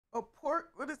a pork.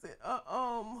 What is it?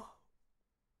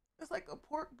 It's like a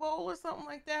pork bowl or something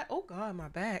like that. Oh God, my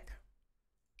back.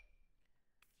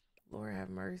 Lord have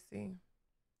mercy.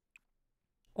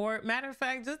 Or matter of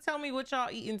fact, just tell me what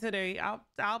y'all eating today. I'll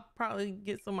probably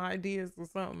get some ideas or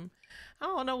something. I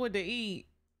don't know what to eat.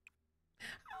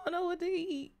 I don't know what to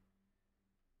eat.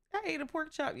 I ate a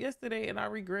pork chop yesterday and I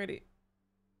regret it.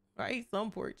 I ate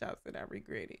some pork chops and I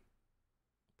regret it.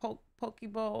 Poke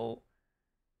bowl.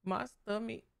 My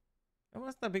stomach.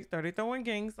 My stomach started throwing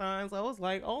gang signs. I was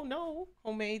like, oh no,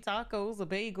 homemade tacos, a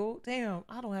bagel. Damn,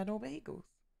 I don't have no bagels.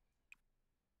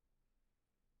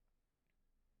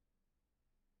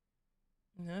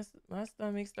 My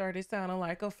stomach started sounding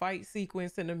like a fight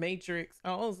sequence in the Matrix.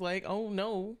 I was like, oh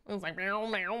no. I was like, meow,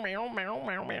 meow, meow, meow,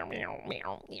 meow, meow, meow,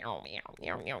 meow, meow, meow,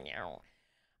 meow, meow, meow.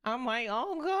 I'm like,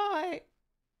 oh God.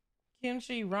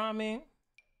 Kimchi ramen.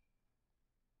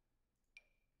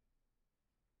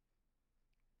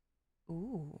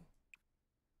 Ooh,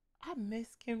 I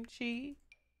miss kimchi.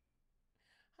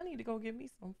 I need to go get me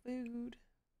some food.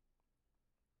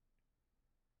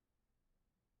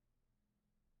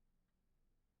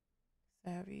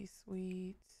 Savvy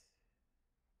sweet.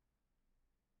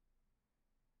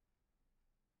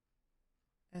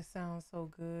 That sounds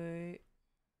so good.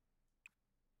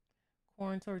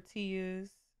 Corn tortillas,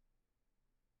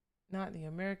 not the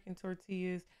American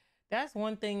tortillas. That's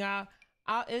one thing I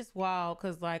it's wild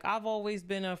because like I've always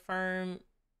been a firm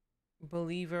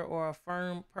believer or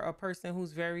a person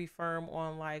who's very firm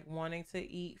on like wanting to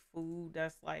eat food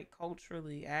that's like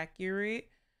culturally accurate.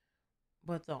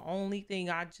 But the only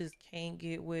thing I just can't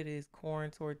get with is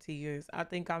corn tortillas. I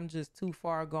think I'm just too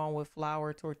far gone with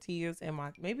flour tortillas, and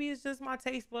my maybe it's just my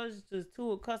taste buds is just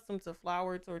too accustomed to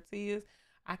flour tortillas.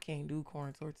 I can't do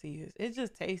corn tortillas. It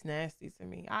just tastes nasty to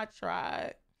me. I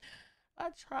tried. I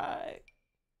tried.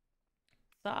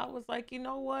 So I was like, you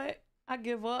know what? I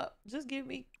give up. Just give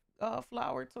me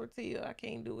flour tortilla. I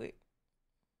can't do it.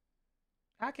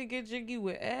 I could get jiggy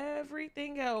with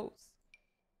everything else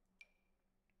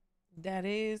that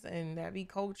is and that be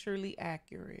culturally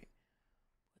accurate.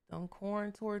 But them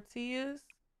corn tortillas,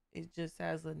 it just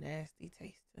has a nasty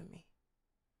taste to me.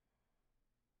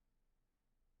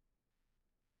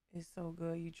 It's so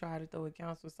good. You try to throw it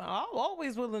counts for something. I'm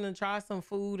always willing to try some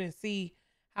food and see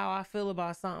how I feel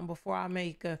about something before I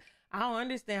make a. I don't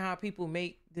understand how people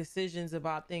make decisions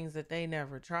about things that they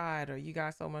never tried, or you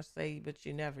got so much to say, but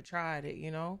you never tried it,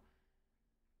 you know?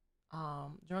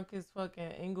 Drunk as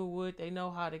fucking Inglewood, they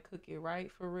know how to cook it right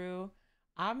for real.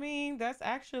 I mean, that's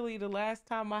actually the last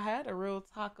time I had a real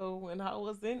taco when I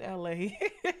was in LA.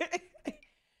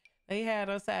 They had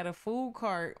us at a food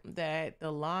cart that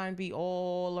the line be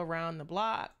all around the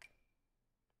block.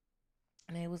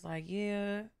 And they was like,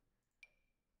 yeah,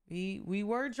 we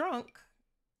were drunk.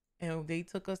 And they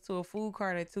took us to a food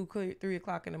cart at 3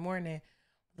 o'clock in the morning.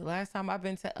 The last time I've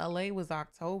been to LA was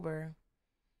October.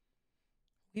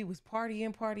 We was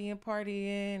partying,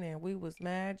 and we was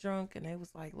mad drunk. And they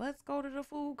was like, let's go to the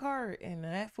food cart. And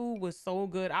that food was so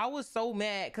good. I was so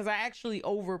mad because I actually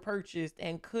over purchased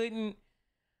and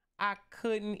I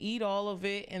couldn't eat all of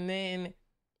it. And then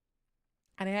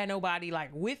I didn't have nobody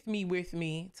like with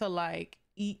me to like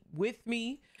eat with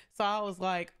me. So I was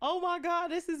like, oh my God,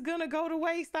 this is gonna go to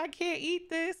waste. I can't eat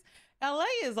this. LA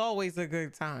is always a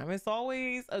good time. It's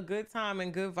always a good time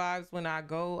and good vibes when I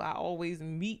go. I always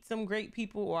meet some great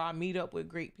people or I meet up with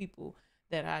great people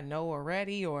that I know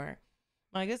already, or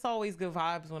like it's always good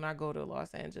vibes when I go to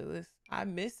Los Angeles. I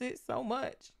miss it so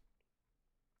much.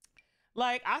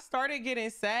 Like I started getting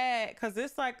sad because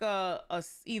it's like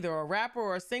either a rapper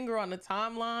or a singer on the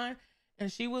timeline,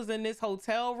 and she was in this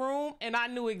hotel room, and I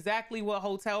knew exactly what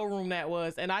hotel room that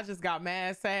was, and I just got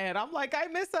mad sad. I'm like, I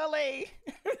miss LA.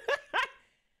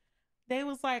 They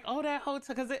was like, oh, that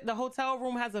hotel, because the hotel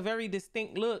room has a very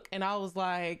distinct look, and I was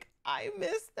like, I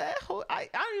miss that. I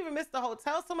don't even miss the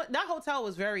hotel so much. That hotel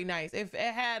was very nice. If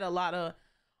it had a lot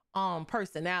of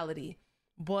personality,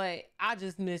 but I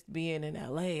just missed being in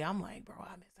LA. I'm like, bro,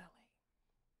 I miss LA.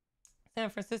 San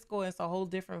Francisco is a whole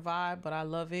different vibe, but I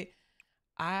love it.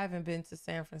 I haven't been to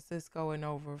San Francisco in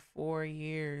over 4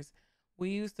 years.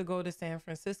 We used to go to San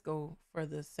Francisco for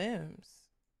The Sims.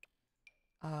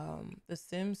 The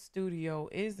Sims studio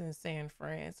is in San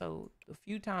Fran. So the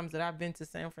few times that I've been to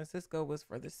San Francisco was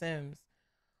for The Sims.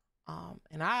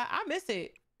 And I miss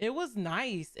it. It was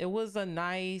nice. It was a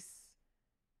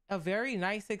very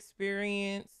nice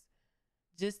experience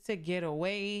just to get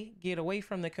away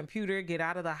from the computer, get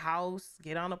out of the house,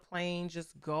 get on a plane,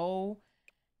 just go.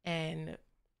 And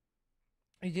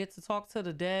you get to talk to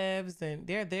the devs and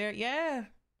they're there. Yeah.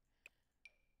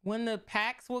 when the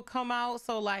packs would come out,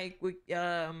 so like with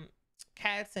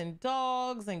cats and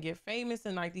dogs and get famous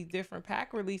and like these different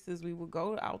pack releases, we would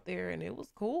go out there and it was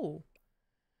cool.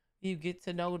 You get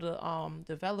to know the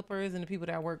developers and the people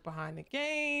that work behind the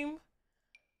game.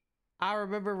 I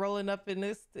remember rolling up in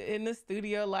the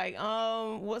studio like,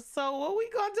 what we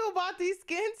gonna do about these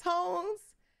skin tones?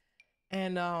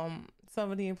 And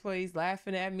some of the employees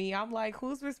laughing at me. I'm like,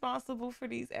 who's responsible for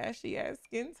these ashy ass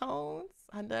skin tones?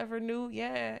 I never knew.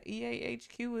 Yeah, EA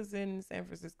HQ is in San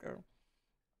Francisco.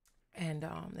 And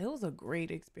it was a great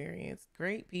experience.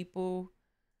 Great people.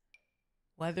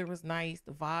 Weather was nice.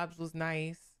 The vibes was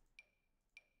nice.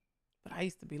 But I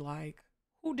used to be like,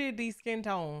 who did these skin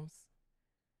tones?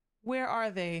 Where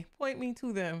are they? Point me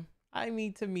to them. I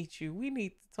need to meet you. We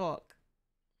need to talk.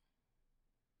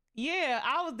 Yeah,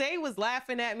 they was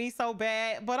laughing at me so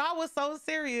bad, but I was so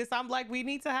serious. I'm like, we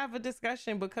need to have a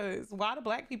discussion because why do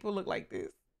black people look like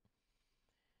this?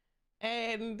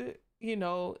 And you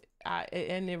know,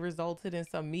 and it resulted in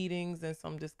some meetings and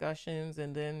some discussions,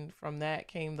 and then from that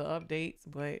came the updates.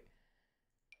 But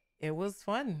it was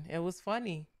fun. It was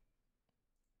funny.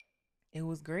 It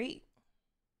was great.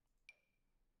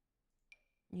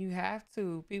 You have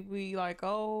to. People be like,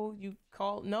 oh, you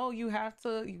call. No, you have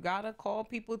to. You gotta call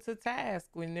people to task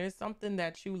when there's something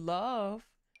that you love.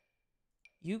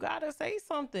 You gotta say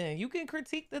something. You can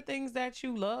critique the things that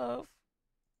you love.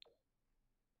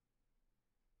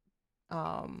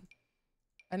 Um,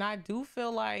 and I do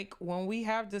feel like when we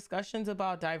have discussions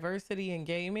about diversity in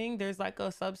gaming, there's like a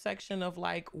subsection of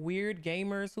like weird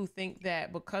gamers who think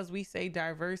that because we say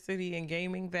diversity in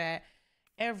gaming, that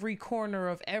every corner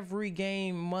of every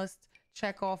game must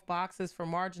check off boxes for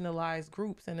marginalized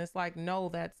groups. And it's like, no,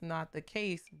 that's not the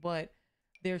case, but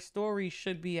their stories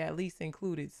should be at least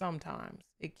included sometimes.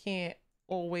 It can't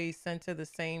always center the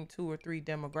same 2 or 3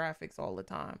 demographics all the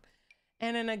time.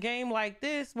 And in a game like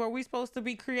this, where we're supposed to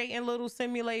be creating little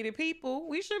simulated people,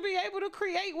 we should be able to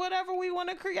create whatever we want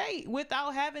to create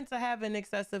without having to have an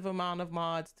excessive amount of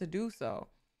mods to do so.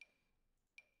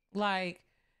 Like,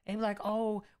 and be like,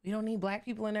 oh, we don't need black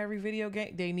people in every video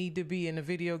game. They need to be in a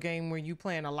video game where you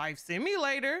playing a life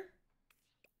simulator.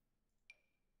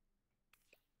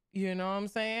 You know what I'm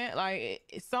saying? Like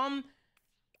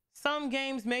some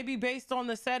games may be based on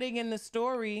the setting and the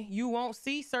story. You won't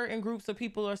see certain groups of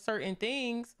people or certain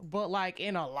things, but like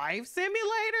in a life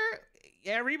simulator,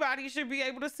 everybody should be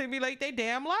able to simulate their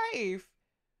damn life.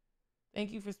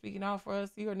 Thank you for speaking out for us.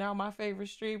 You are now my favorite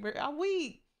streamer. I'm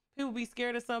weak. People be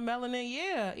scared of some melanin.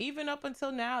 Yeah, even up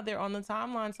until now, they're on the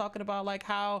timeline talking about like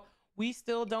how we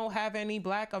still don't have any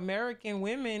black American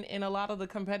women in a lot of the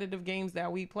competitive games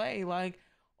that we play. Like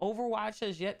Overwatch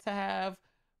has yet to have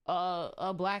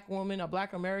a black woman, a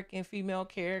black American female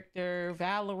character.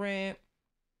 Valorant,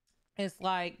 it's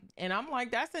like, and I'm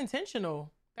like, that's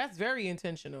intentional. That's very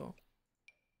intentional.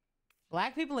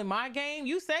 Black people in my game,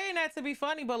 you saying that to be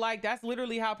funny, but like that's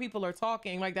literally how people are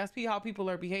talking. Like that's how people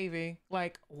are behaving.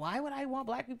 Like, why would I want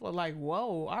black people? Like,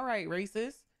 whoa, all right,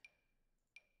 racist.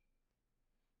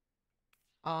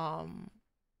 But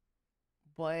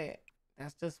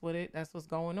that's just that's what's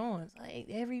going on. It's like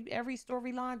every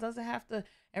storyline doesn't have to,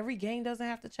 every game doesn't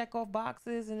have to check off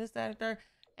boxes and this, that, and third.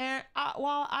 And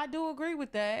while I do agree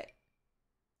with that,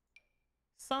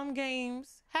 some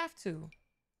games have to.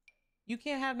 You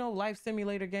can't have no life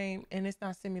simulator game and it's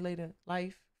not simulating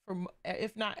life for,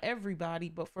 if not everybody,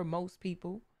 but for most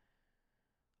people.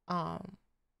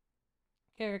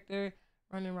 Character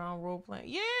running around role playing.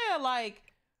 Yeah, like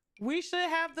we should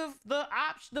have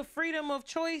the freedom of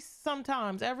choice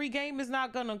sometimes. Every game is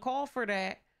not gonna call for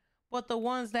that, but the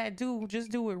ones that do, just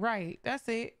do it right. That's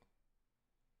it.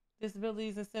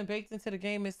 Disabilities and baked into the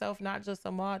game itself, not just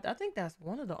a mod. I think that's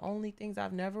one of the only things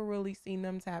I've never really seen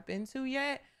them tap into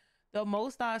yet. The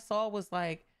most I saw was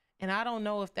like, and I don't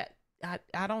know if that,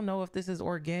 I don't know if this is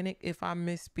organic, if I'm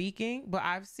misspeaking, but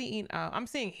I'm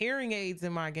seeing hearing aids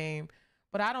in my game,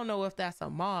 but I don't know if that's a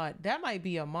mod. That might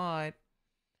be a mod.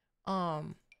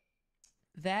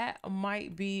 That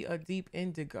might be a deep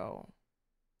indigo.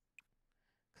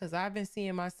 Cause I've been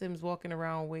seeing my Sims walking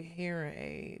around with hearing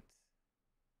aids.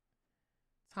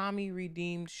 Tommy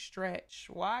redeemed stretch.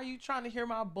 Why are you trying to hear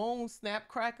my bones snap,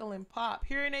 crackle, and pop?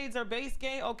 Hearing aids are base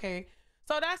game. Okay.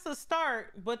 So that's a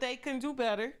start, but they can do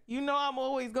better. You know, I'm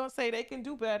always gonna say they can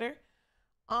do better.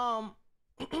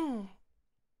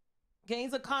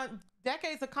 Gains of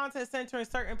decades of content centering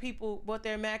certain people, but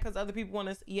they're mad because other people want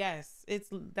to. Yes,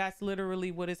 that's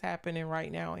literally what is happening right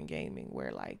now in gaming,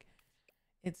 where like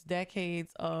it's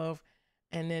decades of,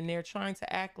 and then they're trying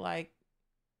to act like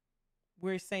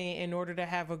we're saying in order to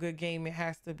have a good game, it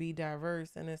has to be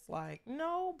diverse. And it's like,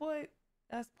 no, but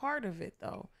That's part of it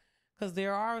though. Because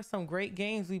there are some great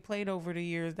games we played over the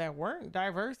years that weren't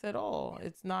diverse at all.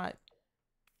 It's not,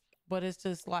 but it's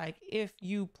just like, if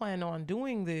you plan on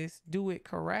doing this, do it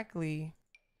correctly.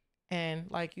 And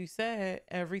like you said,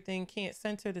 everything can't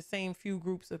center the same few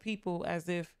groups of people, as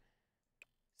if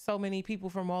so many people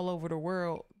from all over the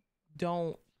world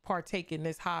don't partake in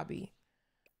this hobby.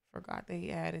 Forgot they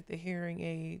added the hearing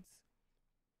aids.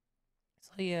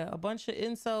 So yeah, a bunch of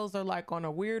incels are like on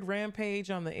a weird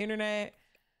rampage on the internet,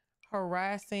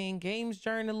 harassing games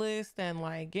journalists and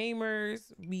like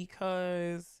gamers,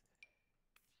 because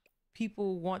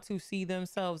people want to see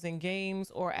themselves in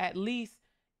games, or at least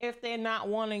if they're not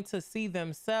wanting to see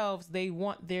themselves, they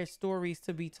want their stories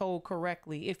to be told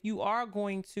correctly. If you are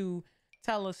going to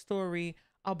tell a story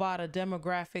about a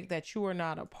demographic that you are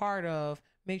not a part of,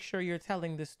 make sure you're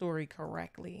telling the story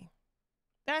correctly.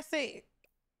 That's it.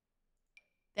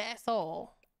 That's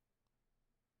all.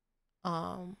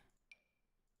 But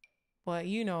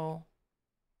you know,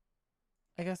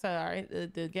 like I said, all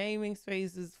right, the gaming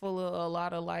space is full of a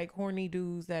lot of like horny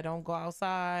dudes that don't go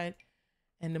outside,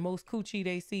 and the most coochie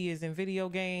they see is in video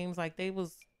games. Like, they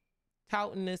was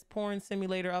touting this porn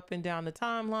simulator up and down the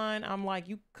timeline. I'm like,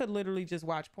 you could literally just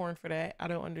watch porn for that. I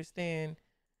don't understand.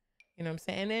 You know what I'm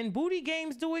saying? And then booty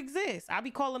games do exist. I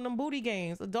be calling them booty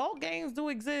games. Adult games do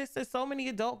exist. There's so many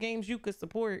adult games you could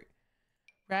support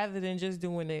rather than just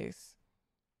doing this.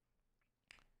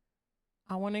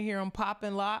 I want to hear them pop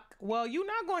and lock. Well, you're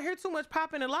not going to hear too much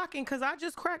popping and locking because I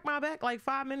just cracked my back like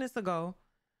 5 minutes ago.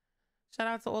 Shout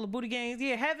out to all the booty games.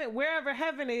 Yeah, Heaven, wherever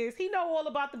Heaven is, he know all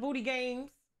about the booty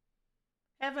games.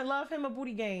 Heaven, love him a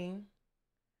booty game.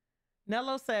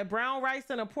 Nello said brown rice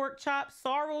and a pork chop,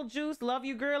 sorrel juice. Love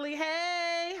you, girly.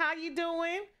 Hey, how you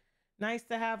doing? Nice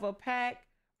to have a pack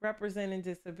representing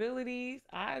disabilities.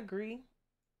 I agree.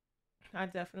 I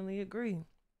definitely agree.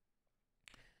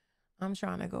 I'm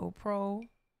trying to go pro.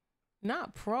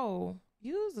 Not pro.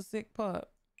 Use a sick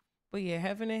pup. But yeah,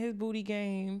 Heaven and his booty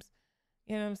games.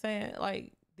 You know what I'm saying?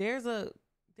 Like, there's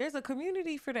a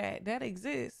community for that. That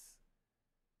exists.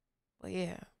 But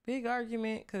yeah, big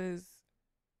argument, because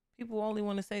people only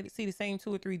want to see the same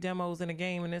 2 or 3 demos in a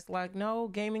game. And it's like, no,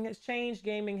 gaming has changed.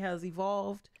 Gaming has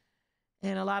evolved.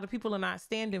 And a lot of people are not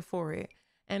standing for it.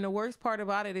 And the worst part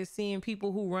about it is seeing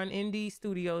people who run indie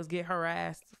studios get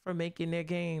harassed for making their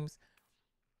games.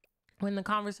 When the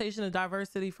conversation of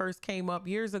diversity first came up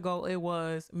years ago, it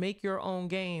was make your own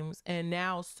games. And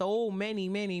now so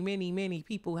many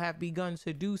people have begun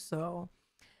to do so.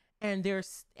 And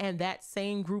that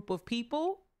same group of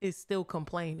people is still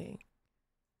complaining.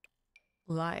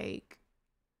 Like,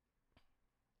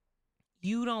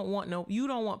 you don't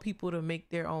want people to make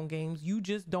their own games. You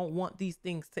just don't want these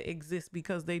things to exist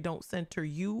because they don't center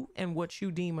you and what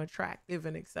you deem attractive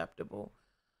and acceptable.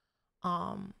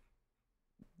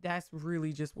 That's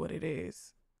really just what it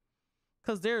is.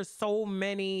 Because there's so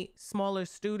many smaller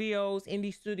studios,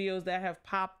 indie studios that have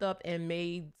popped up and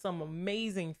made some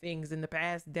amazing things in the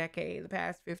past decade, the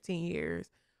past 15 years.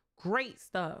 Great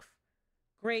stuff.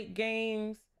 Great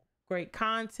games, great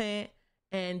content.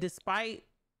 And despite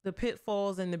the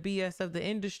pitfalls and the BS of the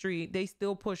industry, they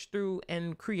still push through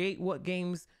and create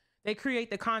they create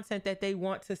the content that they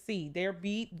want to see.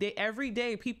 Every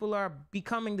day people are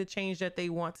becoming the change that they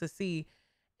want to see.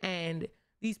 And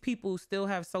these people still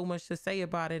have so much to say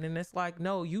about it. And it's like,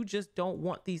 no, you just don't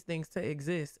want these things to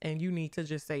exist. And you need to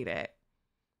just say that.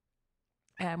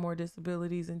 Add more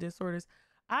disabilities and disorders.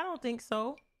 I don't think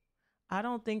so. I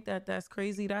don't think that that's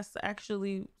crazy. That's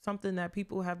actually something that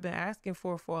people have been asking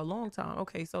for a long time.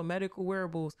 Okay, so medical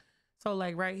wearables. So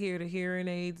like right here, the hearing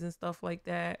aids and stuff like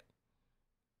that.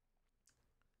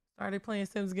 Started playing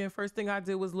Sims again. First thing I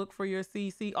did was look for your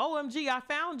CC. OMG, I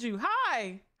found you.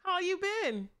 Hi. How you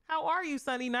been? How are you,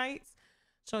 Sunny Nights?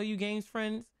 Show you games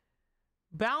friends.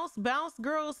 Bounce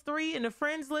Girls 3 in the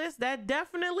friends list. That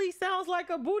definitely sounds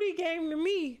like a booty game to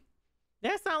me.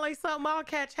 That sounds like something I'll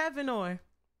catch Heaven on.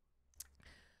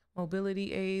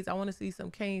 Mobility aids. I want to see some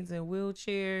canes and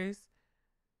wheelchairs.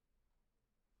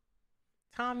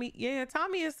 Tommy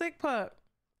is sick pup.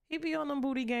 He be on them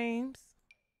booty games.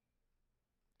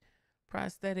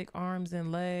 Prosthetic arms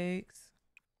and legs.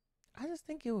 I just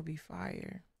think it would be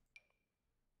fire.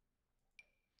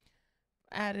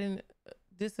 Adding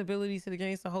disabilities to the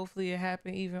game, so hopefully it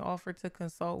happened. Even offered to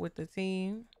consult with the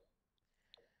team.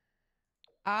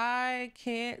 I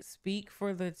can't speak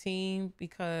for the team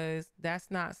because that's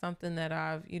not something that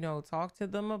I've, talked to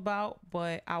them about,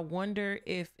 but I wonder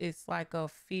if it's like a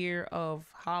fear of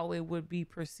how it would be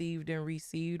perceived and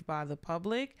received by the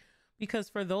public. Because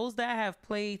for those that have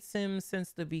played Sims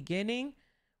since the beginning,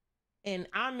 And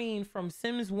I mean, from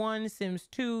Sims 1, Sims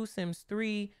 2, Sims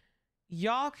 3,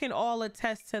 y'all can all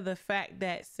attest to the fact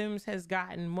that Sims has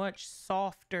gotten much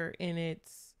softer in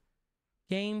its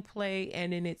gameplay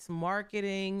and in its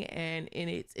marketing, and in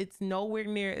it's nowhere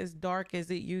near as dark as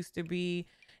it used to be.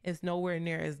 It's nowhere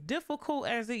near as difficult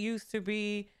as it used to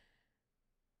be.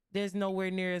 There's nowhere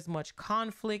near as much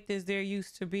conflict as there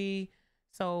used to be.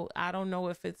 So I don't know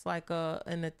if it's like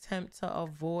an attempt to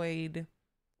avoid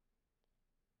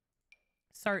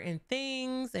certain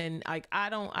things, and like I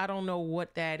don't know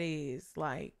what that is.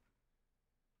 Like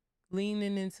leaned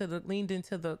into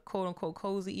the quote unquote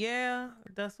cozy. Yeah,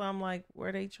 that's why I'm like,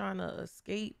 were they trying to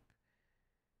escape,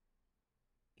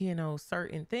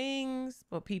 certain things?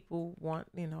 But people want,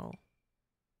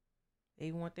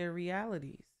 they want their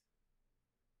realities.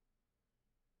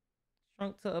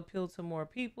 Shrunk to appeal to more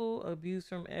people, abused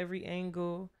from every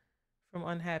angle from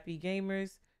unhappy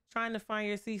gamers. Trying to find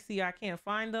your CC, I can't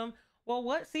find them. Well,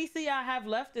 what CC I have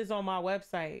left is on my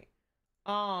website.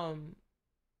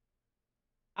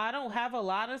 I don't have a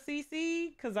lot of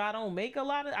CC because I don't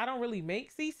really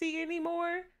make CC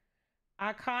anymore.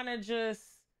 I kind of just,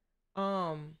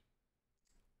 um,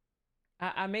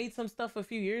 I made some stuff a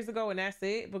few years ago and that's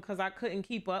it, because I couldn't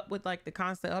keep up with like the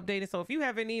constant updating. So if you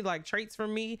have any like traits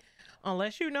from me,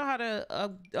 unless you know how to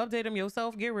update them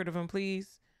yourself, get rid of them,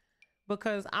 please.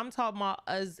 Because I'm talking about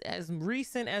as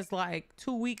recent as like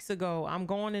 2 weeks ago, I'm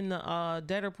going in the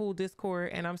Deaderpool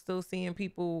Discord and I'm still seeing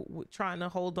people trying to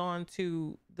hold on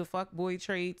to the fuckboy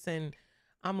traits, and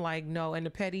I'm like, no. And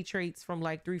the petty traits from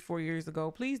like 3-4 years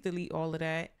ago, please delete all of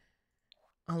that.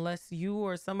 Unless you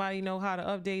or somebody know how to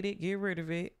update it, get rid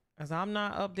of it, because I'm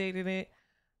not updating it.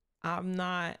 I'm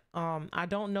not I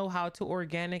don't know how to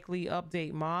organically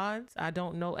update mods. I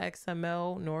don't know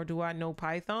XML, nor do I know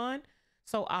Python.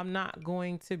 So I'm not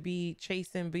going to be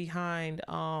chasing behind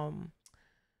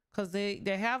because they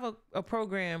have a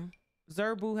program.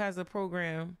 Zerbu has a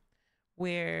program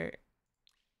where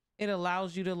it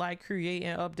allows you to like create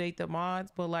and update the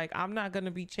mods, but like I'm not going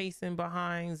to be chasing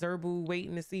behind Zerbu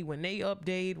waiting to see when they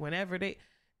update, whenever they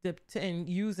and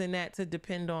using that to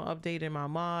depend on updating my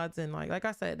mods. And like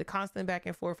I said, the constant back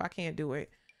and forth, I can't do it.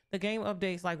 The game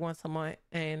updates like once a month,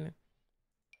 and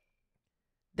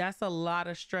that's a lot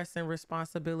of stress and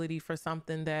responsibility for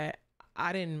something that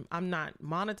I'm not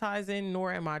monetizing,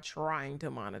 nor am I trying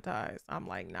to monetize. I'm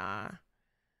like, nah.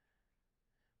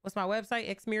 What's my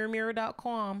website?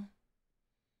 xmirrormirror.com.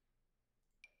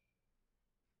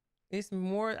 It's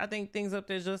more, I think things up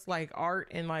there just like art,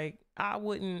 and like I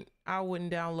wouldn't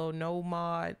download no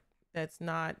mod that's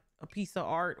not a piece of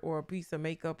art or a piece of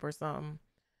makeup or something.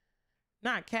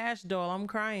 Not Cash Doll, I'm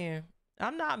crying.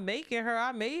 I'm not making her.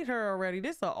 I made her already.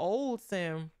 This is an old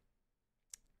sim.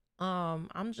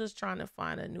 I'm just trying to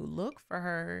find a new look for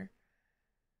her.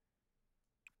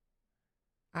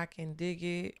 I can dig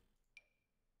it.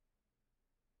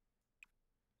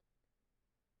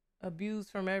 Abused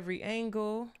from every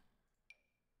angle.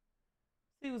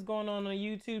 See what's going on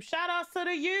YouTube. Shout outs to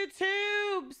the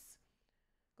YouTubes.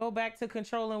 Go back to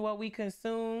controlling what we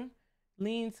consume.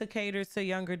 Lean to cater to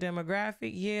younger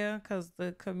demographic. Yeah, because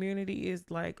the community is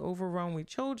like overrun with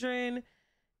children,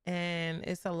 and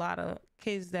it's a lot of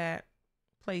kids that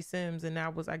play Sims, and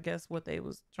that was, I guess, what they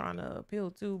was trying to appeal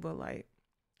to. But like,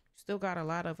 still got a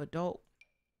lot of adult.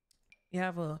 You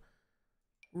have a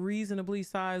reasonably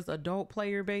sized adult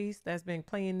player base that's been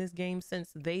playing this game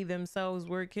since they themselves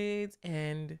were kids,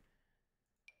 and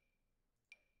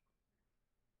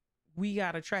we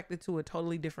got attracted to a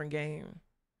totally different game.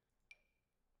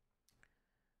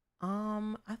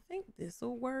 I think this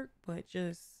will work, but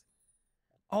just,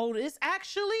 oh, this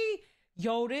actually,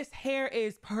 yo, this hair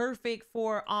is perfect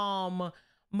for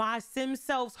my Sim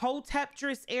Self's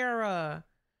Hoteptress era.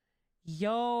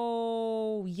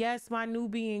 Yo, yes, my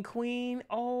Nubian queen.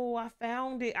 Oh, I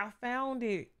found it.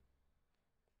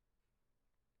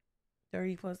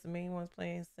 30 plus the main ones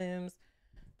playing Sims.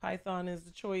 Python is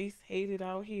the choice. Hated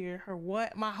out here. Her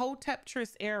what? My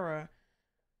Hoteptress era.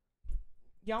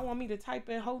 Y'all want me to type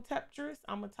in Hoteptress?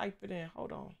 I'm gonna type it in.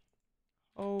 Hold on.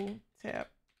 Hoteptress.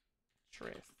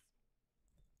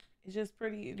 It just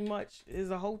pretty much is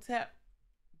a Hotep,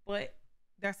 but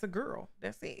that's a girl.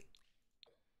 That's it.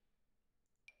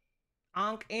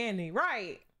 Ankh Annie,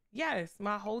 right? Yes,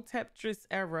 my Hoteptress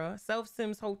era, Self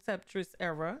Sims Hoteptress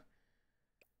era.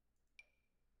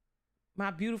 My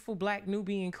beautiful black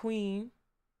Nubian queen.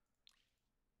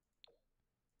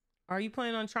 Are you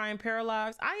planning on trying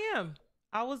Paralives? I am.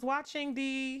 I was watching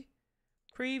the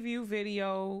preview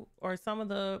video or some of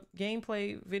the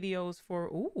gameplay videos for,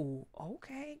 ooh,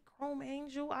 okay, Chrome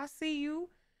Angel, I see you.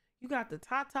 You got the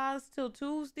tatas till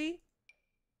Tuesday.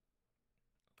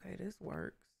 Okay, this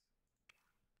works.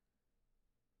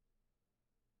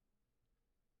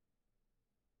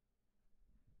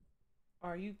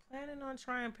 Are you planning on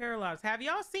trying Paralyzed? Have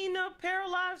y'all seen the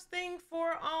Paralyzed thing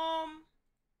for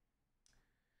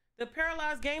the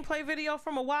Paralyzed gameplay video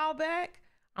from a while back?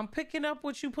 I'm picking up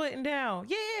what you putting down.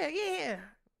 Yeah, yeah.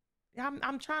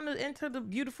 I'm trying to enter the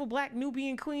beautiful black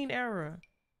Nubian queen era.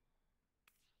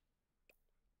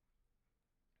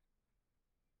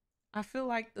 I feel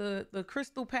like the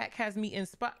crystal pack has me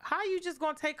inspired. How you just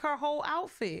gonna take her whole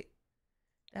outfit?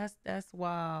 That's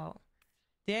wild.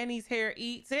 Danny's hair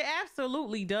eats. It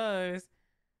absolutely does.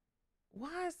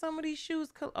 Why is some of these shoes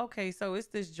okay, so it's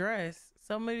this dress.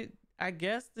 I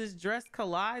guess this dress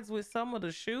collides with some of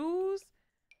the shoes.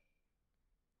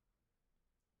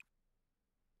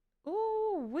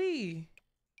 Ooh, wee.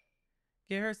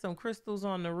 Get her some crystals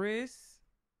on the wrist.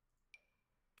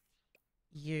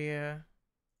 Yeah.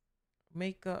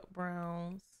 Makeup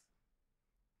browns.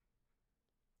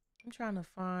 I'm trying to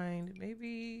find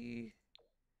maybe.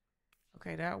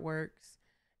 Okay, that works.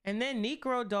 And then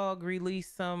Necro Dog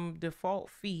released some default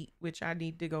feet, which I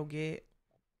need to go get.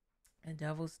 And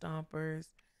Devil Stompers.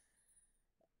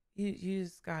 You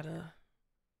just gotta.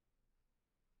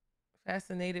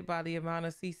 Fascinated by the amount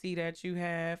of CC that you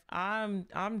have. I'm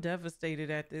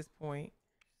devastated at this point.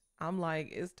 I'm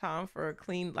like, it's time for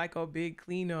a big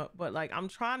cleanup. But like, I'm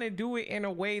trying to do it in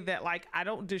a way that like I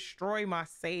don't destroy my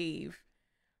save,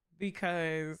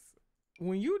 because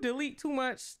when you delete too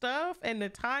much stuff and the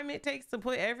time it takes to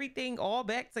put everything all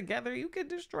back together, you can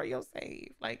destroy your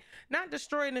save. Like, not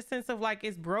destroy in the sense of like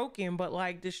it's broken, but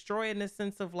like destroy in the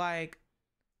sense of like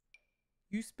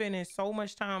you spending so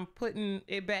much time putting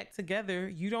it back together,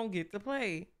 you don't get to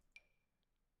play.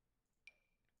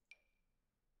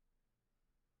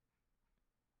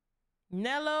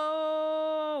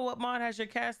 Nello, what mod has your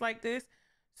cast like this?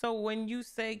 So when you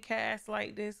say cast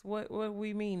like this, what do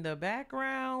we mean? The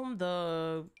background,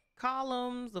 the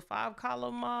columns, the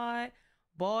 5-column mod,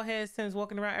 bald head Sims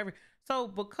walking around every. So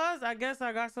because I guess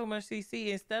I got so much CC,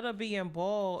 instead of being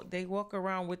bald, they walk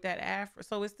around with that afro.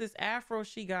 So it's this afro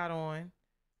she got on.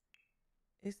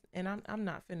 And I'm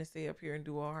not finna stay up here and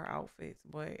do all her outfits,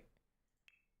 but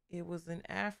it was an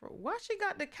afro. Why she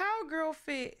got the cowgirl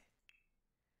fit?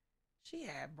 She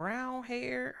had brown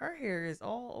hair. Her hair is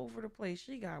all over the place.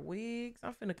 She got wigs.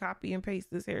 I'm finna copy and paste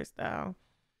this hairstyle.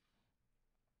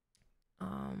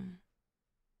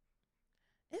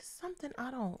 It's something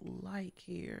I don't like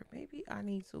here. Maybe I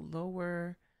need to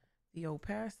lower the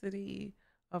opacity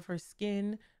of her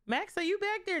skin. Max, are you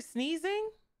back there sneezing?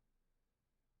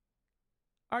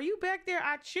 Are you back there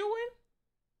chewing?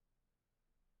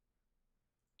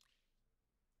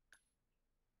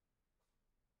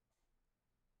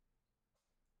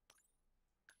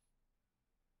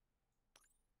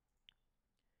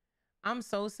 I'm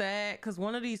so sad because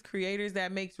one of these creators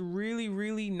that makes really,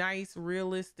 really nice,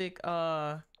 realistic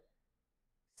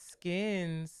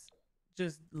skins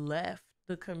just left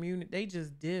the community. They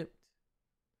just dipped.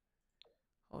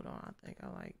 Hold on, I think I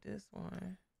like this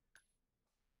one.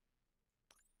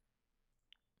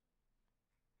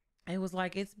 It was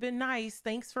like, it's been nice.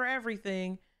 Thanks for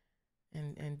everything.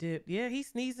 And dipped. Yeah, he's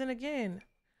sneezing again.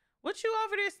 What you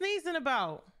over there sneezing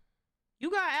about? You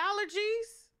got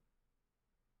allergies?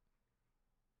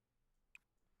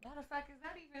 Matter of fact, is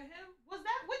that even him? Was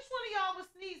that, which one of y'all was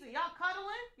sneezing? Y'all cuddling?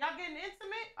 Y'all getting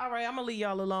intimate? All right, I'm gonna leave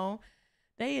y'all alone.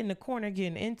 They in the corner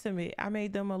getting intimate. I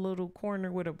made them a little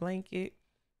corner with a blanket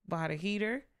by the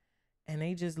heater, and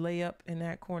they just lay up in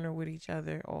that corner with each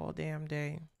other all damn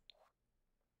day.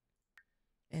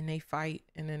 And they fight,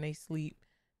 and then they sleep,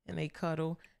 and they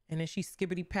cuddle, and then she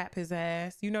skibbity pap his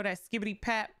ass. You know that skibbity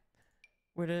pap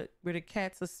where the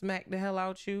cats will smack the hell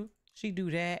out you? She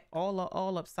do that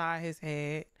all upside his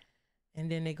head, and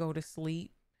then they go to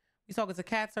sleep. You talking to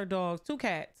cats or dogs? 2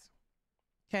 cats.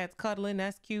 Cats cuddling,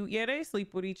 that's cute. Yeah, they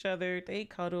sleep with each other. They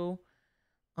cuddle.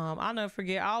 I'll never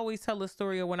forget. I always tell the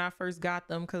story of when I first got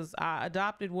them, because I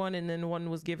adopted one and then one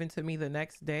was given to me the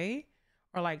next day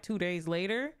or like 2 days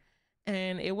later.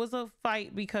 And it was a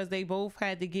fight because they both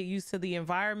had to get used to the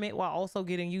environment while also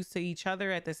getting used to each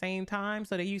other at the same time.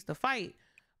 So they used to fight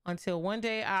until one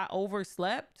day I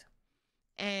overslept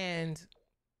and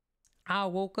I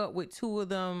woke up with 2 of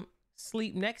them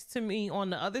sleep next to me on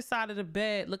the other side of the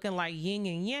bed looking like yin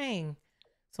and yang.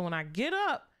 So when I get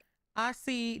up, I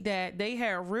see that they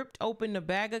had ripped open the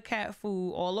bag of cat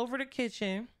food all over the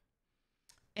kitchen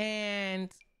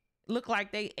and looked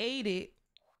like they ate it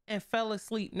and fell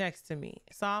asleep next to me.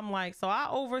 So I'm like, so I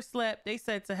overslept. They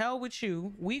said, to hell with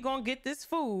you. We gonna get this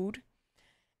food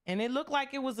And it looked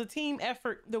like it was a team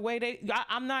effort. The way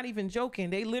I'm not even joking.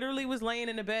 They literally was laying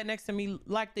in the bed next to me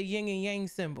like the yin and yang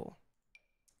symbol.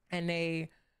 And they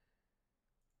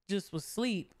just was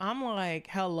asleep. I'm like,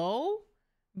 hello?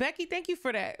 Becky, thank you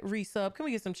for that resub. Can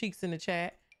we get some cheeks in the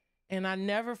chat? And I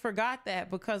never forgot that,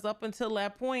 because up until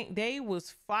that point, they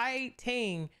was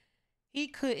fighting. He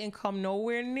couldn't come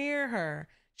nowhere near her.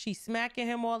 She smacking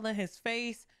him all in his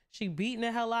face. She beating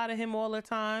the hell out of him all the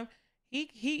time.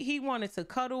 He wanted to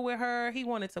cuddle with her. He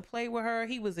wanted to play with her.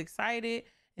 He was excited.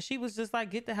 And she was just like,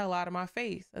 get the hell out of my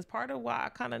face. That's part of why I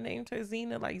kind of named her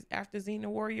Xena, like after Xena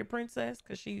Warrior Princess,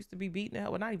 because she used to be beating the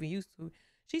hell. Well, not even used to.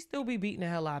 She still be beating the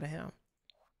hell out of him.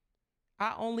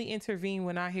 I only intervene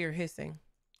when I hear hissing.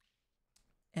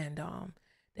 And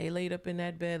they laid up in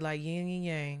that bed like yin and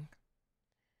yang.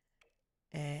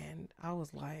 And I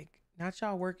was like, not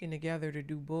y'all working together to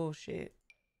do bullshit.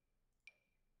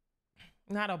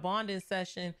 Not a bonding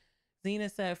session.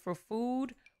 Xena said, for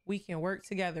food, we can work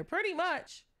together. Pretty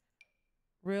much.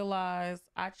 Realized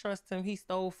I trust him. He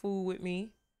stole food with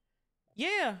me.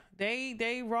 Yeah,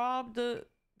 they robbed the,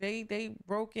 they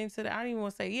broke into the, I don't even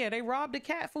want to say, yeah, they robbed the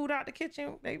cat food out the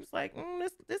kitchen. They was like,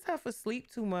 this heifer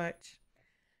sleep too much.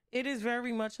 It is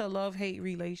very much a love-hate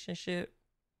relationship.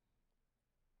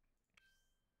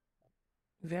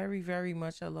 Very, very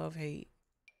much a love-hate.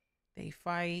 They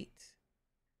fight.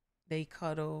 They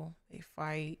cuddle. They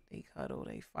fight. They cuddle.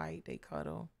 They fight. They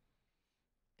cuddle.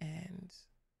 And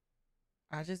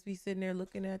I just be sitting there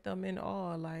looking at them in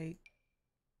awe, like,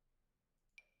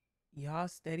 y'all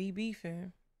steady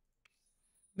beefing.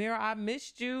 Mira, I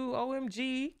missed you.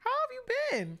 OMG. How have you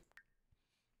been?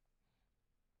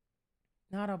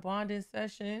 Not a bonding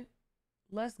session.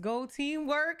 Let's go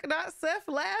teamwork. Not Seth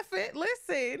laughing.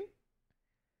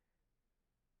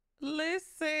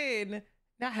 Listen.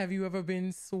 Now, have you ever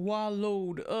been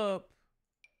swallowed up?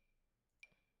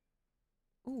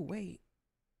 Oh, wait.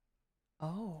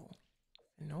 Oh,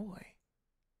 Hanoi.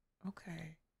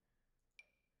 Okay.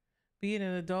 Being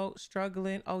an adult,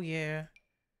 struggling. Oh, yeah.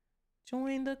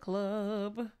 Join the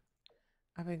club.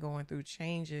 I've been going through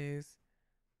changes.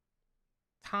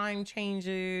 Time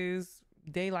changes,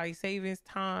 daylight savings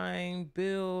time,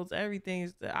 bills,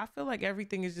 everything. I feel like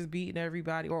everything is just beating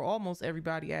everybody, or almost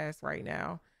everybody ass right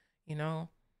now, you know?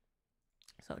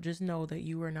 So just know that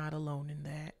you are not alone in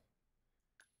that.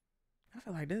 I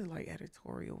feel like this is like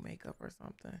editorial makeup or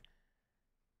something.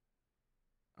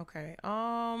 Okay.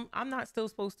 I'm not still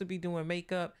supposed to be doing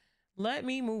makeup. Let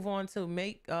me move on to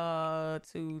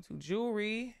to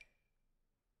jewelry.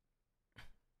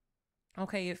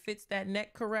 Okay, it fits that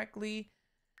neck correctly.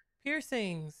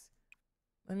 Piercings.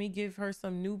 Let me give her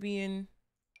some Nubian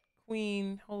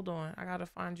Queen. Hold on. I gotta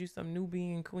find you some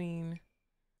Nubian Queen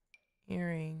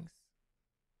earrings.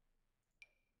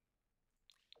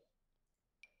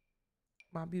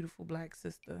 My beautiful black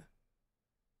sister.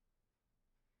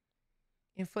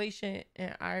 Inflation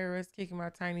and IRS kicking my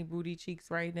tiny booty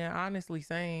cheeks right now. Honestly,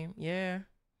 same. Yeah.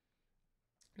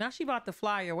 Now she about to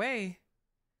fly away.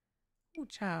 Ooh,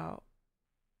 child.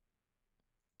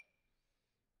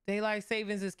 Daylight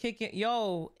savings is kicking.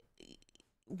 Yo,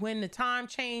 when the time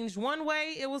changed one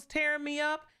way, it was tearing me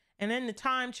up. And then the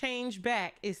time changed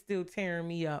back, it's still tearing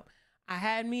me up. I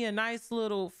had me a nice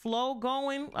little flow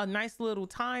going, a nice little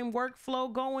time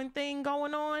workflow going thing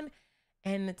going on.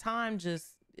 And the time just,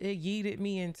 it yeeted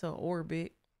me into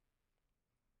orbit.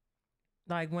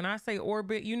 Like when I say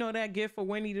orbit, you know that gift for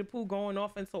Winnie the Pooh going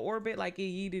off into orbit? Like it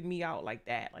yeeted me out like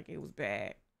that. Like it was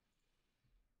bad.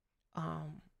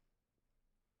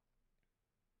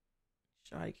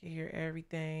 Shawty can hear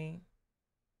everything.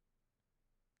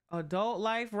 Adult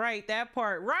life, right? That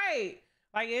part, right?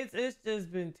 Like it's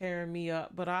just been tearing me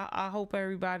up. But I hope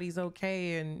everybody's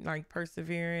okay and like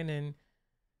persevering and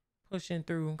pushing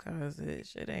through, cause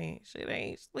shit ain't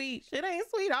sweet. Shit ain't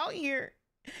sweet out here.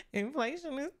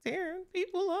 Inflation is tearing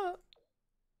people up.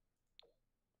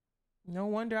 No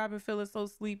wonder I've been feeling so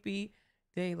sleepy.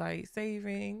 Daylight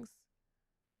savings.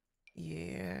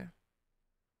 Yeah.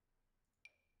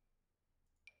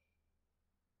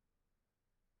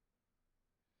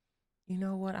 You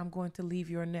know what? I'm going to leave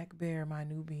your neck bare, my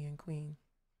Nubian queen,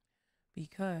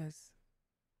 because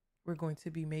we're going to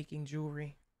be making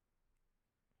jewelry.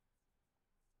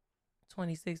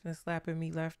 26 been slapping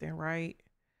me left and right.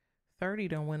 30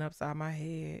 done went upside my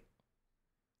head.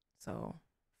 So,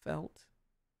 felt.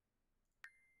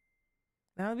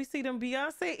 Now let me see them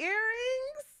Beyonce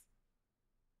earrings.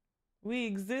 We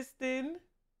existing.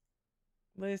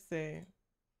 Listen.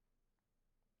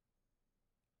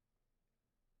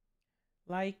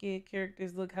 Like it.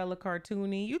 Characters look hella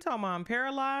cartoony. You talking about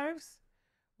Paralives?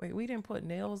 Wait, we didn't put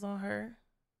nails on her.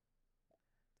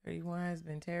 31 has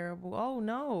been terrible. Oh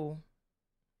no.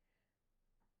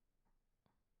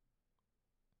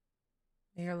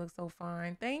 The hair looks so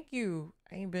fine. Thank you.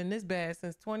 I ain't been this bad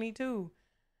since 22.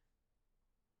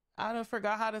 I done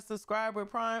forgot how to subscribe with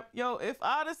Prime. Yo, if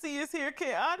Odyssey is here,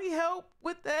 can Adi help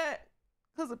with that?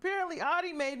 Because apparently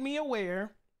Adi made me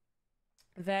aware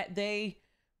that they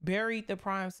buried the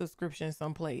Prime subscription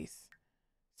someplace.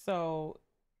 So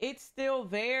it's still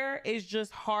there. It's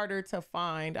just harder to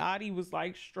find. Adi was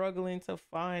like struggling to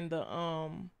find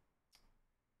the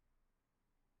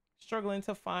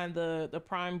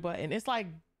Prime button. It's like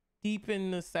deep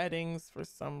in the settings for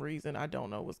some reason. I don't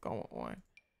know what's going on.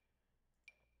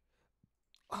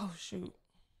 Oh shoot.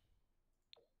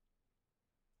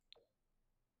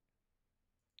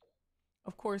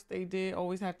 Of course they did.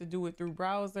 Always have to do it through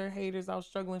browser. Haters, I was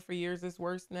struggling for years. It's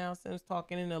worse now. Sims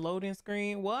talking in the loading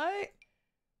screen. What?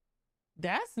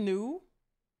 That's new.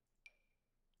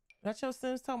 That's your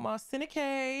Sims talking about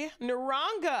Sinike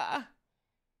Naranga.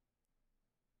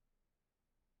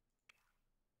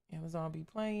 Amazon be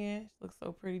playing. She looks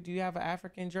so pretty. Do you have an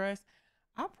African dress?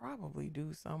 I probably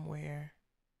do somewhere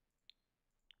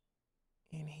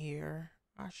in here.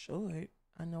 I should.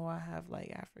 I know I have like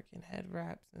African head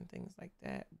wraps and things like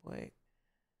that, but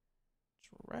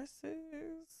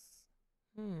dresses?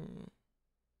 Good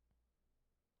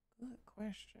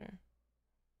question.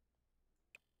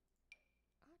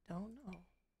 I don't know.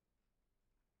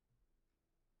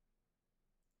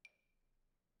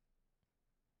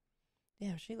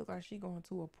 Damn, she look like she going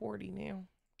to a party now.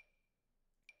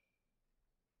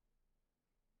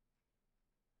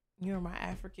 You're my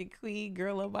African queen,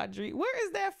 girl of my dream. Where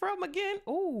is that from again?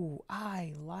 Oh,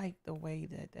 I like the way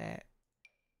that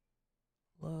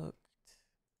looked.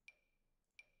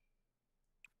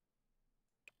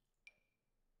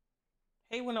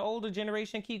 Hey, when the older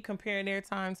generation keep comparing their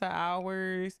time to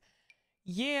ours.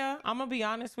 Yeah, I'm gonna be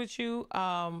honest with you.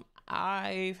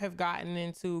 I have gotten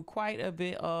into quite a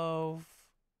bit of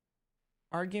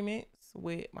arguments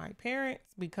with my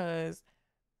parents because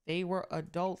they were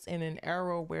adults in an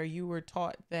era where you were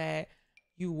taught that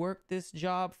you work this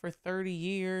job for 30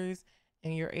 years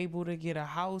and you're able to get a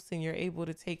house and you're able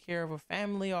to take care of a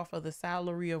family off of the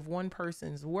salary of one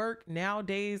person's work.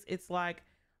 Nowadays, it's like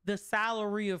the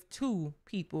salary of two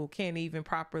people can't even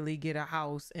properly get a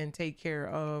house and take care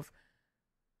of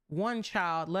one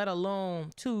child, let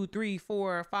alone 2, 3,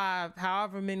 4, 5,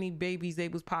 however many babies they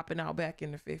was popping out back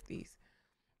in the 50s.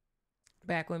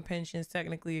 Back when pensions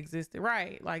technically existed.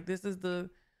 Right. Like this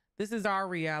is our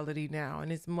reality now,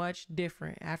 and it's much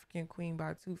different. African Queen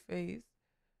by Two-Face.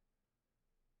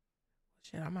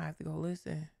 Shit, I might have to go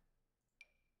listen.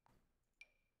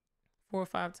 4 or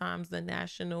 5 times the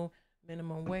national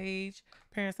minimum wage.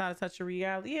 Parents how to touch a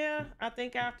reality. Yeah, I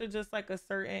think after just like a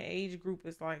certain age group,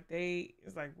 it's like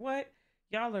what?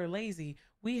 Y'all are lazy.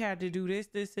 We had to do this,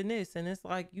 this, and this. And it's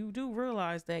like you do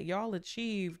realize that y'all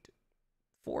achieved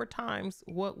 4 times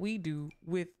what we do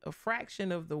with a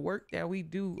fraction of the work that we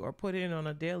do or put in on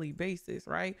a daily basis,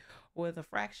 right? With a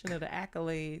fraction of the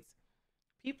accolades.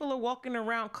 People are walking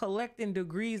around collecting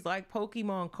degrees like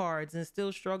Pokemon cards and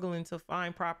still struggling to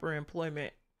find proper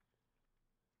employment.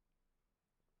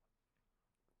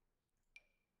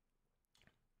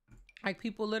 Like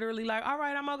people literally like, all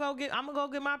right, I'm gonna go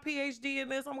get my PhD in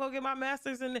this. I'm gonna get my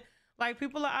master's in this. Like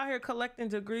people are out here collecting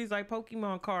degrees like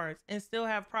Pokemon cards and still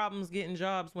have problems getting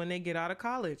jobs when they get out of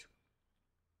college.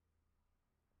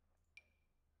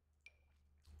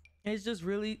 It's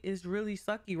really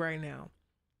sucky right now.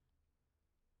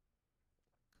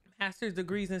 Master's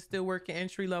degrees and still working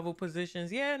entry level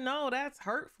positions. Yeah, no, that's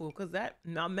hurtful because that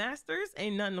now masters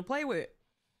ain't nothing to play with.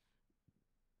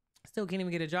 Still can't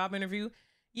even get a job interview.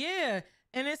 Yeah.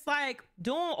 And it's like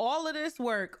doing all of this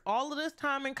work, all of this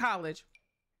time in college,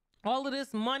 all of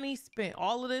this money spent,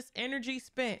 all of this energy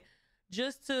spent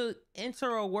just to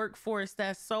enter a workforce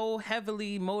that's so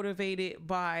heavily motivated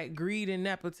by greed and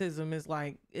nepotism is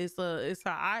like it's an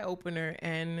eye opener,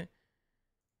 and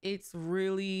it's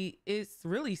really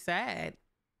sad.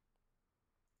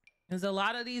 There's a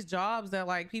lot of these jobs that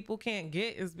like people can't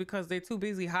get is because they're too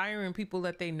busy hiring people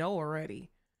that they know already.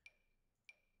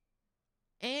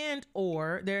 And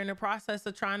or they're in the process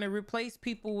of trying to replace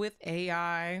people with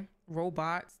AI,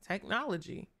 robots,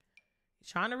 technology.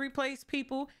 Trying to replace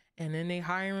people, and then they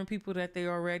hiring people that they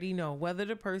already know, whether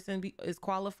the person is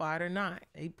qualified or not.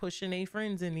 They pushing their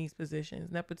friends in these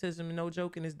positions. Nepotism, no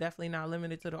joking, is definitely not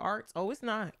limited to the arts. Oh, it's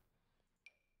not.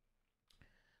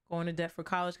 Going to debt for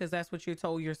college because that's what you're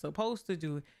told you're supposed to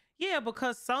do. Yeah,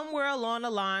 because somewhere along the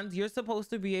lines, you're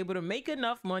supposed to be able to make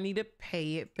enough money to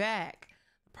pay it back.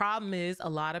 The problem is a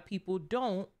lot of people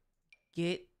don't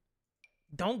get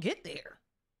don't get there.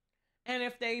 And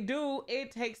if they do,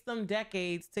 it takes them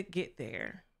decades to get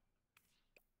there.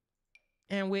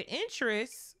 And with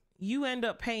interest, you end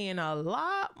up paying a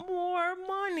lot more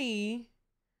money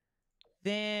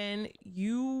than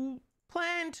you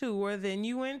planned to or than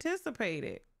you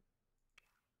anticipated.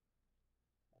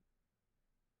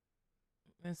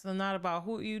 And so not about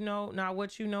who you know, not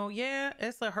what you know. Yeah,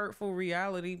 it's a hurtful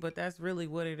reality, but that's really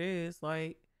what it is.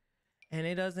 Like, and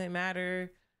it doesn't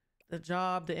matter the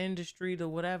job, the industry, the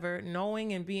whatever.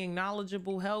 Knowing and being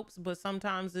knowledgeable helps, but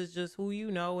sometimes it's just who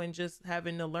you know and just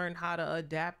having to learn how to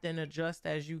adapt and adjust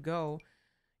as you go.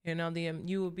 You know,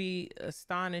 you will be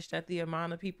astonished at the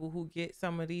amount of people who get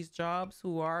some of these jobs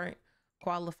who aren't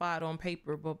qualified on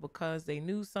paper, but because they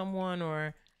knew someone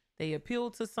or they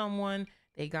appealed to someone,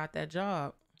 they got that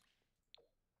job.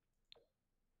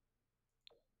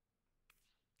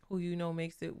 Who you know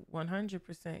makes it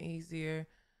 100% easier.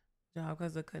 Job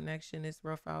because the connection is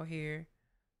rough out here.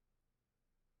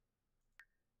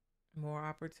 More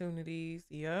opportunities.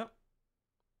 Yep.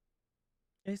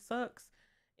 It sucks.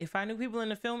 If I knew people in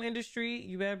the film industry,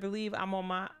 you better believe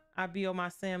I'd be on my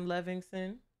Sam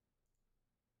Levinson.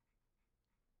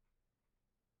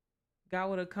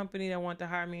 Got with a company that want to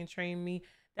hire me and train me.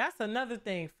 That's another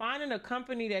thing. Finding a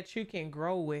company that you can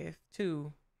grow with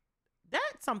too.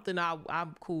 That's something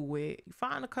I'm cool with. You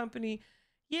find a company,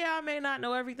 yeah, I may not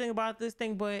know everything about this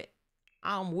thing, but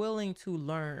I'm willing to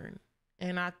learn.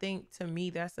 And I think to me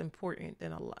that's important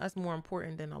than that's more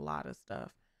important than a lot of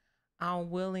stuff. I'm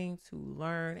willing to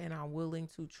learn and I'm willing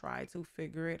to try to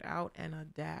figure it out and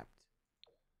adapt.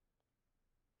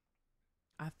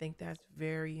 I think that's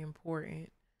very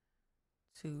important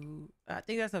I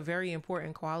think that's a very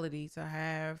important quality to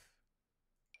have.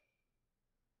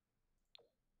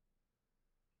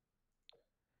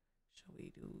 Shall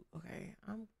we do okay?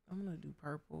 I'm gonna do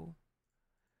purple.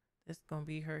 This is gonna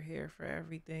be her hair for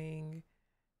everything.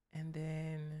 And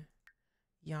then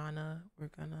Yana, we're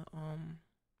gonna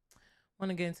want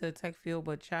to get into the tech field,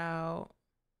 but child,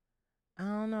 I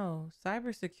don't know.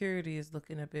 Cybersecurity is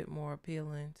looking a bit more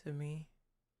appealing to me.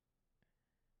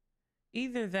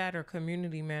 Either that or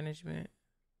community management.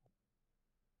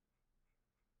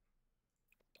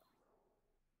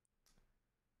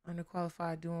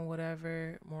 Underqualified, doing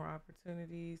whatever, more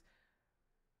opportunities.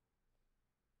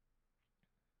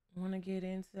 I want to get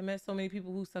into. I met so many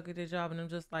people who suck at their job, and I'm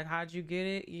just like, how'd you get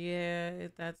it? Yeah,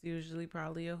 that's usually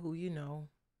probably a who you know.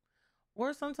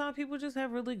 Or sometimes people just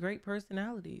have really great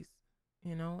personalities,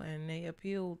 you know, and they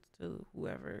appealed to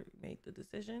whoever made the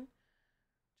decision.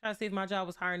 Try to see if my job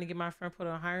was hiring to get my friend put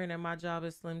on hiring, and my job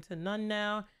is slim to none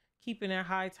now. Keeping their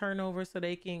high turnover so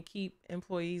they can keep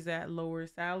employees at lower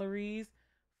salaries.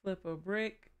 Flip a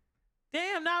brick.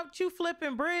 Damn, not you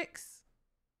flipping bricks.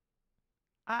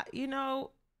 You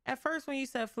know, at first when you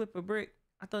said flip a brick,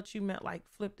 I thought you meant like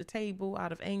flip the table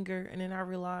out of anger, and then I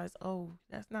realized, oh,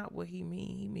 that's not what he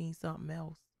mean. He means something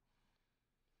else.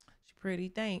 She pretty,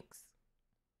 thanks.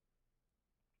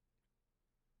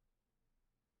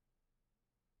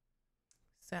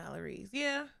 Salaries,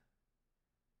 yeah.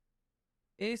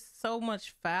 It's so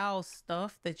much foul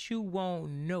stuff that you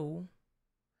won't know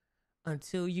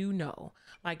until you know.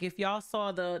 Like if y'all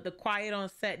saw the Quiet on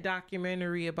Set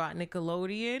documentary about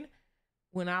Nickelodeon,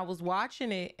 when I was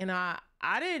watching it, and I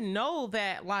didn't know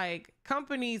that like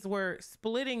companies were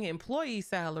splitting employee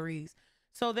salaries.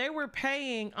 So they were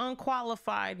paying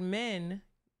unqualified men,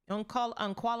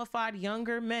 unqualified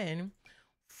younger men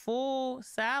full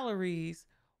salaries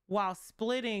while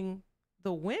splitting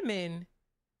the women.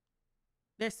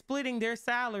 They're splitting their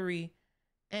salary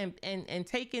and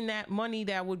taking that money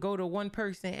that would go to one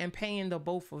person and paying the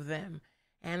both of them.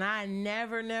 And I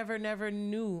never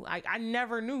knew. I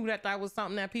never knew that that was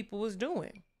something that people was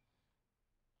doing.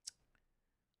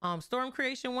 Storm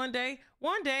creation one day.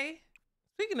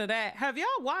 Speaking of that, have y'all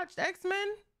watched X-Men?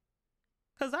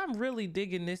 Cause I'm really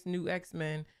digging this new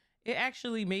X-Men. It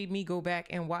actually made me go back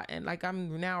and watch, and like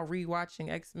I'm now rewatching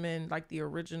X-Men, like the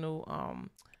original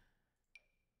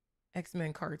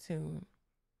X-Men cartoon.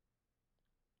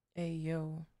 Hey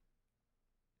yo.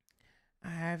 I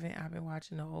haven't. I've been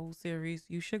watching the old series.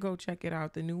 You should go check it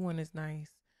out. The new one is nice.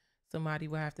 Somebody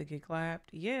will have to get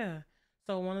clapped. Yeah.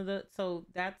 So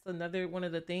that's another one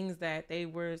of the things that they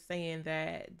were saying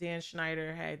that Dan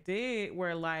Schneider had did,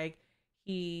 where like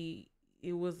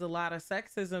it was a lot of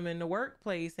sexism in the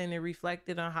workplace, and it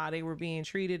reflected on how they were being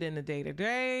treated in the day to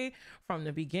day from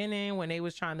the beginning, when they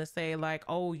was trying to say like,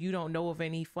 oh, you don't know of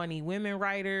any funny women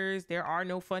writers. There are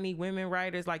no funny women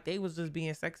writers. Like they was just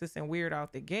being sexist and weird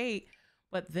out the gate.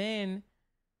 But then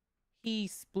he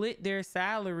split their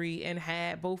salary and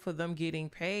had both of them getting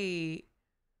paid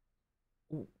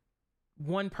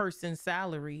one person's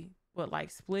salary, but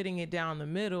like splitting it down the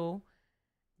middle.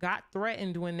 Got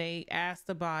threatened when they asked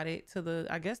about it to the,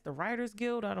 I guess, the Writers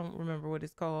Guild. I don't remember what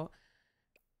it's called.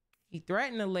 He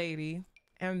threatened a lady,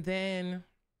 and then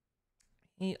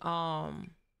he like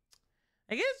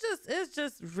it's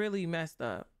just really messed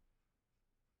up.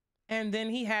 And then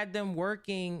he had them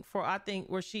working for, I think,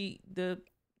 where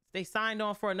they signed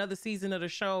on for another season of the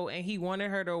show, and he wanted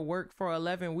her to work for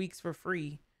 11 weeks for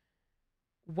free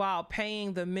while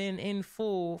paying the men in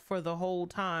full for the whole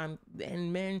time.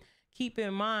 And men, keep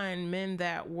in mind, men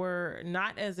that were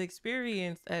not as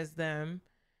experienced as them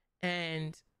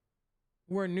and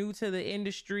were new to the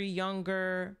industry,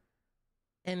 younger,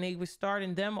 and they were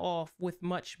starting them off with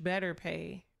much better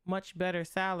pay, much better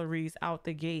salaries out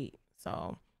the gate.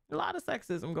 So a lot of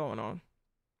sexism going on.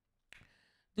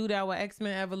 Do that with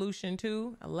X-Men Evolution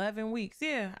too. 11 weeks.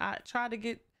 Yeah, I tried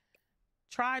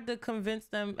to convince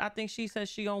them. I think she said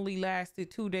she only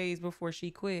lasted 2 days before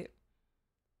she quit.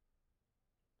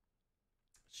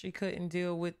 She couldn't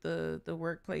deal with the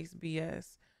workplace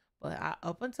BS. But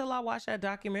up until I watched that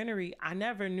documentary, I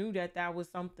never knew that was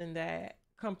something that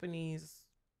companies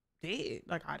did.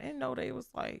 Like, I didn't know they was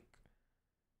like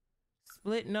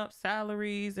splitting up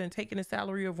salaries and taking the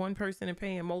salary of one person and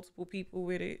paying multiple people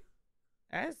with it.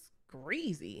 That's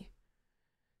crazy.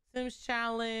 Sims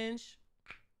Challenge,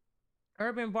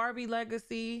 Urban Barbie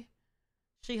Legacy.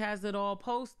 She has it all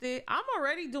posted. I'm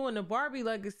already doing the Barbie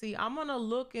Legacy. I'm gonna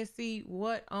look and see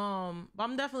what I'm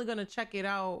definitely gonna check it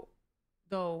out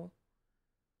though,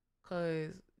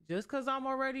 cause I'm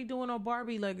already doing a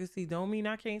Barbie Legacy don't mean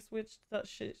I can't switch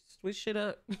shit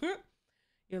up.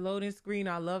 Your loading screen,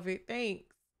 I love it.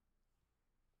 Thanks.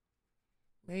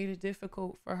 Made it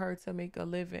difficult for her to make a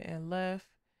living and left.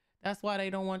 That's why they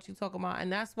don't want you talking about, and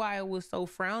that's why it was so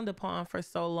frowned upon for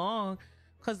so long.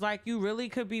 Cause like you really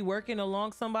could be working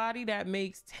along somebody that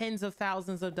makes tens of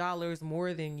thousands of dollars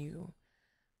more than you.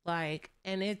 Like,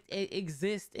 and it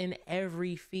exists in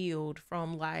every field,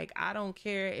 from like, I don't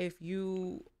care if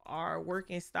you are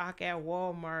working stock at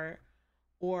Walmart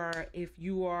or if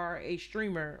you are a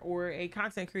streamer or a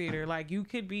content creator. Like, you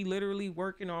could be literally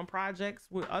working on projects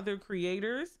with other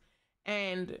creators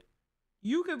and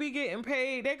you could be getting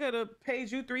paid. They could have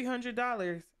paid you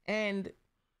 $300 and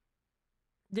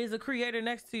there's a creator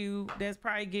next to you that's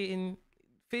probably getting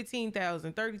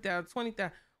 15,000, 30,000,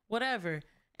 20,000, whatever.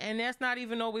 And that's not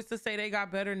even always to say they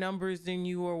got better numbers than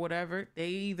you or whatever. They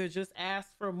either just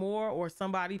asked for more or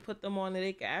somebody put them on that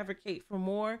they can advocate for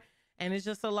more. And it's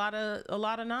just a lot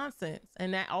of nonsense.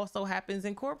 And that also happens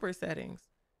in corporate settings.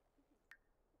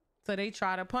 So they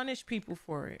try to punish people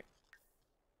for it.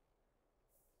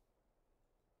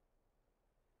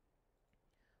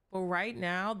 But right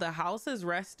now, the house is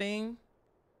resting.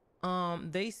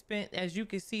 They spent, as you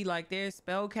can see, like their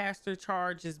spellcaster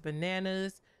charge is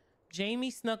bananas.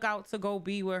 Jamie snuck out to go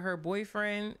be with her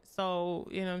boyfriend. So,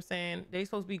 you know what I'm saying? They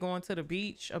supposed to be going to the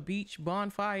beach, a beach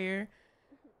bonfire.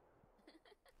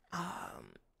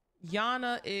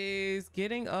 Yana is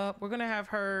getting up. We're going to have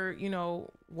her, you know,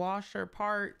 wash her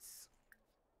parts,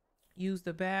 use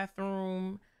the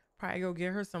bathroom, probably go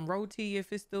get her some roti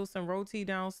if it's still some roti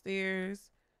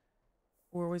downstairs.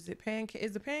 Or was it pancake?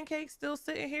 Is the pancake still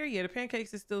sitting here? Yeah, the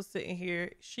pancakes is still sitting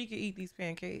here. She could eat these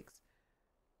pancakes.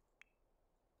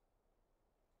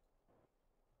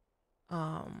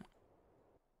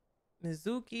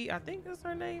 Mizuki, I think that's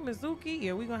her name, Mizuki.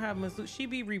 Yeah, we're gonna have Mizuki. She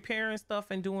be repairing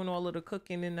stuff and doing all of the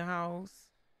cooking in the house.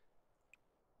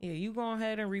 Yeah, you go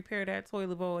ahead and repair that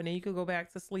toilet bowl and then you could go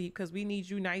back to sleep because we need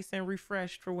you nice and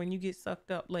refreshed for when you get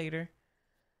sucked up later.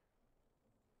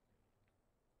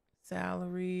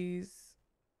 Salaries.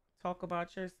 Talk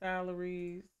about your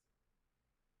salaries.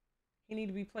 He need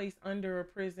to be placed under a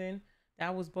prison.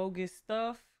 That was bogus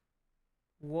stuff.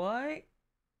 What?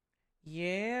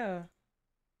 Yeah.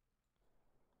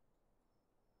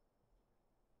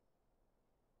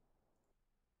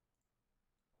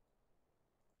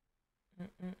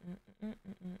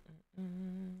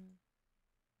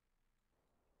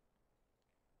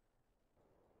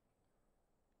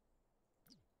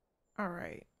 All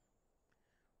right.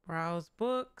 Browse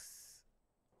books.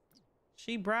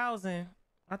 She browsing.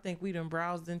 I think we done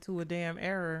browsed into a damn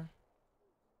error.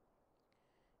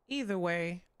 Either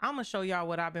way, I'm gonna show y'all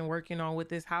what I've been working on with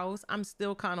this house. I'm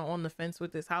still kind of on the fence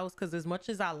with this house because as much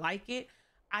as I like it,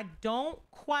 I don't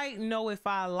quite know if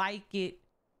I like it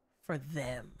for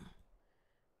them.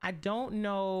 I don't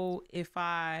know if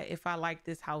I like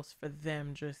this house for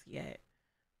them just yet.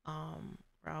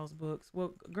 Browse books.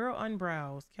 Well, girl,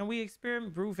 unbrowse. Can we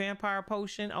experiment? Brew vampire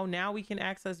potion. Oh, now we can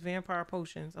access vampire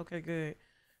potions. Okay, good.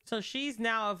 So she's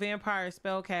now a vampire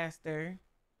spellcaster.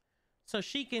 so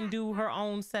she can do her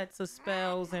own sets of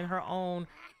spells and her own.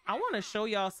 I want to show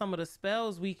y'all some of the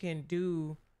spells we can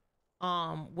do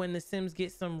when the Sims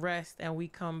get some rest and we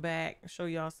come back and show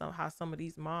y'all how some of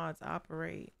these mods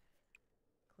operate.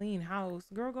 Clean house.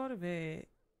 Girl, go to bed.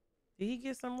 Did he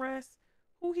get some rest?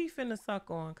 Who he finna suck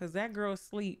on? Cause that girl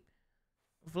sleep.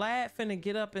 Vlad finna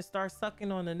get up and start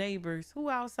sucking on the neighbors. Who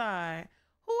outside?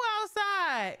 Who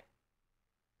outside?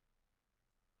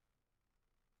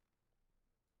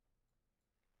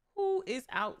 Who is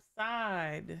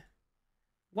outside?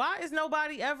 Why is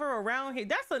nobody ever around here?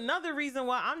 That's another reason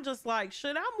why I'm just like,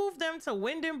 should I move them to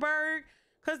Windenburg?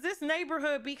 Cause this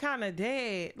neighborhood be kind of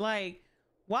dead. Like,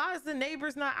 why is the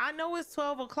neighbors not? I know it's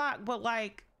 12 o'clock, but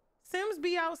like, Sims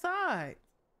be outside.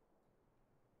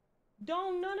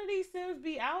 Don't none of these Sims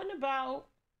be out and about.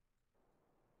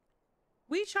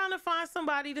 We trying to find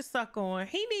somebody to suck on.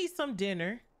 He needs some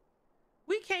dinner.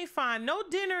 We can't find no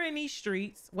dinner in these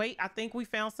streets. Wait, I think we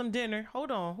found some dinner.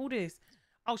 Hold on, who this?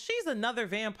 Oh, she's another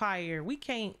vampire. We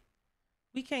can't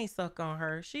suck on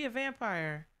her. She a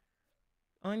vampire.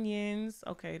 Onions.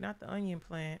 Okay, not the onion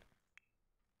plant.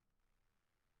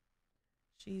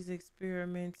 She's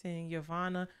experimenting.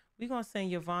 Yavanna. We gonna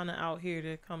send Yavanna out here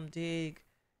to come dig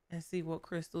and see what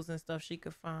crystals and stuff she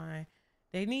could find.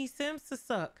 They need Sims to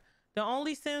suck. The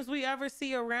only Sims we ever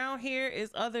see around here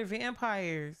is other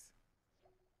vampires,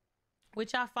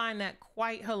 which I find that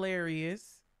quite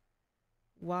hilarious.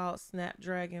 Wild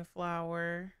snapdragon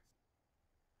flower.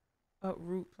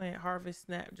 Uproot plant, harvest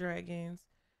snapdragons.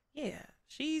 Yeah,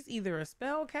 she's either a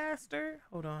spellcaster.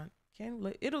 Hold on.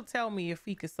 It'll tell me if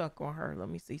he could suck on her. Let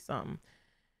me see something.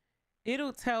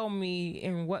 It'll tell me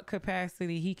in what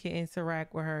capacity he can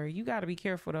interact with her. You got to be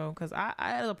careful though, because I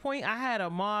at a point I had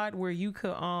a mod where you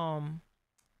could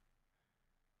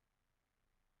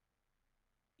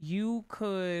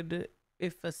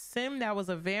if a Sim that was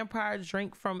a vampire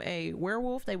drank from a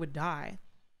werewolf, they would die.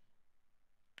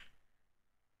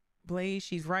 Blaze,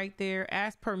 she's right there.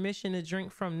 Ask permission to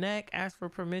drink from neck. Ask for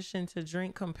permission to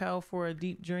drink. Compel for a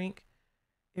deep drink.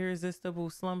 Irresistible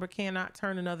slumber. Cannot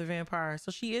turn another vampire.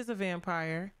 So she is a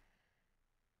vampire.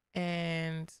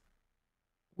 And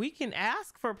we can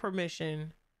ask for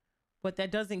permission, but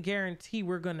that doesn't guarantee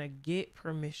we're going to get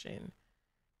permission.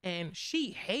 And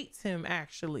she hates him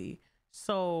actually.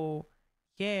 So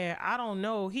yeah, I don't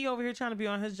know. He over here trying to be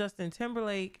on his Justin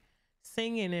Timberlake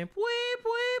singing and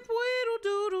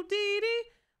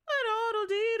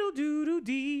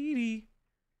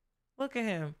look at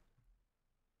him.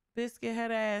 Biscuit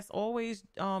head ass always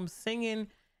singing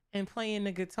and playing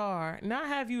the guitar. Not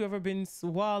have you ever been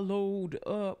swallowed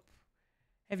up?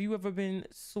 Have you ever been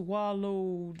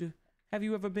swallowed? Have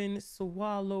you ever been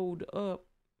swallowed up?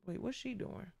 Wait, what's she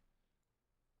doing?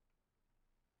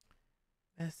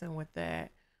 Messing with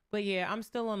that. But yeah, I'm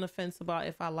still on the fence about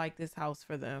if I like this house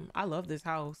for them. I love this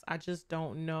house. I just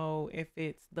don't know if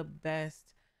it's the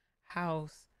best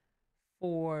house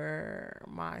for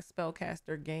my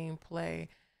spellcaster gameplay.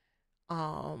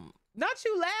 Not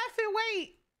you laughing,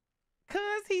 wait.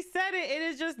 Cause he said it, it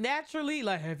is just naturally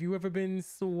like, have you ever been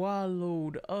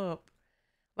swallowed up?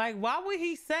 Like, why would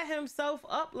he set himself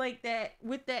up like that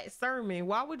with that sermon?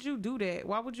 Why would you do that?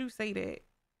 Why would you say that?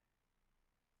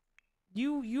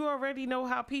 You already know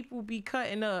how people be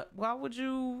cutting up. Why would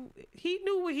you? He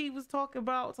knew what he was talking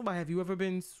about. Somebody, have you ever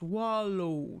been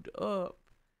swallowed up?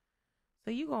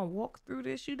 So you gonna walk through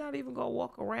this? You're not even gonna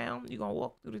walk around. You gonna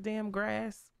walk through the damn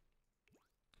grass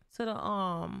to the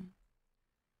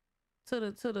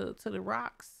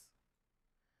rocks.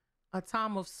 A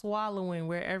time of swallowing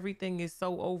where everything is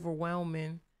so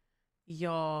overwhelming.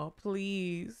 Y'all,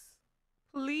 please,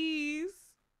 please.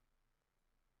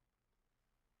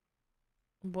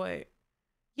 But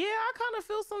yeah, I kind of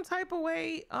feel some type of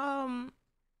way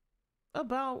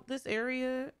about this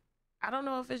area. I don't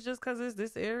know if it's just because it's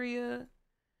this area,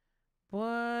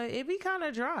 but it be kind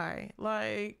of dry.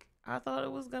 Like, I thought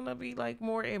it was gonna be like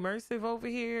more immersive over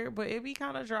here, but it be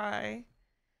kind of dry.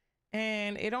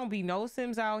 And it don't be no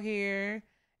Sims out here.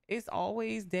 It's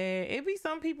always dead. It be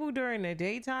some people during the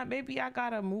daytime. Maybe I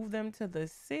gotta move them to the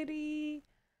city.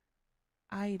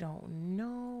 I don't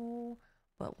know.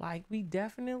 But like, we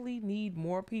definitely need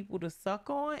more people to suck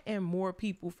on and more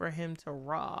people for him to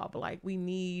rob. Like, we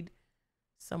need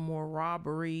some more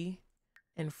robbery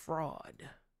and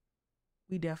fraud.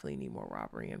 We definitely need more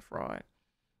robbery and fraud.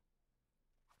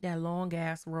 That long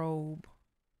ass robe.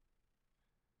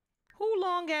 Who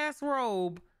long ass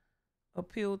robe?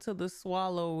 Appeal to the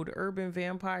swallowed. Urban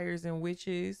vampires and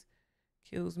witches.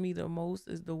 Kills me the most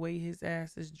is the way his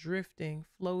ass is drifting,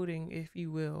 floating, if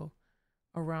you will,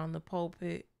 around the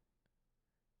pulpit.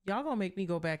 Y'all gonna make me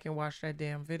go back and watch that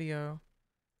damn video.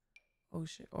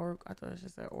 Ocean, or I thought it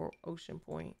just said or Ocean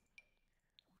Point.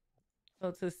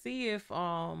 So to see if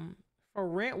for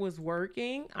rent was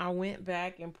working, I went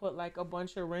back and put like a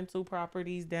bunch of rental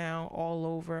properties down all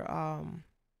over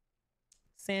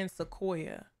San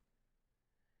Sequoia.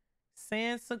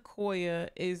 San Sequoia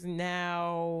is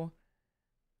now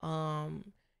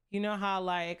you know how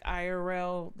like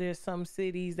IRL there's some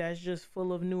cities that's just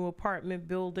full of new apartment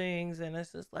buildings and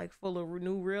it's just like full of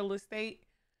new real estate.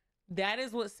 That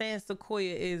is what San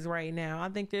Sequoia is right now. I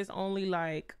think there's only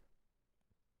like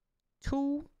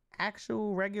 2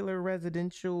 actual regular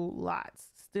residential lots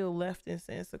still left in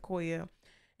San Sequoia,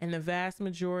 and the vast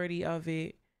majority of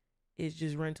it is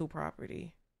just rental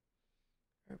property.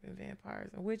 Urban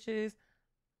vampires and witches.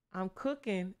 I'm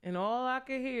cooking, and all I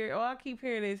keep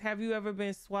hearing is, "Have you ever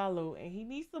been swallowed?" And he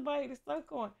needs somebody to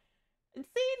suck on. And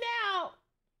see now,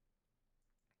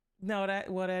 no,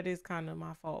 that is kind of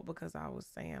my fault because I was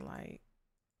saying like,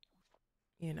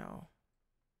 you know,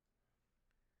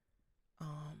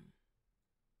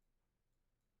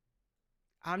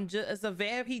 I'm just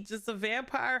he's just a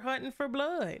vampire hunting for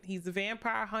blood. He's a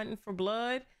vampire hunting for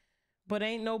blood, but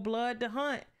ain't no blood to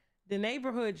hunt. The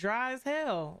neighborhood dry as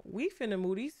hell. We finna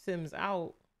move these Sims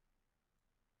out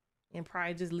and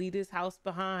probably just leave this house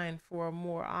behind for a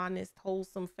more honest,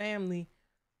 wholesome family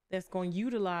that's going to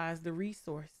utilize the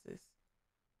resources.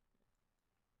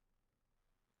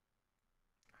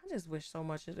 I just wish so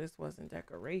much of this wasn't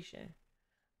decoration.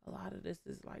 A lot of this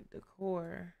is like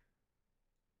decor.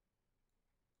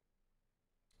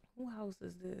 Who house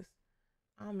is this?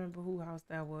 I don't remember who house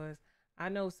that was. I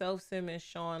know Self Sim and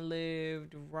Sean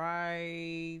lived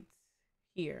right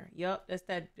here. Yup, that's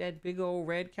that big old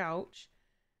red couch.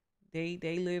 They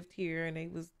lived here and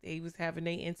they was having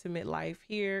their intimate life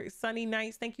here. Sunny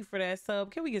Nights, thank you for that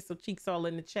sub. Can we get some cheeks all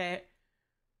in the chat?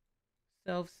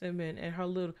 Self Sim and her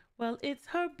little, well, it's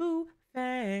her boo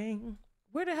thing.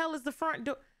 Where the hell is the front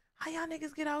door? How y'all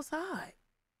niggas get outside?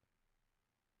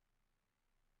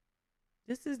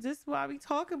 This is what I be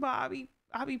talking about.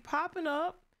 I be popping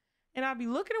up and I be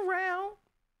looking around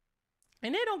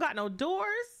and they don't got no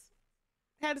doors.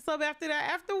 Had to sub after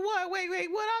that. After what?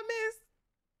 Wait, what I missed?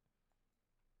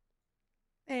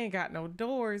 They ain't got no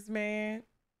doors, man.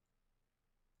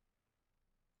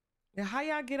 Now, how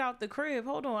y'all get out the crib?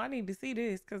 Hold on, I need to see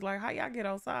this. Cause like, how y'all get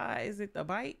outside? Is it the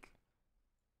bike?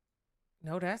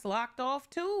 No, that's locked off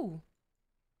too.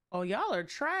 Oh, y'all are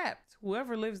trapped.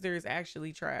 Whoever lives there is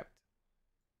actually trapped.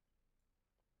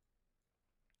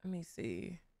 Let me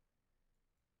see.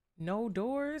 No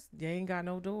doors? They ain't got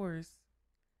no doors.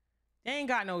 They ain't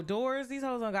got no doors. These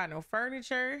hoes don't got no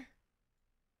furniture.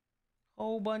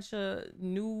 Whole bunch of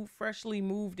new, freshly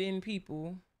moved in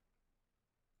people.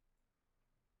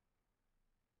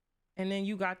 And then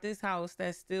you got this house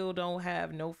that still don't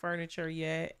have no furniture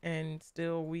yet. And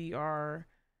still we are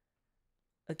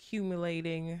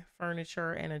accumulating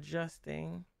furniture and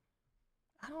adjusting.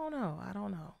 I don't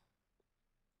know.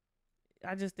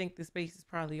 I just think the space is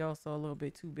probably also a little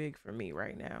bit too big for me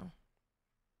right now.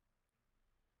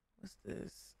 What's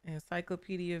this?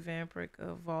 Encyclopedia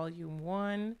Vampirica Volume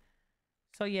 1.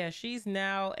 So yeah, she's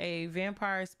now a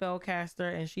vampire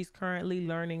spellcaster and she's currently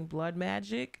learning blood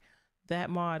magic. That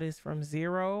mod is from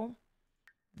 0.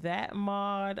 That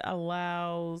mod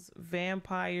allows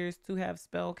vampires to have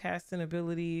spellcasting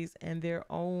abilities and their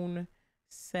own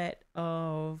set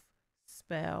of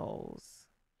spells.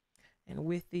 And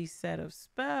with these set of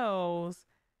spells,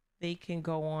 they can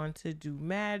go on to do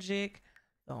magic.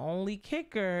 The only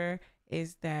kicker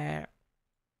is that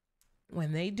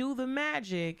when they do the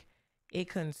magic, it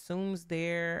consumes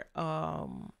their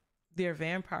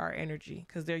vampire energy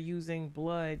because they're using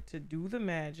blood to do the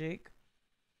magic.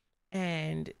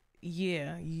 And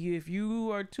yeah, if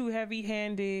you are too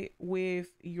heavy-handed with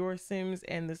your Sims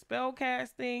and the spell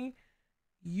casting,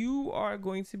 you are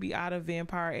going to be out of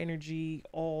vampire energy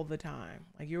all the time.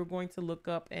 Like you're going to look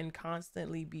up and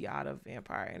constantly be out of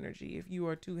vampire energy if you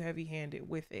are too heavy-handed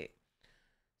with it.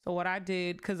 So what I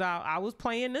did, because I was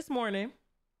playing this morning,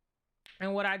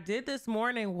 and what I did this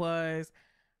morning was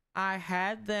I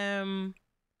had them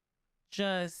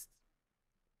just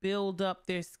build up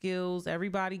their skills.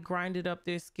 Everybody grinded up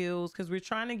their skills because we're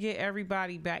trying to get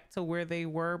everybody back to where they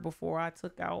were before I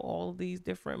took out all of these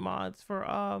different mods for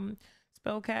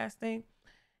spell casting.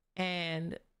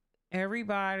 And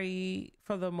everybody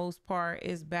for the most part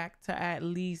is back to at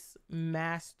least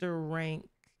master rank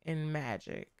in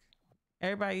magic.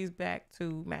 Everybody's back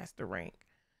to master rank.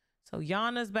 So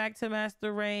Yana's back to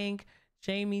master rank,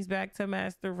 Jamie's back to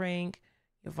master rank,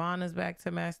 Ivana's back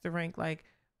to master rank. Like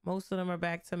Most of them are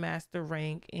back to master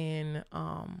rank in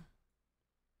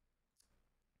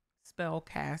spell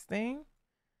casting.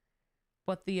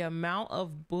 But the amount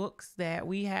of books that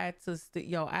we had to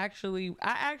I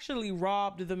actually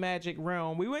robbed the magic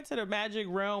realm. We went to the magic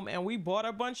realm and we bought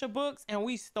a bunch of books and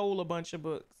we stole a bunch of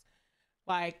books.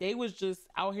 Like they was just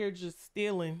out here just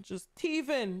stealing, just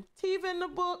thieving the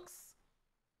books.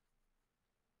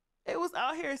 It was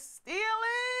out here stealing.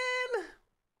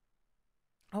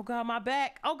 Oh God, my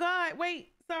back. Oh God,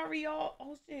 wait. Sorry, y'all.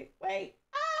 Oh shit. Wait.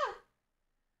 Ah!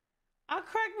 I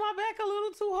cracked my back a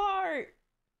little too hard.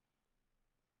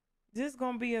 This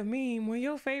gonna be a meme when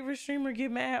your favorite streamer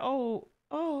get mad.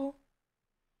 Oh,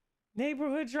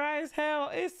 neighborhood dry as hell.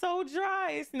 It's so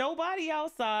dry. It's nobody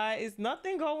outside. It's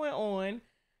nothing going on.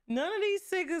 None of these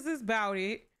ciggers is about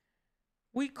it.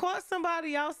 We caught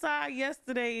somebody outside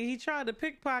yesterday. He tried to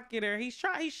pickpocket her. He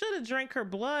should have drank her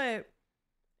blood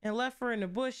and left her in the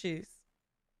bushes.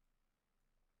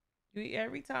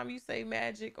 Every time you say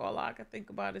magic, all I can think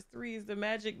about is 3 is the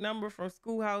magic number from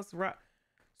Schoolhouse Rock.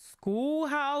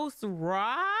 Schoolhouse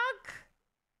Rock?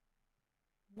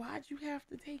 Why'd you have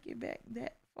to take it back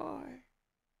that far?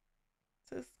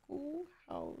 To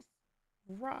Schoolhouse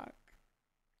Rock.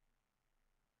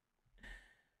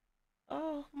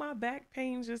 Oh, my back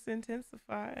pain just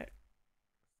intensified.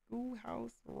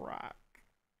 Schoolhouse Rock.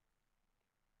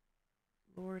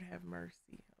 Lord have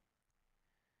mercy.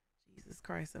 Jesus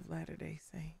Christ of Latter-day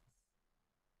Saints.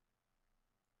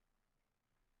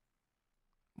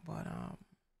 But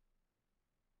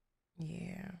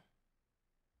yeah.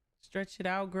 Stretch it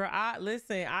out, girl. I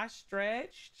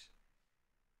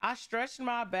stretched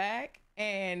my back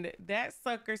and that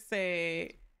sucker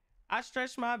said,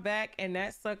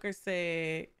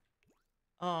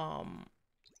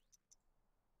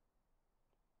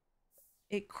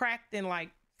 it cracked in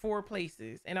like 4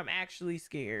 places and I'm actually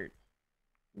scared.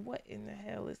 What in the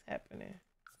hell is happening?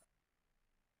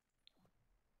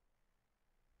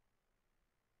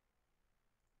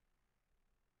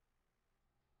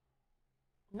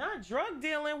 Not drug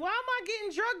dealing. Why am I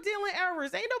getting drug dealing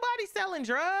errors? Ain't nobody selling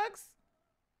drugs.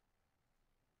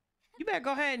 You better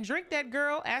go ahead and drink that,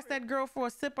 girl. Ask that girl for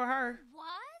a sip of her. What?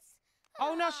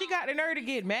 Oh no, she got the nerve to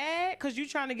get mad because you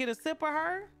trying to get a sip of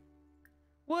her?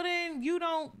 Well then you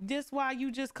don't, this why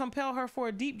you just compel her for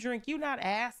a deep drink. You not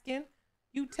asking.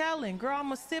 You telling, girl,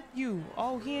 I'ma sip you.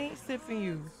 Oh, he ain't sipping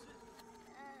you.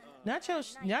 Not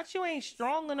you ain't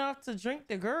strong enough to drink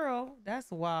the girl.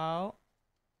 That's wild.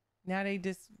 Now they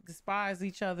just despise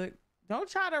each other. Don't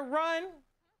try to run.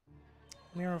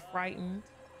 Mirror frightened.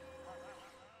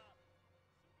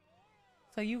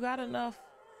 So you got enough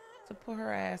to put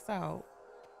her ass out.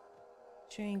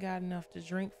 She ain't got enough to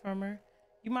drink from her.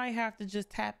 You might have to just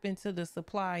tap into the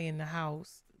supply in the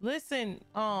house. Listen,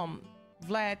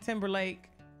 Vlad Timberlake,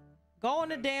 go in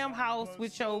the damn house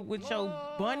with your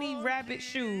bunny rabbit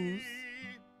shoes.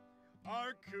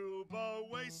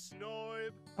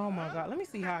 Oh my God, let me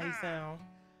see how he sound.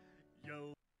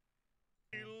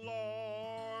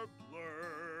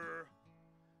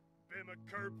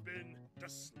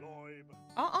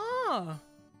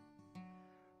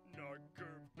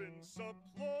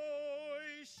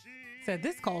 Said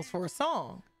this calls for a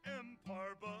song.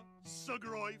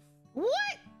 What?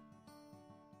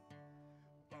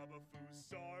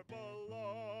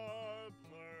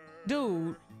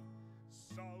 Dude.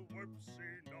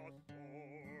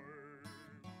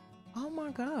 Oh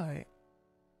my God.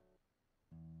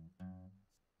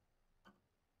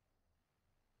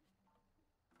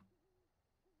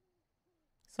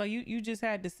 So you just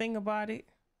had to sing about it?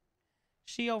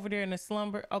 She over there in the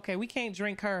slumber. Okay, we can't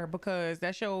drink her because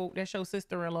that's your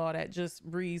sister-in-law that just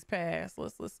breezed past.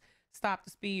 Let's stop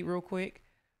the speed real quick.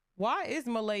 Why is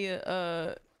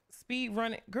Malaya speed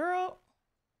running? Girl.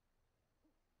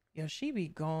 Yo, she be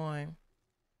gone.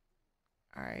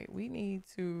 All right, we need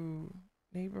to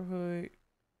neighborhood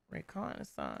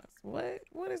reconnaissance. What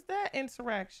is that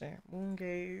interaction? Moon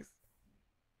gaze.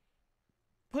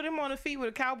 Put him on the feet with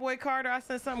a cowboy Carter. I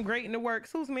said something great in the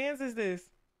works. Whose man's is this?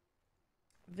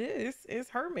 This is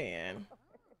her man.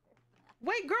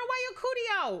 Wait, girl, why your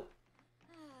cootie out?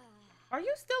 Are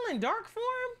you still in dark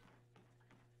form?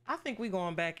 I think we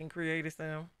going back and create a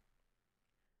sim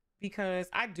because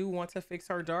I do want to fix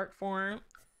her dark form.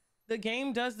 The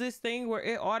game does this thing where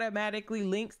it automatically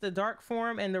links the dark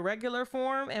form and the regular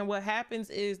form, and what happens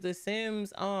is the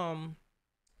Sims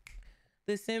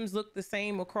look the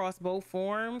same across both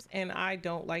forms, and I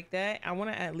don't like that. I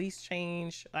want to at least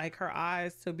change like her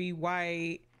eyes to be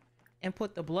white and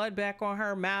put the blood back on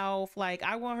her mouth. Like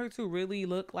I want her to really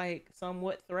look like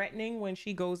somewhat threatening when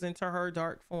she goes into her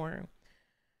dark form.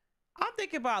 I'm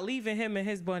thinking about leaving him in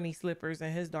his bunny slippers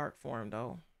in his dark form,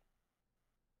 though.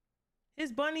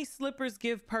 His bunny slippers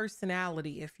give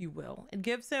personality, if you will. It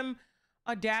gives him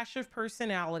a dash of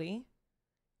personality,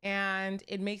 and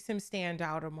it makes him stand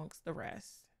out amongst the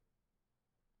rest.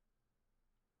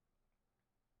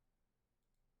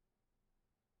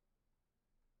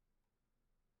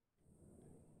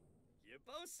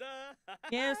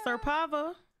 Yeah, Sir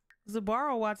Pava,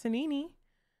 Zabaro Watanini.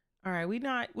 All right, we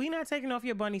not taking off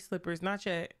your bunny slippers, not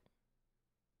yet.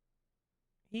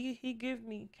 He give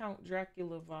me Count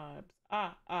Dracula vibes.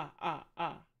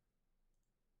 Ah.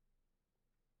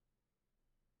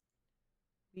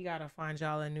 We gotta find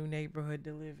y'all a new neighborhood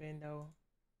to live in though,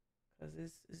 cause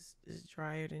it's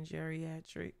drier than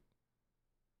geriatric.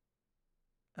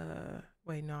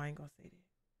 Wait, no, I ain't gonna say that.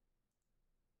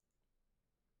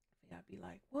 I'll be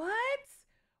like, what?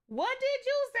 What did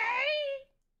you say?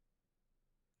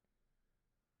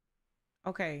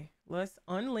 Okay, let's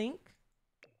unlink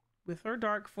with her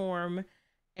dark form,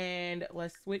 and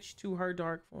let's switch to her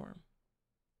dark form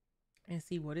and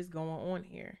see what is going on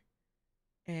here,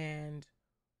 and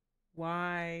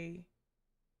why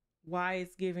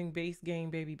it's giving base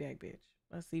game baby back bitch.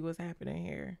 Let's see what's happening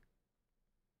here.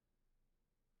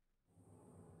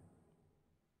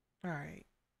 All right,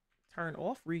 turn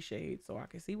off reshade so I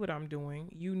can see what I'm doing.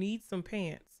 You need some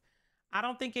pants. I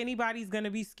don't think anybody's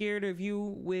gonna be scared of you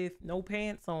with no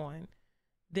pants on.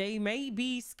 They may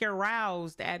be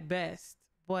scaroused at best,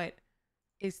 but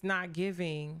it's not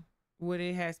giving what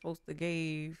it has supposed to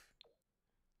give.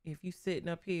 If you sitting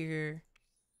up here,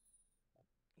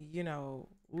 you know,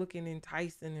 looking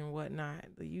enticing and whatnot,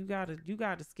 you gotta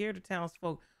scare the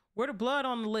townsfolk. Where the blood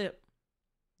on the lip?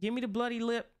 Give me the bloody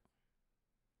lip.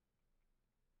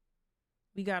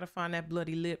 We gotta find that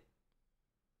bloody lip.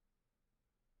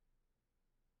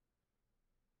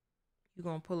 You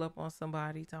gonna pull up on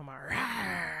somebody talking about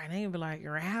rawr, and they be like,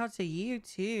 "Row to you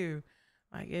too."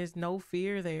 Like there's no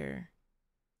fear there.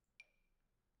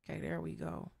 Okay, there we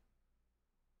go.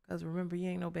 Cause remember, you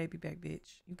ain't no baby back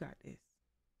bitch. You got this.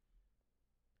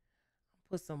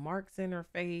 Put some marks in her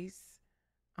face.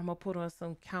 I'm gonna put on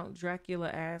some Count Dracula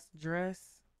ass dress.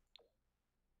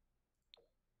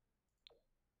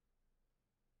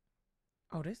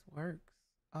 Oh, this works.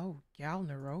 Oh, Gal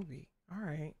Nairobi. All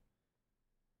right.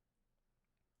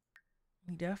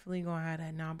 We definitely gonna have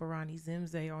that Nambarani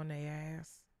Zimze on their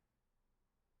ass.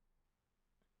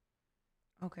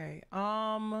 Okay.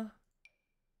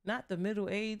 Not the middle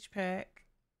age pack.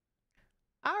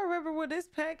 I remember when this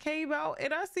pack came out,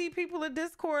 and I see people in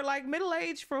Discord like middle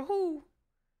age for who?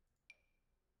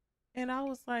 And I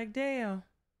was like, damn.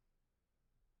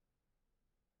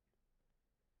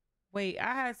 Wait,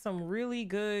 I had some really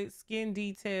good skin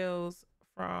details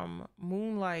from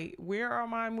Moonlight. Where are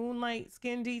my Moonlight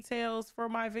skin details for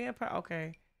my vampire?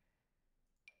 Okay.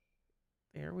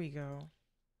 There we go.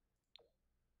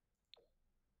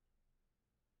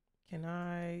 Can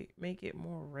I make it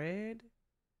more red?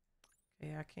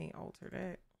 Okay, I can't alter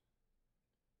that.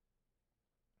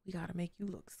 We gotta make you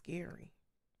look scary.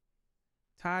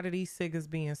 Tired of these ciggers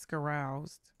being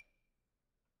scaroused.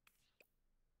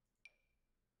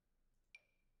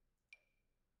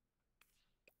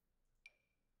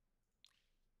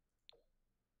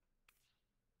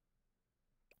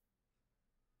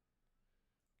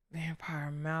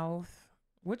 Vampire mouth.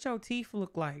 What your teeth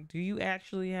look like? Do you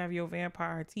actually have your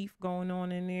vampire teeth going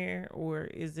on in there, or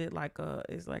is it like a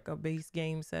base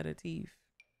game set of teeth?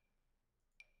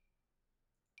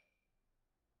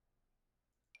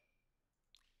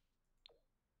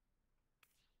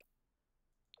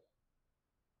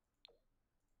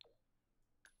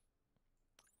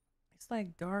 It's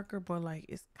like darker, but like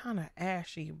it's kind of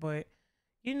ashy. But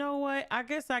you know what? I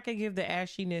guess I could give the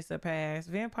ashiness a pass.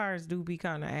 Vampires do be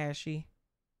kind of ashy.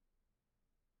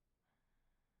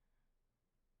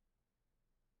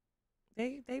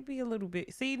 They be a little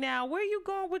bit. See now, where you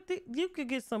going with the? You could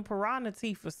get some piranha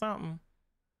teeth or something.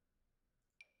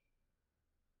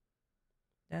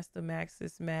 That's the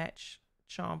Maxis match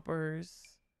chompers.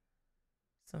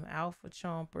 Some alpha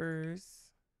chompers.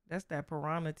 That's that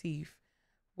piranha teeth.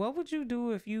 What would you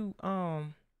do if you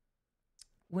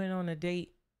went on a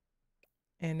date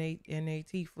and they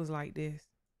teeth was like this?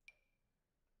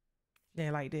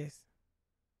 They're like this.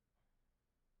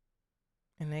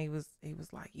 And they was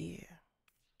like, yeah.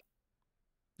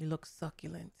 You look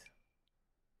succulent.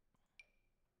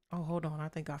 Oh, hold on. I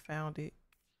think I found it.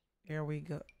 There we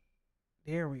go.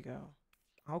 There we go.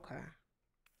 Okay.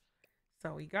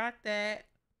 So we got that.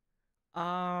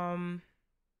 And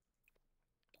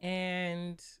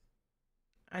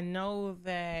I know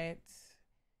that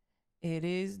It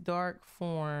is dark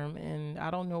form, and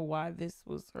I don't know why this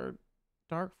was her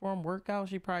dark form workout.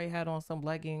 She probably had on some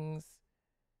leggings,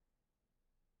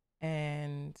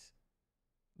 and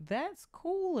that's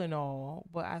cool and all,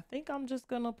 but I think I'm just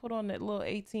gonna put on that little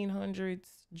 1800s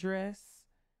dress,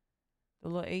 the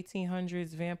little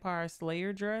 1800s vampire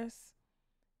slayer dress,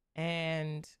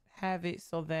 and have it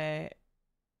so that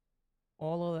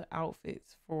all of the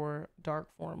outfits for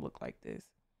dark form look like this.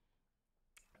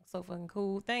 So fucking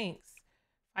cool. Thanks.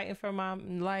 Fighting for my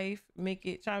life.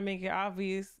 Try to make it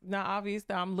obvious, not obvious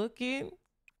that I'm looking.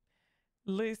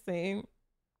 Listen.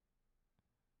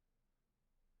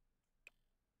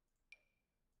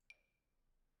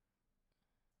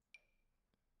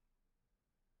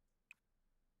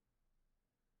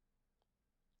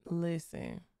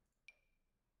 Listen.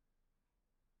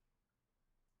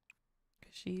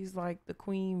 She's like the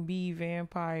queen bee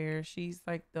vampire. She's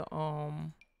like the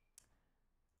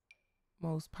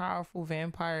most powerful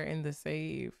vampire in the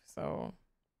save. So,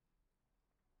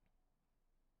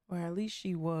 or at least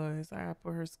she was. I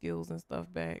put her skills and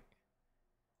stuff back.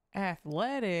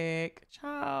 Athletic,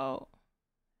 child.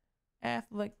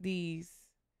 Athletic these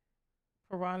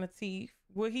piranha teeth.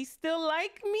 Will he still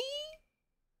like me?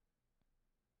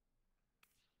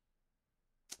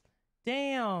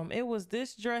 Damn, it was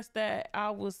this dress that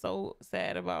I was so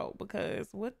sad about because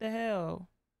what the hell?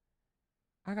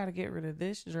 I gotta get rid of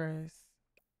this dress.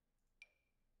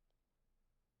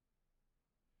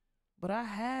 But I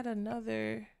had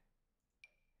another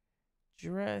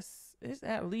dress. There's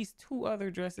at least 2 other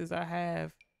dresses I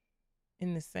have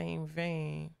in the same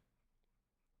vein.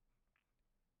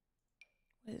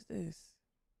 What is this?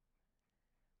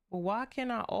 Well, why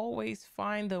can I always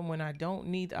find them when I don't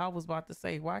need? I was about to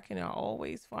say, why can I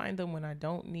always find them when I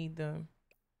don't need them?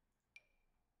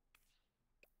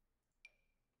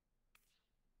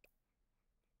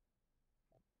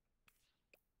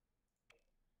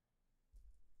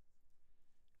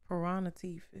 Piranha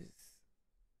teeth is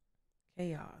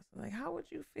chaos. Like, how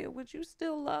would you feel? Would you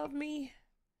still love me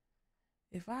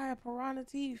if I had piranha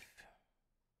teeth?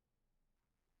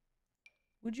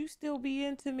 Would you still be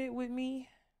intimate with me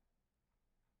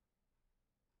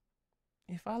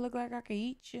if I look like I could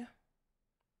eat you?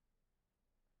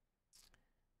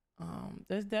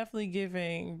 That's definitely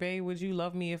giving, babe, would you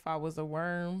love me if I was a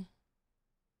worm?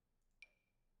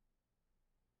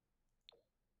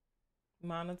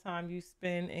 Amount of time you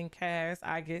spend in cast,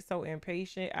 I get so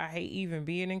impatient. I hate even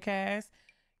being in cast.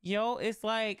 Yo, it's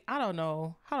like, I don't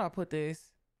know. How do I put this?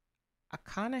 I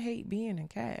kind of hate being in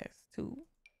cast too.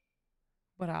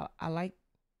 But I like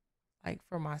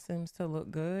for my Sims to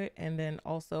look good. And then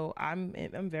also I'm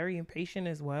very impatient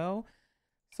as well.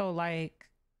 So like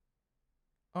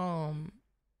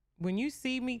when you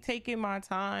see me taking my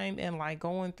time and like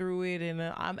going through it, and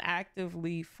I'm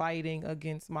actively fighting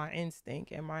against my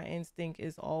instinct, and my instinct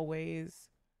is always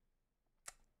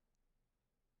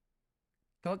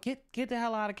go get the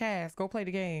hell out of cast, go play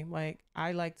the game. Like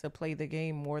I like to play the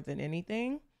game more than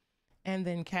anything, and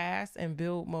then cast and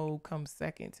build mode comes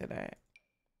second to that.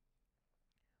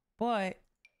 But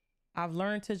I've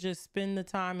learned to just spend the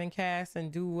time in cast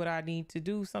and do what I need to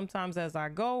do sometimes as I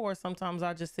go, or sometimes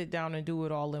I just sit down and do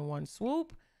it all in one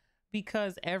swoop,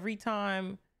 because every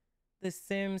time the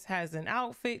Sims has an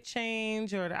outfit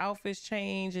change or the outfits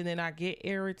change, and then I get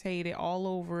irritated all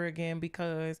over again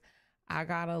because I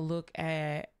gotta look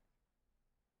at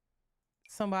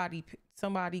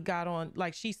somebody got on,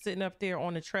 like she's sitting up there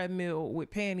on the treadmill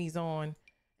with panties on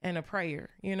and a prayer,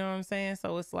 you know what I'm saying?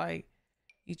 So it's like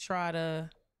you try to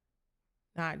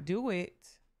not do it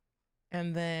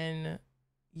and then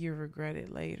you regret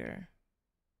it later.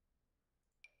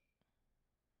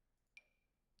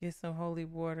 Get some holy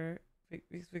water.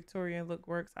 This Victorian look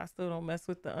works. I still don't mess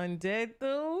with the undead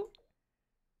though.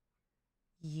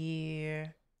 Yeah.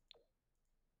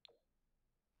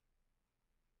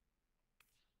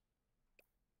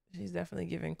 She's definitely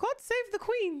giving God save the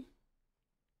queen.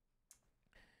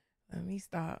 Let me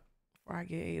stop before I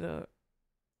get ate up.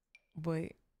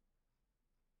 But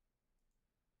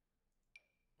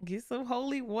get some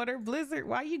holy water, Blizzard.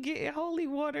 Why you getting holy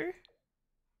water?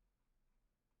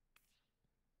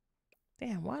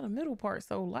 Damn, why the middle part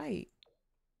so light?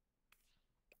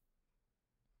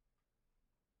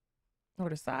 Or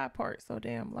the side part so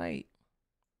damn light?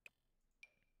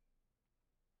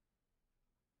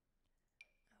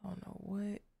 I don't know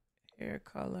what hair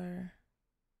color.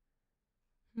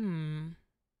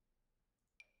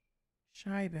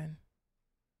 Scheiben.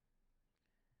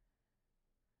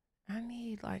 I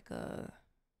need like a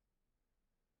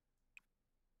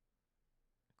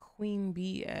queen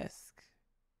bee-esque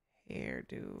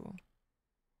hairdo.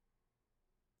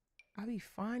 I be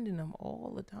finding them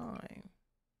all the time.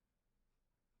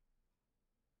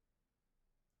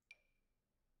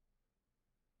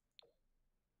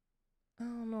 I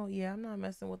don't know. Yeah, I'm not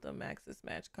messing with the Maxis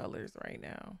Match colors right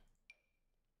now.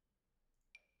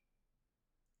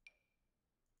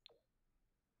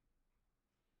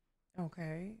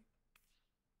 Okay.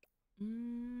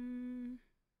 Mm,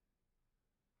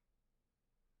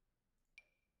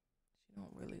 she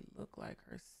don't really look like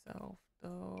herself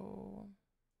though.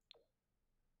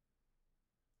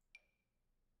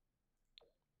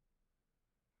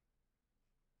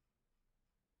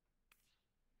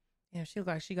 Yeah, she look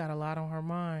like she got a lot on her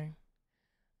mind.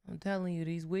 I'm telling you,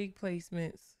 these wig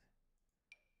placements.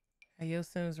 Hey, your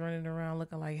Sims running around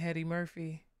looking like Hetty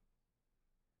Murphy.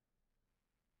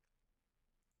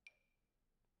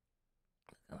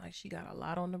 Looking like she got a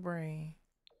lot on the brain.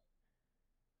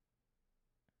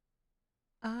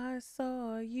 I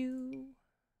saw you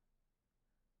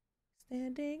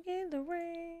standing in the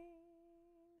rain.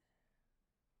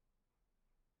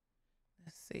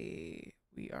 Let's see.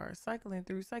 We are cycling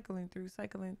through, cycling through,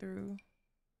 cycling through.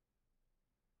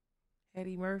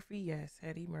 Hetty Murphy. Yes,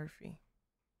 Hetty Murphy.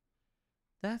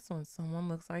 That's when someone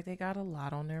looks like they got a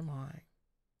lot on their mind.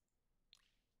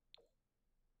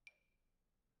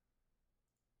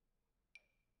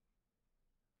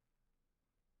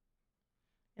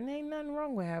 And ain't nothing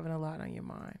wrong with having a lot on your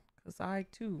mind. Because I,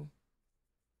 too,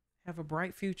 have a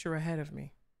bright future ahead of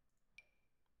me.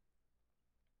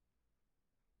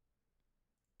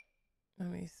 Let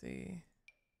me see.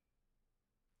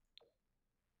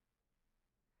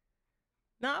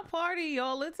 Not party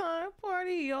all the time,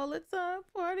 party all the time,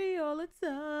 party all the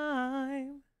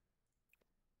time.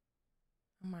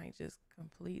 I might just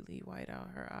completely white out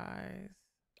her eyes.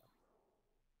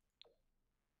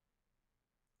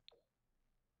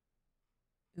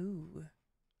 Ooh,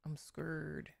 I'm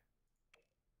scared.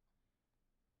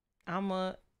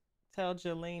 I'ma tell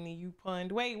Jelani you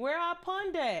punned. Wait, where I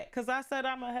punned at? Cause I said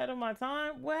I'm ahead of my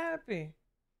time. What happened?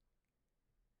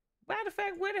 Matter of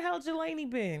fact, where the hell Jelani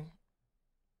been?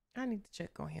 I need to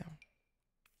check on him.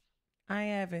 I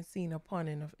haven't seen a pun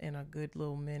in a good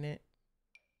little minute.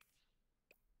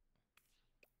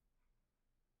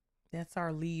 That's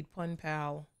our lead pun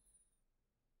pal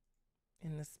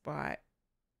in the spot.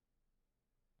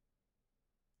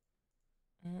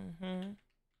 Mm-hmm.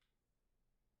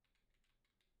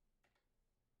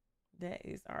 That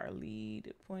is our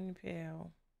lead pun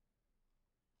pal.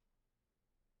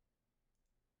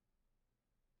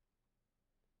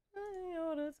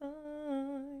 All the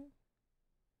time.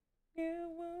 It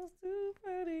wants to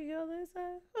party all the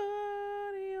time.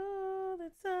 Party all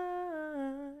the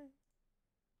time.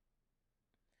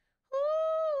 Ooh.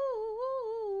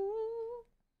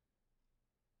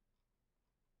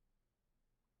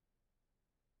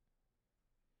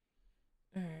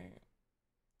 All right.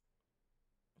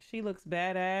 She looks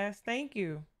badass. Thank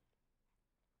you.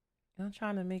 I'm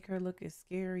trying to make her look as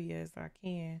scary as I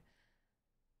can.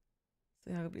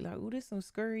 So I could be like, ooh, this some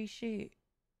scary shit.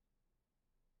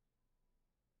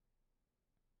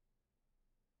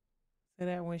 So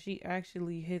that when she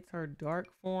actually hits her dark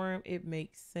form, it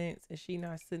makes sense. And she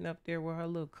not sitting up there with her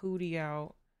little cootie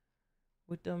out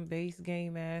with them base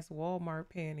game ass Walmart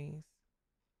panties.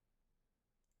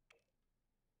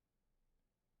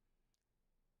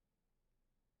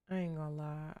 I ain't gonna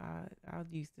lie, I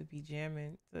used to be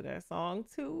jamming to that song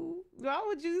too. Why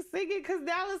would you sing it? Cause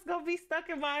now it's gonna be stuck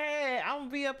in my head. I'm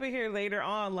gonna be up in here later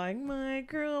on, like my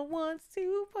girl wants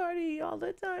to party all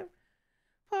the time,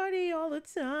 party all the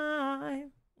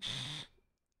time.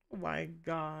 Oh my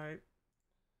God,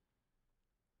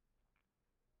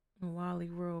 Wally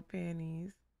World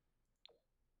panties.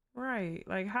 Right,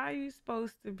 like how you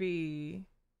supposed to be?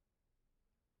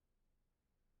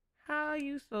 How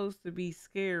you supposed to be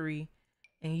scary,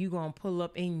 and you gonna pull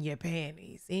up in your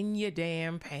panties, in your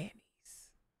damn panties?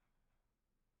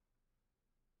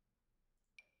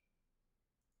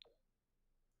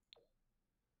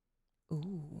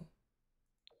 Ooh,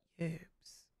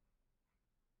 yips.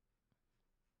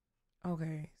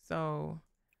 Okay, so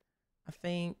I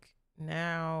think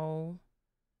now,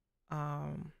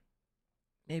 um,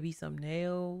 maybe some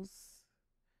nails,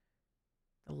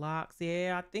 the locks.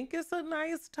 Yeah, I think it's a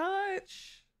nice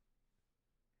touch.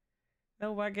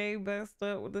 Nobody gave best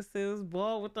up with the Sims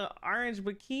ball with the orange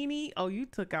bikini. Oh, you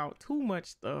took out too much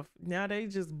stuff. Now they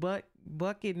just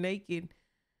bucket naked,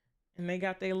 and they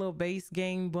got their little base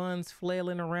game buns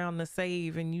flailing around the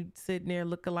save, and you sitting there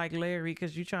looking like Larry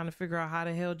because you trying to figure out how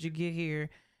the hell did you get here.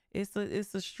 It's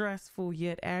a stressful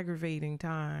yet aggravating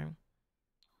time.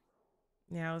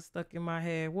 Now it's stuck in my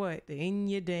head. What? The in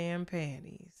your damn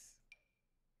panties.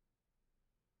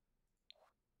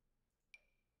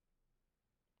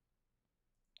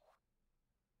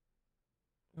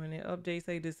 When it updates,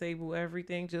 they disable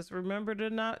everything. Just remember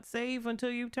to not save until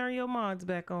you turn your mods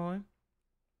back on.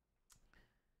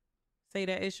 Say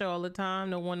that issue all the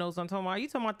time. No one knows what I'm talking about. You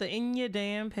talking about the in your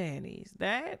damn panties?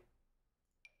 That?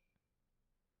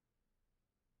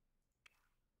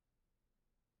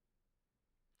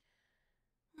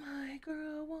 My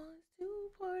girl wants to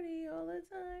party all the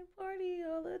time, party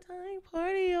all the time,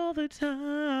 party all the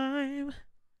time.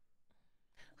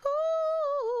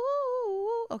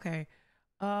 Ooh, okay.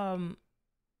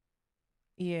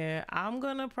 Yeah, I'm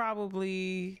gonna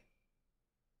probably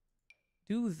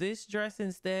do this dress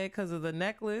instead because of the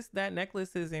necklace. That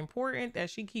necklace is important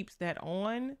that she keeps that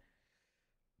on.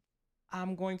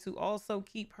 I'm going to also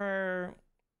keep her.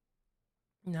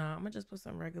 No, I'm gonna just put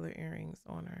some regular earrings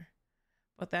on her.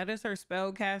 But that is her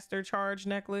spellcaster charge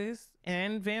necklace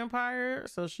and vampire.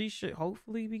 So she should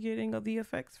hopefully be getting the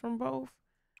effects from both.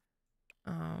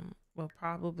 Well,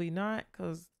 probably not,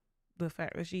 because the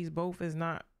fact that she's both is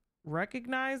not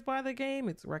recognized by the game.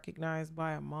 It's recognized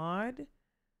by a mod.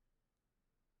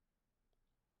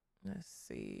 Let's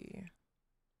see.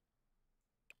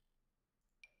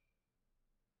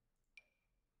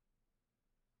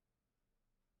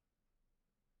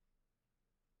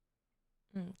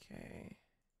 Okay.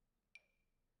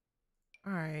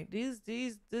 All right. This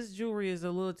jewelry is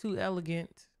a little too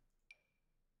elegant.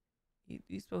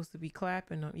 You're supposed to be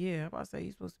clapping them. Yeah, I'm about to say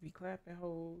you're supposed to be clapping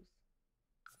hoes.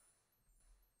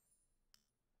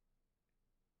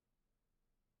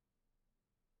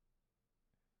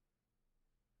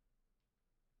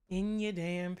 In your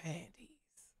damn panties.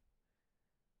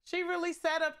 She really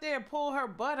sat up there and pulled her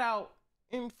butt out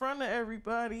in front of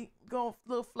everybody. Go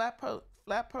little flap her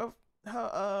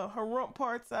rump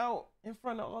parts out in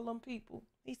front of all them people.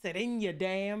 He said, in your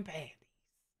damn panties.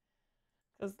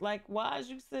 Cause like, why is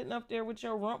you sitting up there with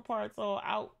your rump parts all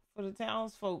out for the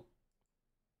townsfolk?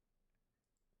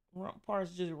 Rump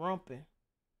parts just rumping.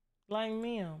 Like,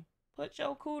 ma'am, put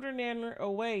your cooter nanner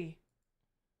away.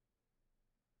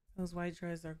 Those white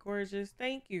dresses are gorgeous.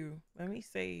 Thank you. Let me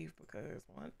save, because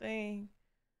one thing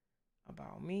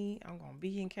about me, I'm gonna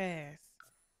be in cast,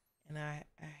 and I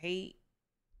hate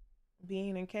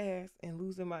being in cast and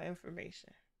losing my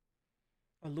information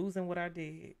or losing what I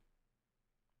did.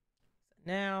 So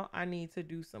now I need to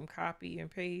do some copy and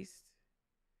paste,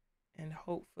 and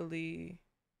hopefully,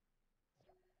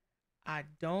 I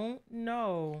don't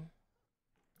know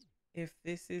if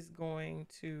this is going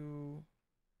to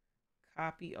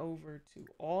copy over to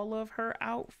all of her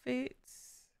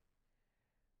outfits.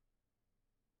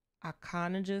 I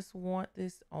kind of just want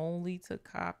this only to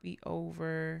copy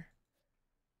over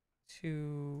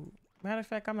to, matter of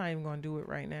fact, I'm not even going to do it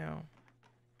right now,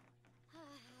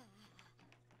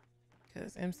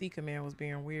 because MC Command was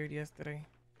being weird yesterday.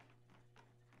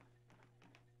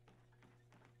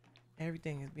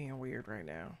 Everything is being weird right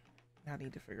now. I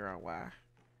need to figure out why.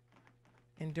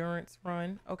 Endurance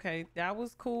run. Okay, that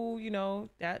was cool. You know,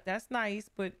 that's nice,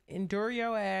 but endure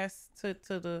your ass to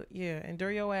the, yeah,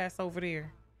 endure your ass over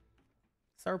there.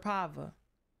 Sir Pava.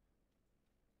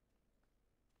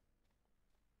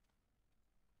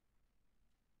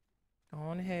 Go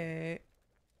on ahead.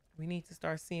 We need to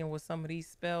start seeing what some of these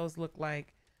spells look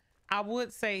like. I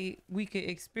would say we could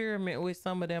experiment with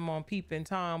some of them on Peeping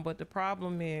Tom, but the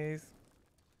problem is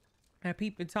that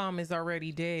Peeping Tom is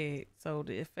already dead, so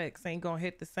the effects ain't gonna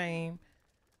hit the same.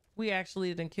 We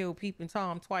actually done killed Peeping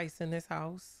Tom twice in this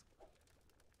house.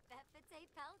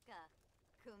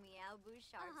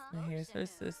 And here's her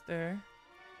sister.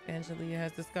 Angelia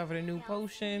has discovered a new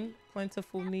potion.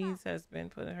 Plentiful needs has been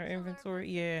put in her inventory.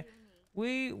 Yeah,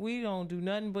 we don't do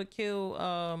nothing but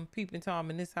kill Peeping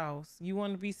Tom in this house. You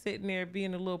want to be sitting there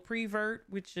being a little prevert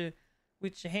with your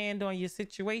hand on your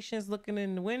situations, looking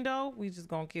in the window, we just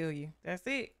gonna kill you. That's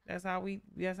it. That's how we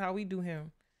do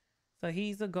him. So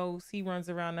he's a ghost. He runs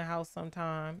around the house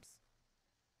sometimes.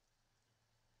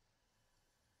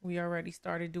 We already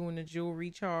started doing the jewelry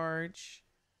charge.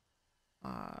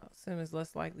 Sim is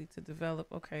less likely to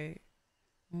develop. Okay.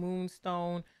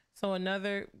 Moonstone. So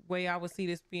another way I would see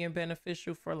this being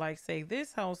beneficial for, like, say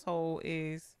this household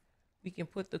is we can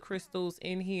put the crystals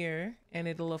in here and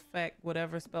it'll affect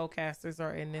whatever spellcasters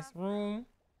are in this room.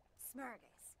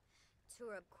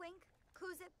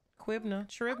 Quibna,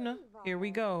 Shribna. Here we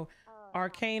go.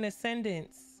 Arcane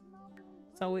Ascendance.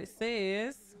 So it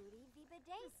says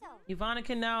Ivana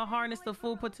can now harness the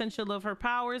full potential of her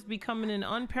powers, becoming an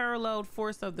unparalleled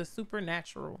force of the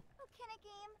supernatural.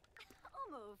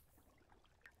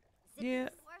 Yeah,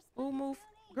 move.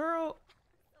 Girl,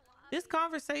 this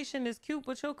conversation is cute,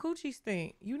 but your coochie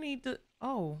stink. You need to,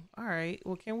 oh, all right.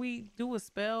 Well, can we do a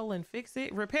spell and fix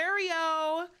it?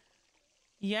 Repario!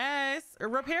 Yes,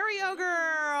 Repario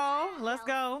girl. Let's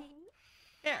go.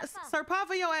 Yeah, Sir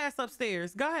Papa your ass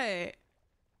upstairs. Go ahead.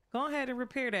 Go ahead and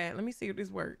repair that. Let me see if this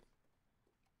works.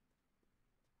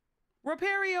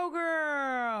 Repario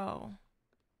girl.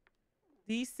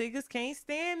 These siggers can't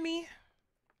stand me.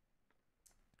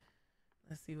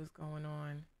 Let's see what's going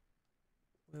on.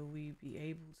 Will we be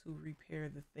able to repair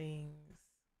the things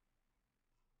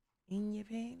in your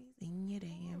panties? In your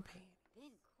damn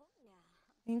panties.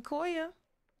 In Koya.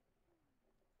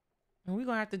 And we're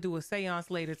going to have to do a seance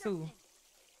later, too.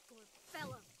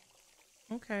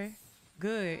 Okay.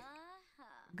 Good.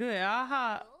 Good.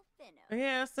 Aha.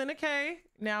 Yeah, Seneca. K.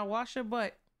 Now wash your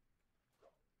butt.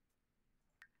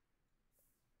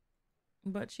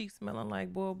 Butt cheeks smelling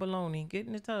like boiled bologna. Get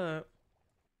in the tub.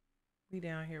 We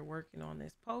down here working on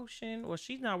this potion. Well,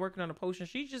 she's not working on a potion.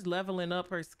 She's just leveling up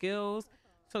her skills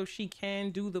so she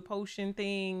can do the potion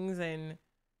things and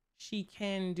she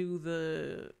can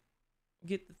do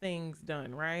get the things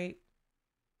done, right?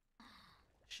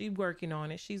 She's working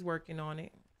on it. She's working on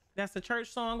it. That's a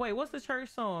church song. Wait, what's the church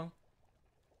song?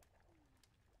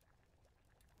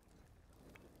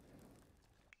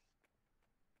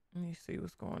 Let me see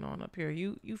what's going on up here.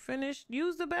 You finished?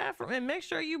 Use the bathroom and make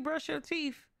sure you brush your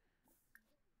teeth.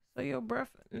 So your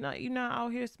breath, you're not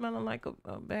out here smelling like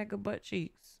a bag of butt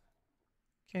cheeks.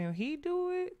 Can he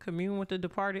do it? Commune with the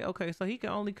departed. Okay, so he can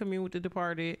only commune with the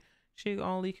departed. She can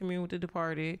only commune with the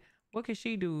departed. What can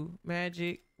she do?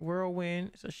 Magic,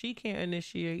 whirlwind. So she can't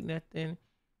initiate nothing,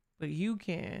 but you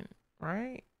can,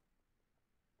 right?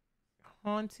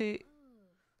 Haunted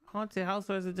house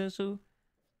residential.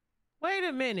 Wait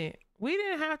a minute. We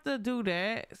didn't have to do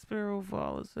that. Spiral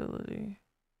volatility.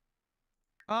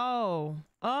 Oh.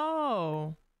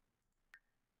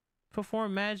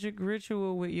 Perform magic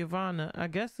ritual with Yavanna. I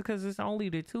guess because it's only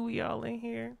the two of y'all in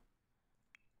here.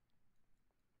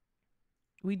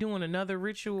 We doing another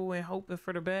ritual and hoping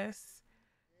for the best.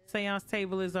 Seance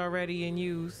table is already in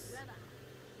use.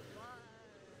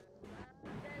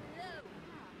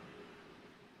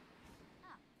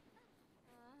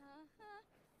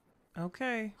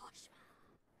 Okay.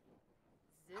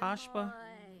 Hashpa.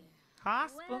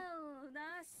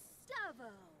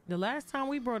 The last time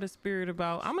we brought a spirit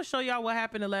about, I'm gonna show y'all what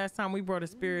happened the last time we brought a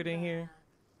spirit in here.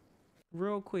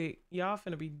 Real quick. Y'all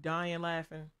finna be dying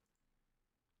laughing.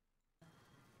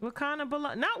 What kind of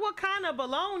baloney? Not what kind of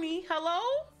baloney. Hello?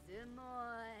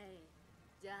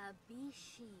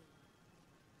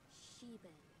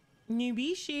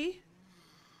 Nibishi.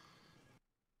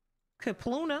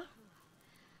 Kapluna.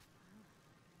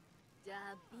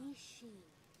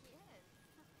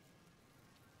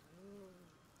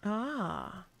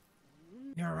 Ah.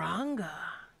 Naranga.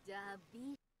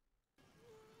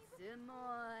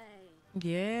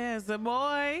 Yeah,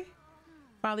 Zamoy.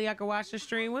 Finally, I can watch the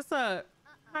stream. What's up?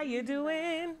 How you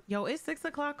doing? Yo, it's 6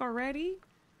 o'clock already.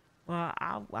 Well,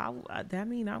 that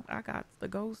mean I got to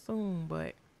go soon,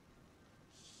 but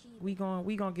we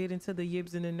gonna get into the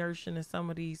yibs and inertia and some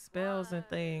of these spells and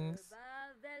things.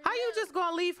 How you just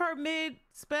gonna leave her mid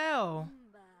spell?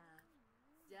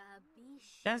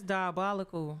 That's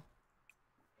diabolical.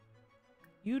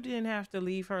 You didn't have to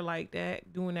leave her like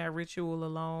that, doing that ritual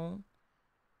alone.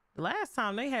 The last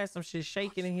time they had some shit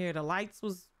shaking in here. The lights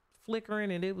was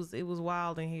flickering and it was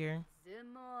wild in here.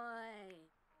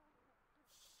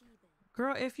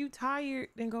 Girl, if you tired,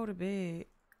 then go to bed.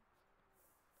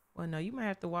 Well, no, you might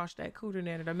have to wash that cooter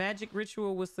now. The magic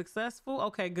ritual was successful.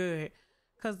 Okay, good.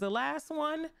 Because the last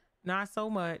one, not so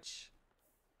much.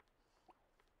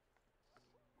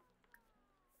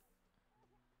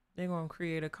 They're going to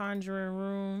create a conjuring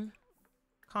room.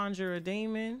 Conjure a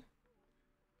demon.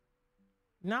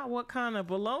 Not what kind of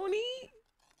baloney?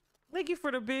 Thank you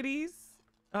for the biddies.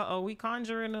 Uh-oh, we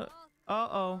conjuring a...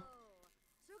 Uh-oh.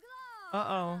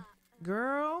 Uh-oh.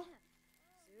 Girl.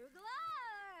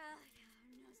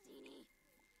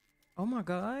 Oh my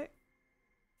God.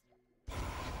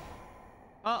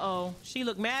 Uh-oh. She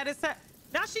looked mad as heck.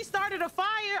 Now she started a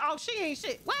fire. Oh, she ain't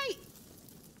shit. Wait.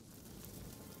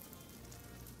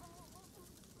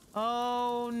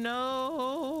 Oh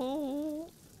no.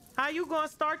 How you gonna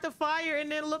start the fire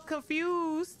and then look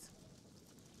confused?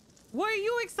 What are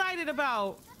you excited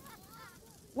about?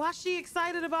 Why she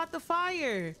excited about the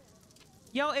fire?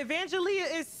 Yo,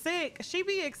 Evangelia is sick. She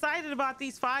be excited about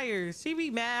these fires. She be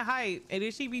mad hype and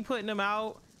then she be putting them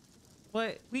out.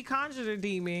 But we conjured a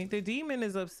demon. The demon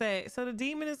is upset. So the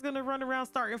demon is gonna run around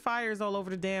starting fires all over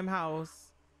the damn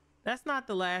house. That's not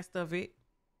the last of it.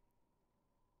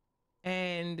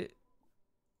 And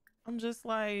I'm just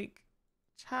like,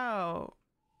 child.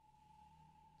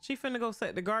 She finna go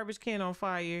set the garbage can on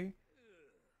fire.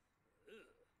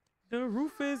 The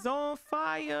roof is on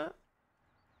fire.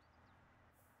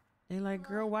 They like,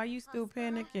 girl, why you still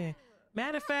panicking?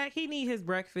 Matter of fact, he need his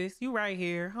breakfast. You right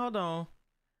here. Hold on.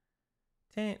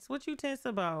 Tense. What you tense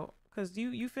about? Cause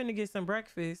you finna get some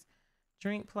breakfast.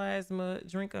 Drink plasma.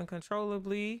 Drink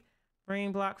uncontrollably.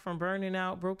 Brain block from burning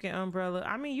out. Broken umbrella.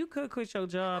 I mean, you could quit your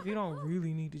job. You don't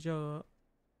really need the job.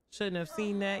 Shouldn't have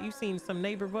seen that. You seen some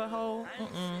neighbor butthole?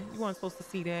 You weren't supposed to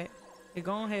see that. Hey,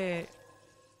 go ahead.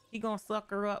 He gonna suck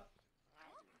her up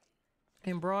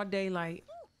in broad daylight.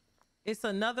 It's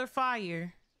another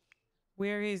fire.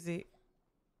 Where is it?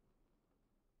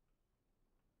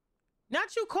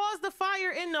 Not you caused the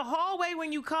fire in the hallway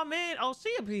when you come in. Oh,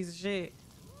 she a piece of shit.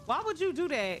 Why would you do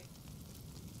that?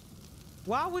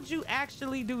 Why would you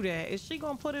actually do that? Is she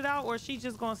gonna put it out or is she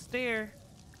just gonna stare?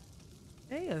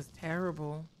 They is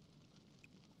terrible.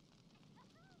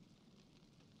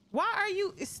 Why are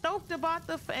you stoked about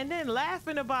and then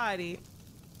laughing about it?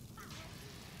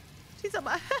 She's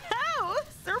about, oh,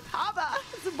 Sir Papa,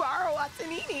 Zubaro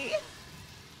Watanini.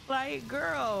 Like,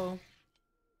 girl.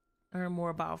 Learn more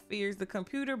about fears. The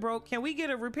computer broke. Can we get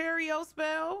a Repario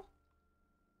spell?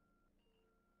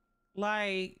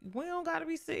 Like, we don't gotta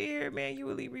be sitting here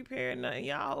manually repairing nothing.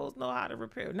 Y'all hoes know how to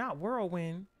repair. Not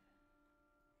Whirlwind.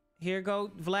 Here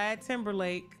go Vlad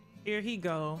Timberlake. Here he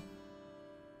go.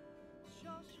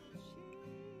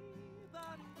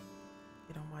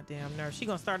 Get on my damn nerves. She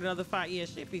gonna start another fight. Yeah,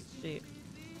 she a piece of shit.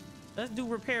 Let's do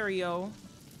Repario.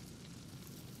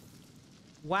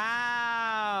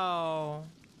 Wow.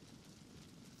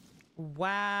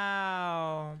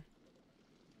 Wow.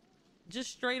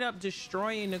 Just straight up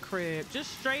destroying the crib.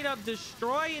 Just straight up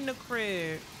destroying the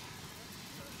crib.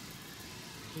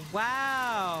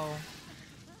 Wow.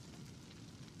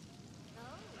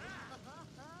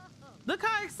 Look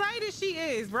how excited she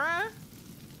is, bruh.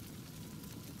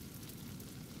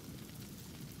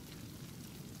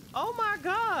 Oh my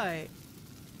God.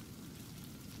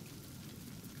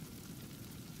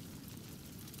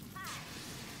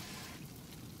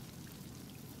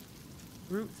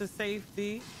 Route to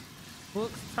safety.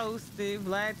 Books toasted.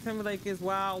 Vlad Timberlake is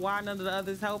wild. Why none of the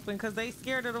others helping? Because they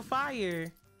scared of the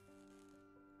fire.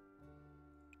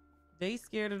 They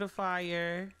scared of the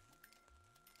fire.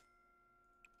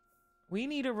 We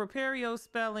need a Repario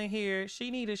spell in here.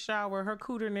 She need a shower. Her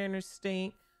cooter nanners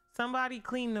stink. Somebody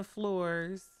clean the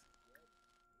floors.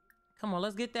 Come on,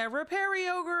 let's get that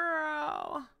Repario,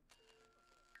 girl.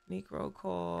 Necro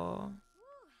call.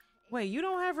 Wait, you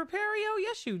don't have Repario?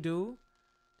 Yes, you do.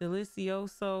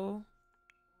 Delicioso.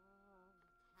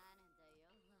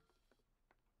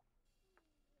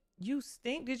 You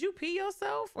stink? Did you pee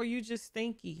yourself or you just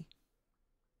stinky?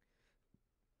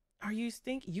 Are you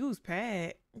stinky? Use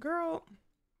pad. Girl.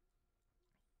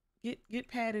 Get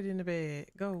padded in the bed.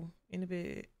 Go in the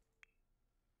bed.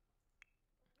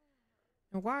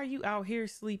 And why are you out here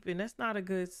sleeping? That's not a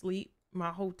good sleep,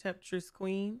 my Hoteptress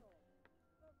queen.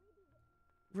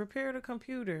 Repair the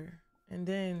computer and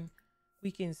then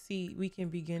we can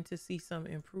begin to see some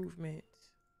improvement.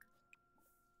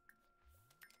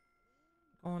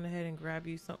 Go on ahead and grab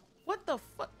you some. What the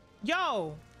fuck?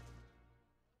 Yo!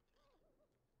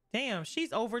 Damn,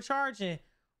 she's overcharging.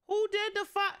 Who did the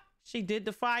fire? She did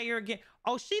the fire again.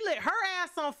 Oh, she lit her ass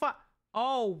on fire.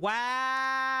 Oh,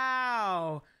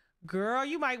 wow. Girl,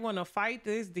 you might want to fight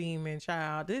this demon,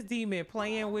 child. This demon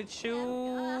playing with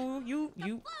you.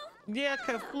 Yeah,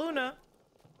 Kafluna.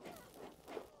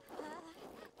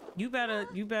 You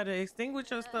better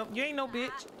extinguish your stuff. You ain't no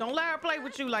bitch. Don't let her play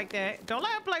with you like that. Don't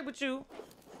let her play with you.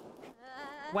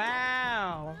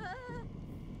 Wow.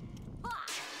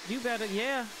 You better,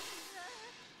 yeah.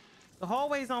 The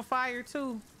hallway's on fire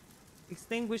too.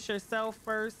 Extinguish yourself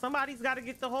first. Somebody's got to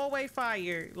get the hallway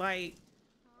fired. Like,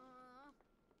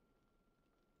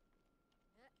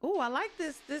 oh, I like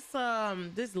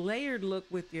this layered look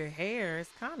with your hair. It's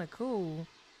kind of cool.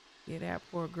 Give that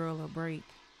poor girl a break.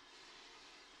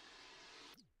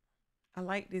 I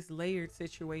like this layered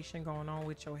situation going on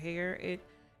with your hair.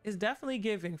 It's definitely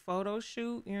giving photo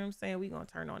shoot. You know what I'm saying? We gonna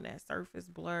turn on that surface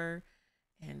blur,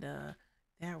 and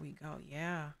there we go.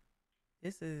 Yeah,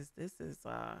 this is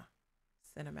cinematic,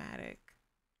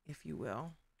 if you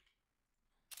will.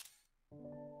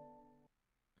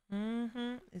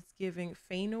 It's giving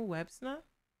Faina Websna.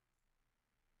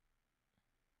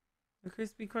 The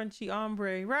crispy, crunchy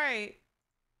ombre, right?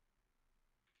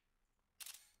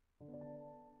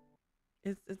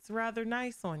 It's rather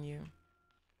nice on you.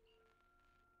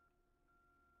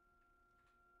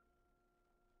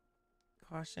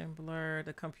 Caution blur.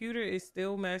 The computer is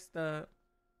still messed up.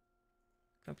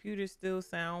 Computers still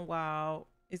sound wild.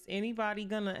 Is anybody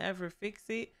gonna ever fix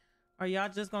it? Are y'all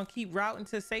just gonna keep routing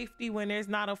to safety when there's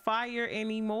not a fire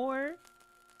anymore?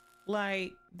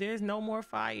 Like, there's no more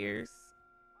fires.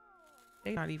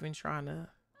 They not even trying to.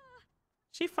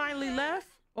 She finally left.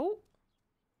 Oh,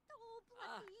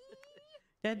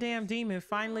 that damn demon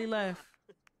finally left.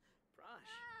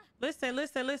 Listen,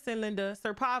 listen, listen, Linda.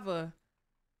 Sir Pava.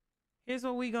 Here's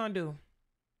what we gonna do.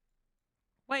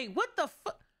 Wait, what the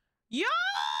fuck? Yo!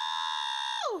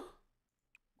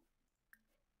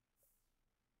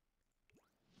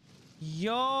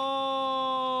 Yo!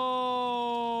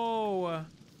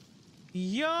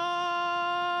 Yo!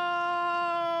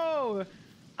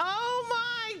 Oh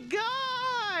my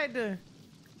God!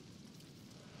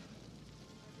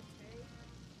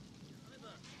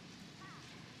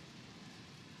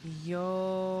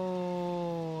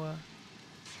 Yo!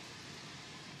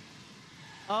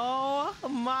 Oh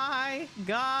my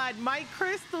God! My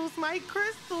crystals! My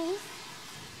crystals!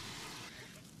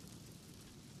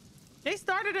 They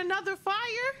started another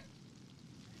fire?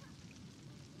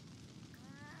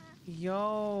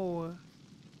 Yo.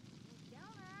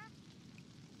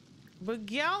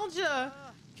 Bagalja.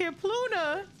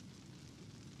 Kipluna.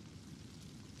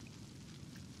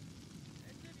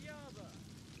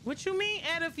 What you mean,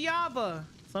 Edif Yaba?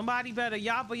 Somebody better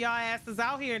yabba y'all asses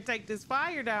out here and take this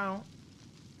fire down.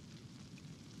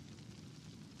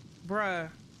 Bruh.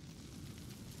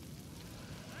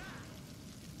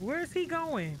 Where's he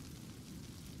going?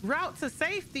 Route to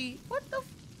safety? What the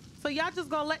so y'all just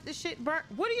gonna let this shit burn?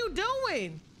 What are you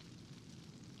doing?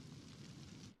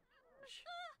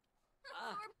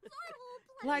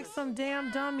 Like some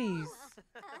damn dummies.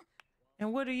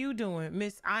 And what are you doing?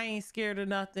 Miss, I ain't scared of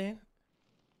nothing.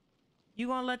 You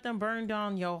gonna let them burn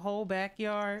down your whole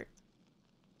backyard?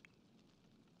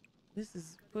 This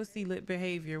is pussy lit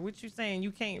behavior. What you saying? You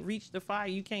can't reach the fire.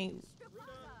 You can't.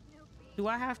 Do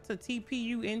I have to TP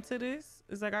you into this?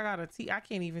 It's like I gotta I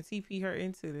can't even TP her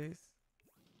into this.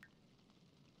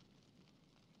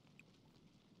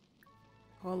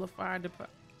 Call the fire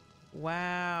department.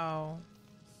 Wow.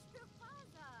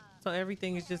 So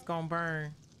everything is just gonna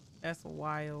burn. That's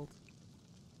wild.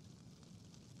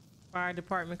 Fire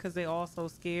department, because they all so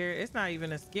scared. It's not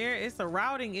even a scare. It's a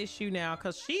routing issue now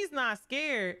because she's not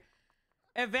scared.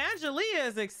 Evangelia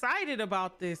is excited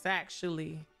about this,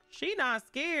 actually. She not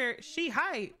scared. She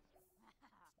hype.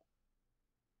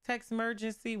 Text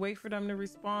emergency. Wait for them to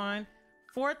respond.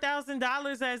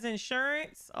 $4,000 as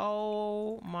insurance.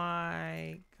 Oh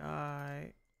my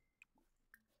God.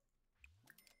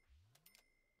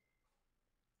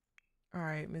 All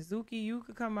right, Mizuki, you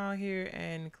could come out here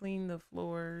and clean the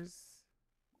floors.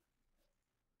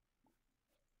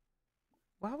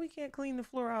 Why we can't clean the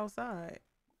floor outside?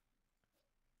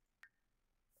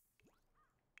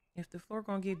 If the floor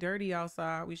gonna get dirty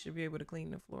outside, we should be able to clean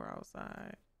the floor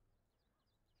outside.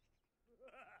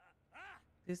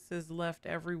 This has left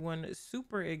everyone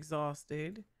super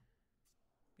exhausted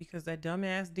because that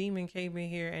dumbass demon came in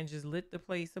here and just lit the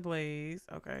place ablaze.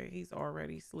 Okay, he's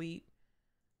already asleep.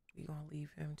 We gonna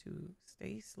leave him to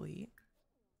stay asleep.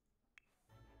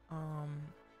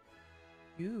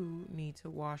 You need to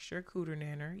wash your cooter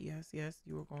nanner. Yes, yes,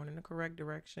 you were going in the correct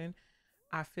direction.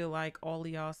 I feel like all of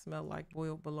y'all smell like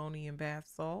boiled bologna and bath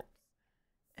salts.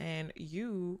 And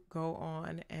you go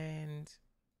on and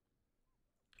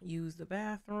use the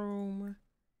bathroom,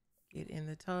 get in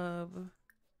the tub,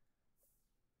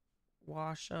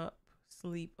 wash up,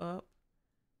 sleep up.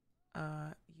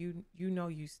 You know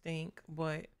you stink,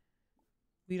 but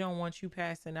we don't want you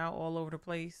passing out all over the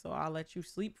place, so I'll let you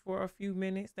sleep for a few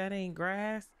minutes. That ain't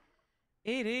grass.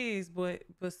 It is, but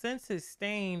since it's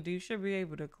stained, you should be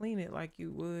able to clean it like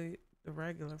you would the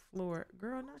regular floor.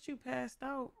 Girl, not you passed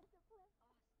out.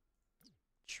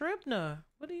 Tribna,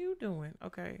 what are you doing?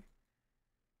 Okay.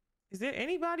 Is there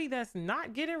anybody that's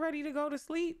not getting ready to go to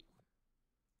sleep?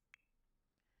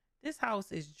 This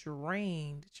house is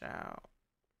drained, child.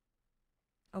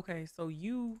 Okay, so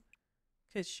you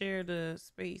could share the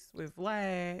space with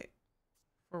Vlad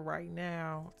for right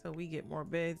now till we get more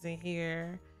beds in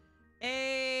here.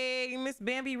 Hey, Miss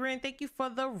Bambi Wren, thank you for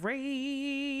the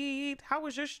raid. How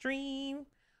was your stream?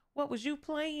 What was you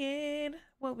playing?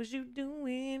 What was you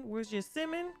doing? Where's your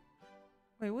simming?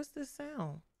 Wait, what's this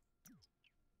sound?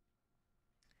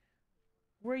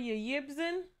 Were you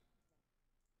yibsing?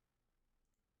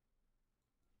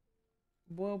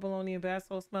 Boiled bologna and bath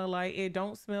salt smell like it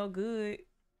don't smell good.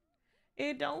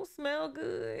 It don't smell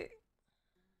good.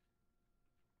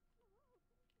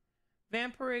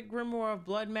 Vampiric grimoire of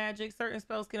blood magic. Certain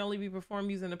spells can only be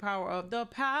performed using the power of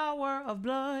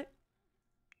blood.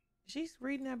 She's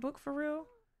reading that book for real?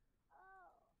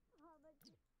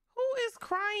 Who is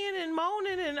crying and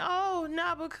moaning and oh,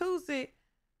 Nabakuzi?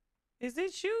 Is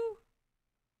it you?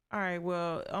 All right,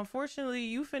 well, unfortunately,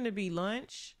 you finna be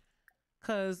lunch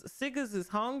because Siggas is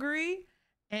hungry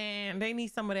and they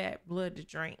need some of that blood to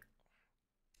drink.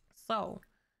 So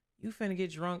you finna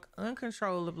get drunk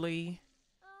uncontrollably.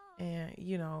 And,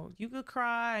 you know, you could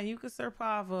cry and you could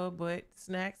survive, but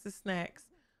snacks is snacks.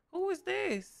 Who is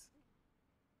this?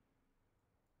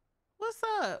 What's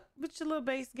up with your little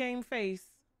base game face?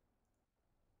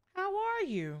 How are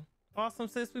you? Awesome,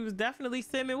 sis. We was definitely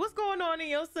simming. What's going on in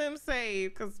your sim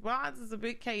save? Because mine is a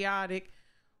bit chaotic.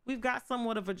 We've got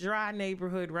somewhat of a dry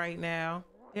neighborhood right now.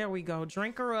 There we go.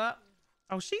 Drink her up.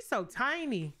 Oh, she's so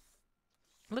tiny.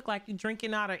 Look like you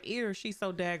drinking out her ear. She's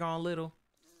so daggone little.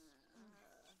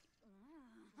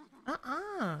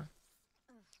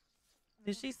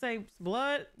 Did she say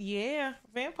blood? Yeah.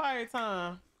 Vampire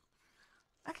time.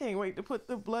 I can't wait to put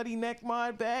the bloody neck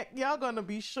mod back. Y'all gonna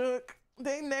be shook.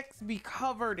 They necks be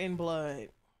covered in blood.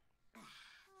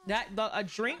 A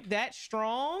drink that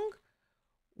strong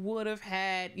would have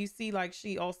had, you see, like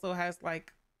she also has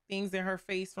like things in her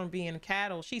face from being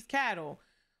cattle. She's cattle.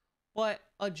 But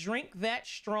a drink that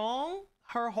strong,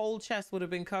 her whole chest would have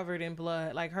been covered in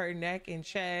blood, like her neck and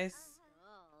chest.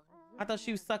 I thought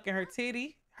she was sucking her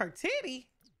titty. Her titty?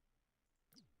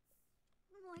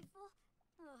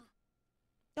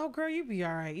 Oh, girl, you be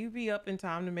all right. You be up in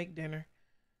time to make dinner.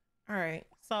 All right,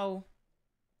 so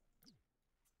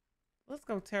let's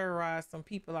go terrorize some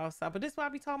people outside. But this is why I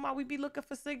be talking about we be looking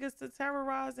for Siggas to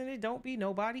terrorize and it don't be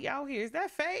nobody out here. Is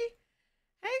that Faye?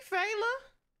 Hey,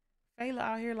 Fayla. Fayla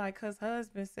out here like his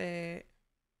husband said.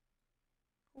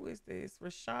 Who is this?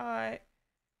 Rashad,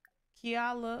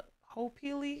 Kiala,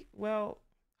 Hopefully. Well,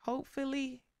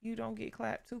 hopefully you don't get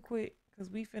clapped too quick because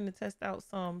we finna test out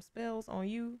some spells on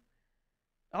you.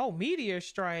 Oh, Meteor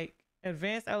Strike.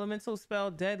 Advanced elemental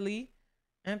spell, deadly.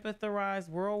 Empathize,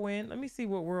 whirlwind. Let me see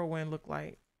what whirlwind look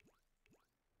like.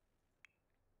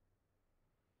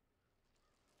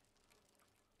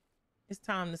 It's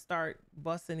time to start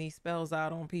busting these spells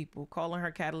out on people, calling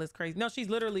her catalyst crazy. No, she's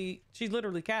literally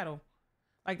cattle.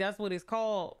 Like that's what it's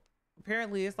called.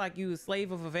 Apparently it's like you a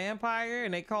slave of a vampire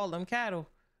and they call them cattle.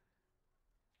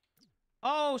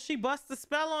 Oh, she busts the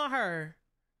spell on her.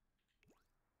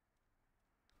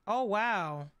 Oh,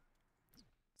 wow.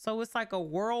 So it's like a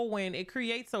whirlwind. It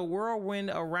creates a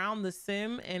whirlwind around the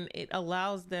sim and it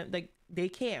allows them, they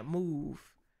can't move.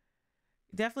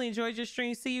 Definitely enjoyed your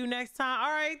stream. See you next time.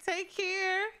 All right, take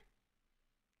care.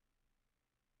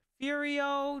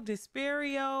 Furio,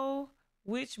 Desperio,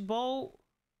 Witch Bolt.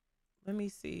 Let me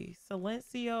see.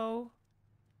 Silencio.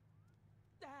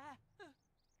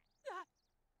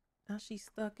 Now she's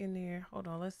stuck in there. Hold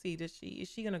on, let's see. Is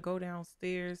she gonna go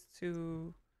downstairs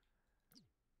to...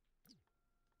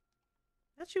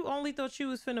 That you only thought you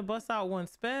was finna bust out one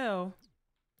spell.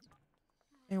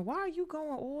 And why are you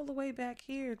going all the way back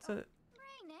here to...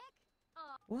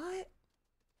 What?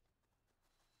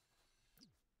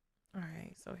 All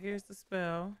right, so here's the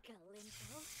spell.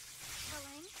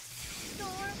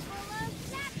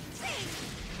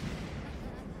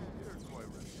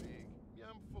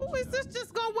 Who is this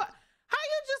just gonna what? How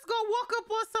you just gonna walk up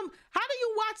on some... How do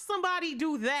you watch somebody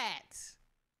do that?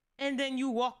 And then you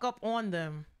walk up on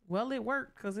them. Well, it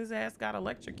worked because his ass got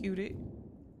electrocuted.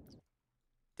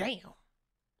 Damn.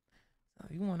 So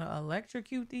you want to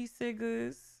electrocute these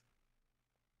Siggas?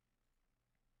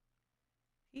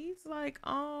 He's like,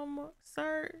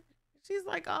 sir. She's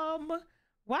like,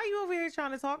 why you over here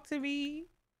trying to talk to me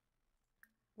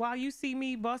while you see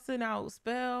me busting out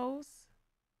spells?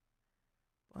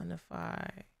 Bonify,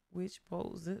 Witch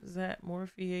Bolt, Zip Zap,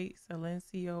 Morpheate,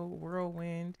 Silencio,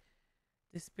 Whirlwind,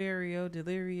 Desperio,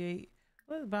 Deliriate.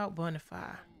 What about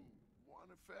Bonify?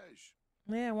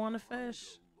 Yeah, wanna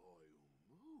fish.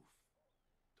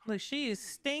 Look, she is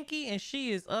stinky and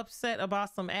she is upset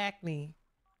about some acne.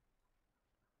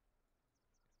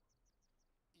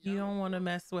 You don't want to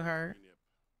mess with her.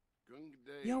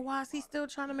 Yo, why is he still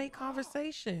trying to make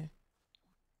conversation?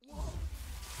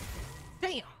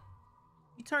 Damn.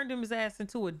 You turned his ass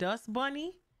into a dust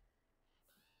bunny?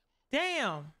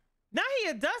 Damn. Now he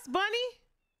a dust bunny?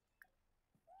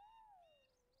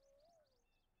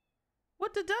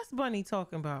 What the dust bunny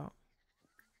talking about?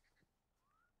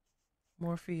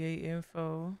 Morpheate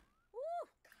info.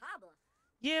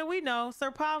 Yeah, we know.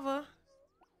 Sir Pava.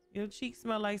 Your cheeks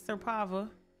smell like Sir Pava.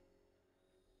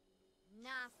 Nah,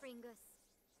 Fringus.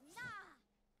 Nah.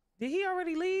 Did he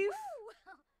already leave?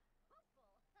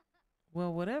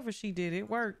 Well, whatever she did, it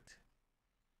worked.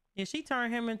 Yeah, she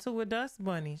turned him into a dust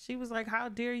bunny. She was like, how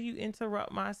dare you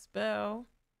interrupt my spell?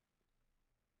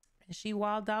 And she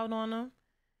wilded out on him.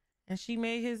 And she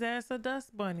made his ass a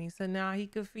dust bunny. So now he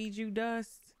could feed you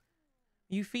dust.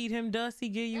 You feed him dust, he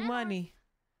give you money.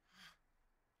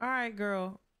 All right,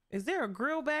 girl. Is there a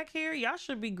grill back here? Y'all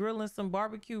should be grilling some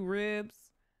barbecue ribs.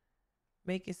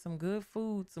 Making some good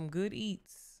food, some good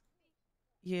eats.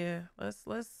 Yeah, let's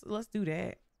do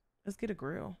that. Let's get a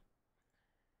grill.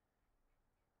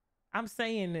 I'm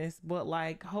saying this, but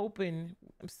like hoping,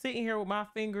 I'm sitting here with my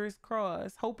fingers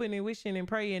crossed, hoping and wishing and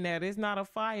praying that it's not a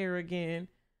fire again.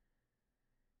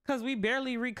 Cause we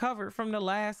barely recovered from the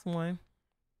last one.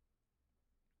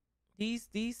 These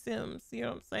Sims, you know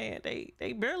what I'm saying?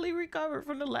 They barely recovered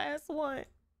from the last one.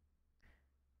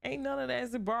 Ain't none of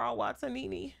that Zabara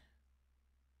Watanini.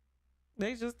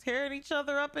 They just tearing each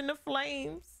other up in the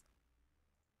flames.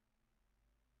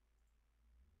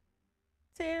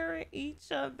 Tearing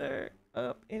each other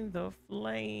up in the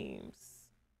flames.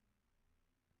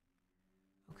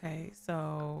 Okay,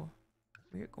 so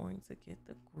we're going to get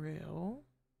the grill.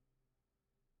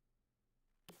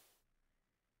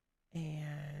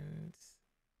 And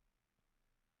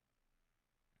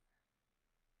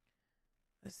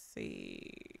let's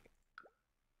see.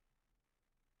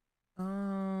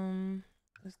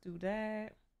 Let's do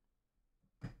that.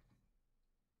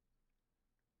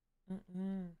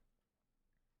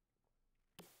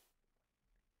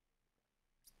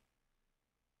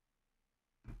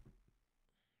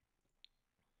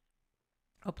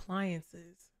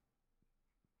 Appliances.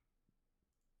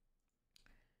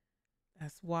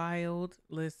 That's wild.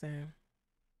 Listen.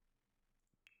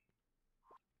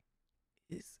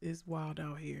 It's wild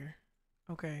out here.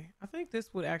 Okay. I think this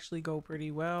would actually go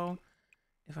pretty well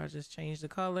if I just change the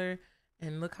color.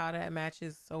 And look how that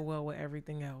matches so well with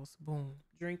everything else. Boom.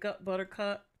 Drink up,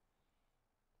 buttercup.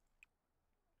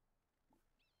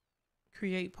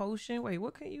 Create potion. Wait,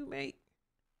 what can you make?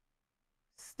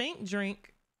 Stink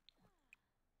drink.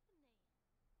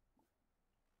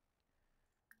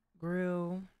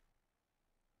 Grill.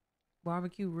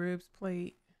 Barbecue ribs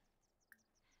plate.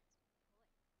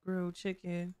 Grilled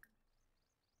chicken.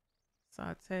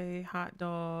 Saute. Hot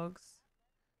dogs.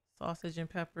 Sausage and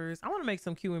peppers. I want to make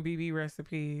some Q and BB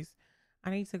recipes.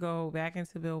 I need to go back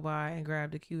into Bill Buy and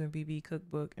grab the Q and BB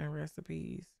cookbook and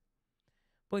recipes.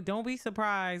 But don't be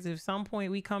surprised if some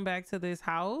point we come back to this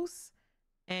house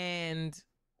and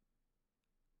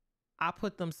I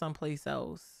put them someplace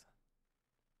else.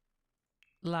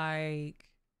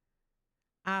 Like,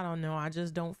 I don't know. I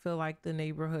just don't feel like the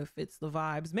neighborhood fits the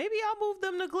vibes. Maybe I'll move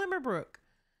them to Glimmerbrook.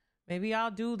 Maybe I'll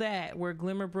do that where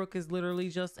Glimmerbrook is literally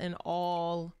just an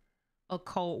all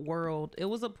occult world. It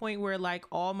was a point where like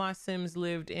all my Sims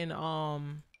lived in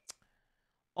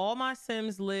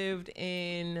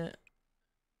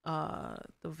the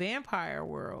vampire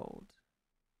world.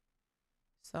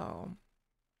 So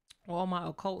all my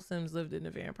occult Sims lived in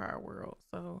the vampire world.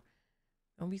 So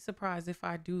don't be surprised if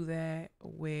I do that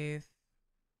with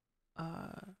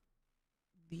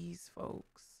these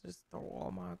folks. Just throw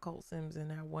all my occult Sims in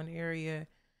that one area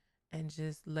and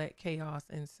just let chaos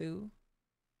ensue.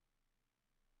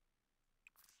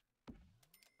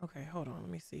 Okay, hold on.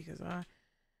 Let me see, because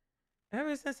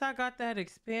ever since I got that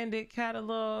expanded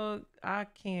catalog, I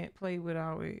can't play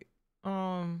without it.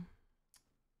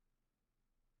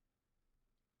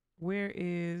 Where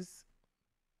is,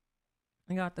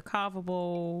 I got the Kava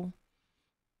Bowl.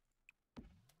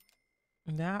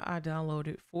 Now I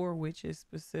downloaded 4 Witches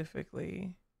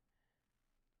specifically.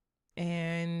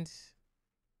 And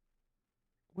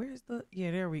where's the, yeah,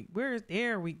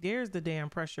 there's the damn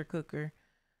pressure cooker.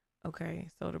 Okay,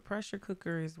 so the pressure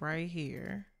cooker is right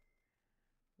here.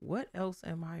 What else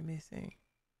am I missing?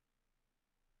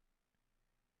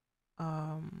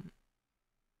 The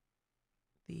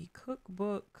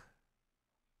cookbook.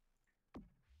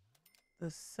 The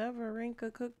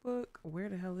Severinka cookbook. Where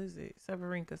the hell is it?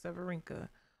 Severinka.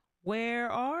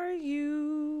 Where are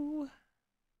you?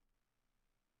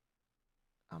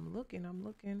 I'm looking.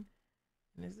 And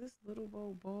is this Little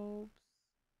Bo Bulbs?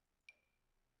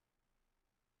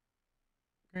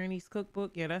 Granny's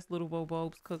cookbook. Yeah, that's Little Bo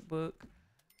Bulb's cookbook.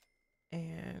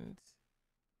 And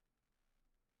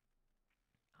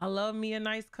I love me a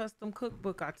nice custom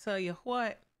cookbook. I tell you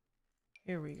what.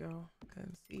 Here we go. I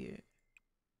couldn't see it.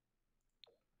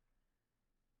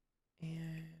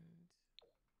 And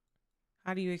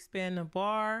how do you expand the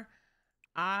bar?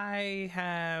 I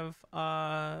have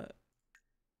what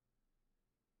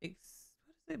is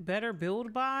it? Better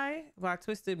Build By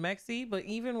Twisted Mexi. But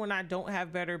even when I don't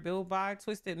have Better Build By,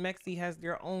 Twisted Mexi has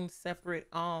their own separate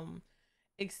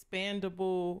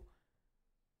expandable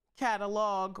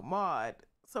catalog mod.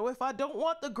 So if I don't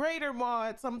want the greater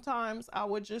mod, sometimes I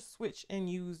would just switch and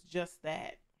use just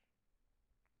that.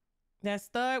 That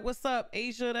stud, what's up?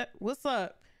 Asia, what's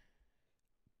up?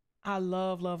 I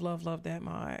love that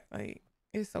mod. Like,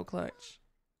 it's so clutch.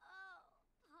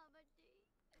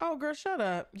 Oh, girl, shut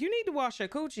up. You need to wash your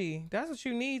coochie. That's what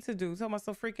you need to do. Talking about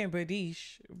some freaking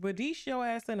badish. Badish your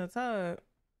ass in a tub.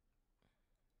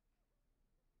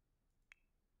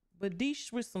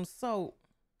 Badish with some soap.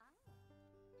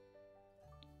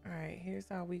 All right, here's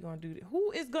how we gonna do this.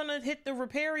 Who is gonna hit the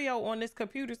Repario on this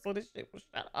computer so this shit will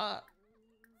shut up?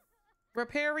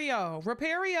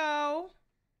 Repario.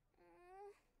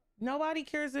 Nobody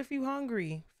cares if you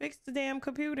hungry. Fix the damn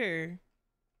computer.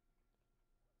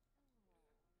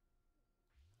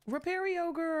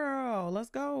 Repario girl, let's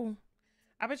go.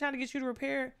 I've been trying to get you to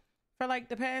repair for like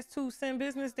the past 2 sim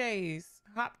business days.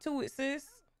 Hop to it, sis.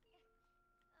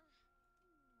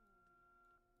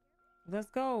 Let's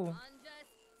go.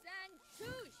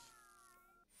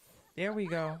 There we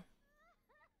go.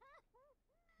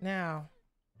 Now,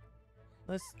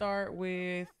 let's start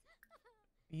with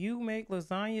you make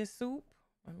lasagna soup.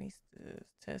 Let me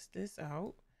test this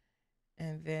out.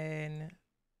 And then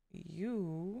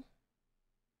you,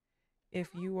 if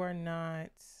you are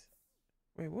not,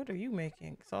 wait, what are you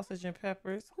making? Sausage and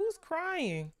peppers. Who's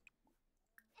crying?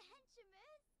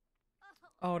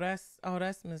 Oh, that's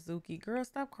Mizuki. Girl,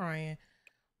 stop crying.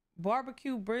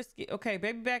 Barbecue brisket. Okay,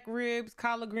 baby back ribs,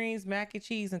 collard greens, mac and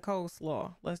cheese, and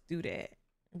coleslaw. Let's do that.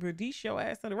 Badish your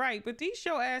ass in the right. Badish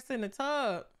your ass in the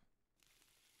tub.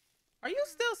 Are you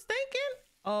still stinking?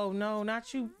 Oh no,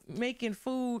 not you making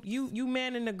food. You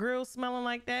manning the grill smelling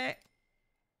like that.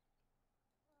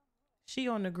 She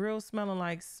on the grill smelling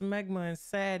like smegma and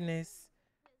sadness.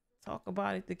 Talk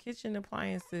about it. The kitchen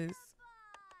appliances.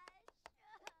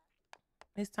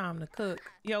 It's time to cook.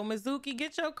 Yo, Mizuki,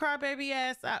 get your crybaby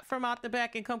ass out from out the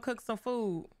back and come cook some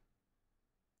food.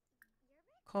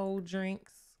 Cold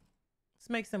drinks. Let's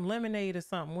make some lemonade or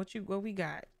something. What we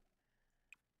got?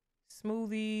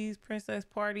 Smoothies, princess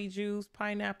party juice,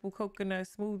 pineapple coconut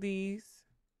smoothies.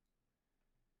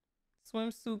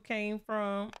 Swimsuit came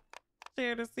from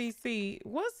Share the CC.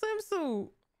 What swimsuit?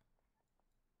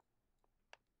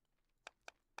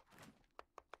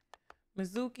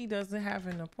 Mizuki doesn't have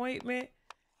an appointment.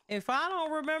 If I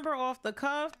don't remember off the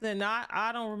cuff, then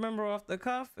I don't remember off the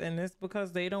cuff, and it's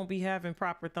because they don't be having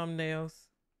proper thumbnails.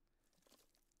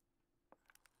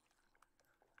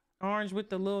 Orange with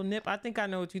the little nip. I think I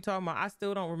know what you're talking about. I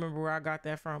still don't remember where I got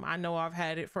that from. I know I've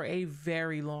had it for a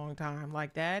very long time.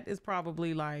 Like that is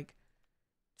probably like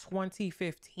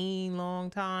 2015 long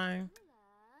time.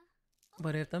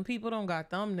 But if them people don't got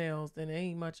thumbnails, then there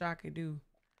ain't much I could do.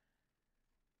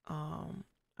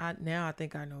 I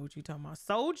think I know what you're talking about.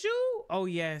 Soju? Oh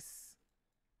yes.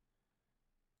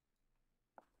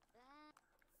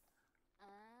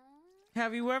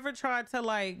 Have you ever tried to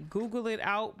like Google it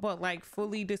out, but like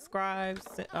fully describes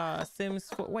Sims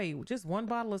 4? Wait, just one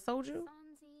bottle of soju?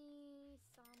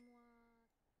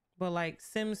 But like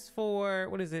Sims 4,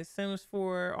 what is it? Sims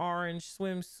 4 orange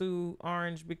swimsuit,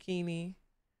 orange bikini.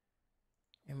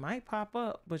 It might pop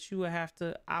up, but you would have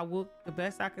to, the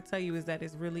best I could tell you is that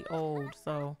it's really old,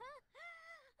 so.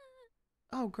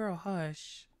 Oh girl,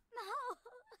 hush.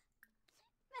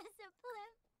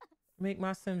 Make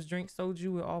my Sims drink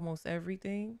soju with almost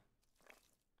everything.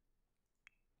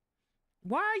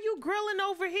 Why are you grilling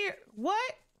over here?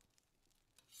 What?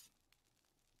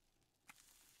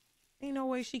 Ain't no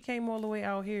way she came all the way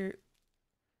out here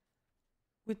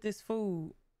with this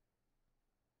food.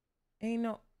 Ain't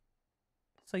no.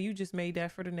 So you just made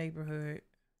that for the neighborhood.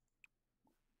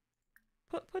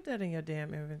 Put that in your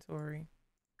damn inventory.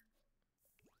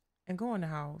 And go in the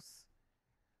house.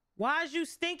 Why is you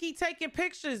stinky taking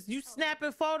pictures? You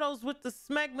snapping photos with the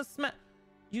smegma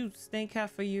You stink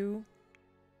heifer, you.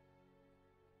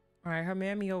 All right, her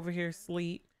mammy over here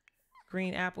sleep.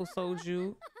 Green apple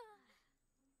soju.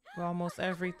 Almost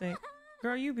everything.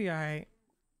 Girl, you be all right.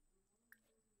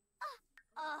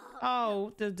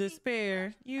 Oh, the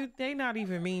despair. They not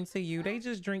even mean to you. They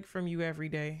just drink from you every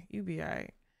day. You be all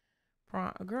right.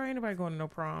 Prom. Girl, ain't nobody going to no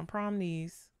prom. Prom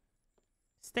these.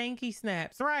 Stanky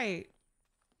snaps. Right.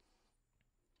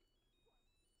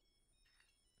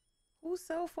 Whose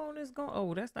cell phone is going?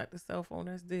 Oh, that's not the cell phone.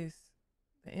 That's this.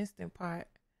 The Instant Pot.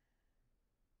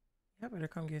 Y'all better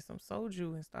come get some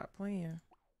soju and stop playing.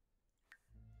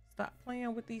 Stop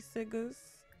playing with these cigars.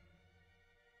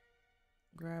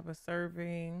 Grab a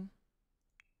serving.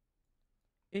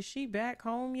 Is she back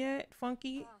home yet,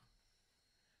 Funky?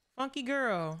 Funky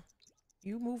girl.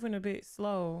 You moving a bit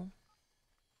slow.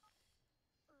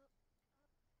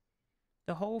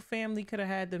 The whole family could have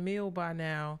had the meal by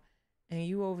now. And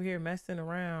you over here messing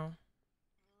around.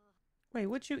 Wait,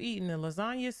 what you eating? A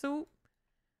lasagna soup?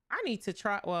 I need to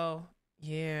try. Well,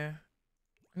 yeah.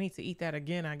 I need to eat that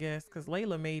again, I guess, because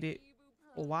Layla made it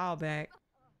a while back.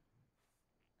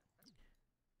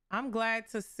 I'm glad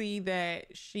to see that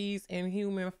she's in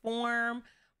human form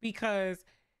because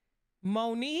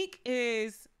Monique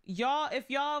is y'all. If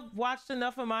y'all watched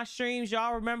enough of my streams,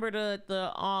 y'all remember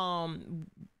the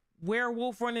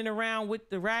werewolf running around with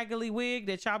the raggedy wig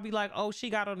that y'all be like, oh, she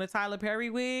got on the Tyler Perry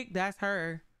wig. That's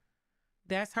her.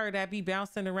 That's her that be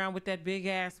bouncing around with that big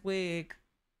ass wig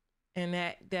and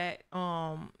that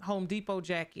Home Depot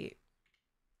jacket.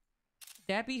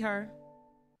 That be her.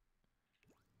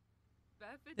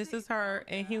 This is her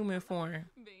in human form.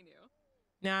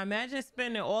 Now imagine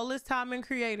spending all this time in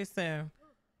Creator Sim,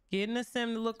 getting a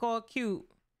sim to look all cute,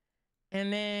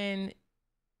 and then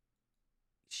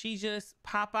she just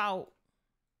pop out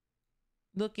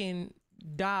looking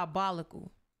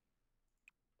diabolical.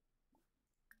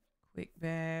 Quick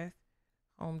bath,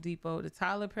 Home Depot. The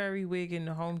Tyler Perry wig and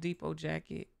the Home Depot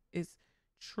jacket is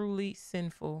truly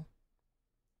sinful.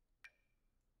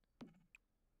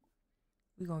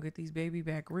 We're gonna get these baby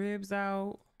back ribs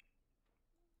out.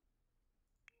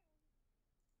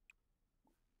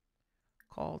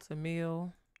 Call to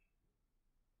meal.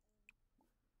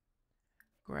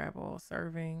 Grab all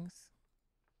servings.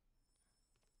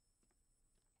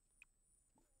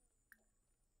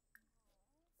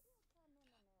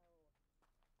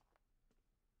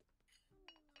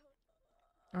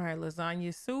 All right,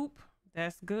 lasagna soup.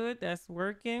 That's good. That's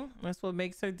working. That's what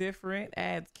makes her different.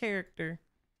 Adds character.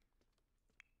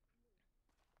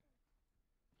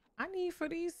 I need for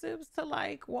these sims to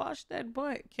like wash that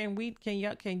butt. Can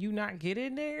you not get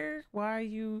in there? Why are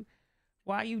you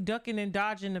ducking and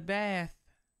dodging the bath?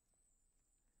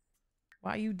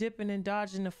 Why are you dipping and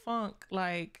dodging the funk?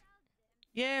 Like,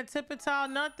 yeah, tip-a-towel,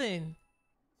 nothing.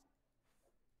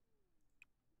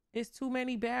 It's too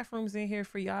many bathrooms in here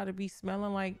for y'all to be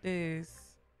smelling like this.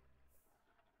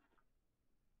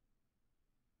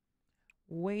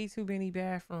 Way too many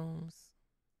bathrooms.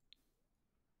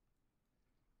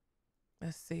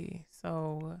 Let's see.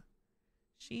 So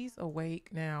she's awake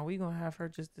now. We're gonna have her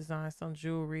just design some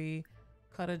jewelry,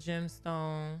 cut a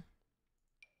gemstone.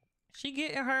 She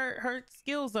getting her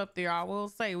skills up there. I will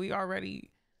say we already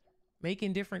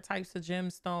making different types of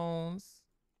gemstones.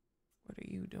 What are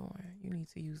you doing? You need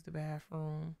to use the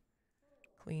bathroom,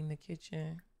 clean the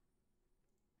kitchen,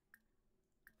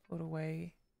 put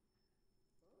away,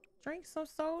 drink some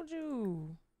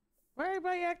soju. Why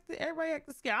everybody act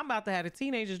scared? I'm about to have the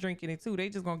teenagers drinking it too. They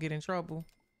just gonna get in trouble.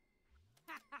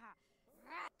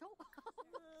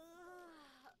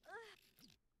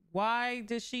 Why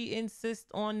does she insist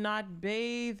on not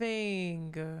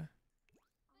bathing?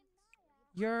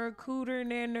 Your cooter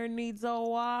nanner needs a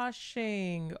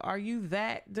washing. Are you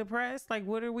that depressed? Like,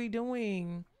 what are we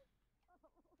doing?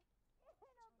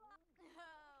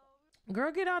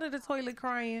 Girl, get out of the toilet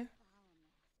crying.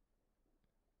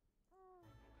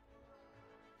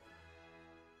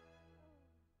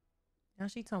 Now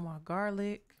she talking about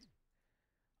garlic.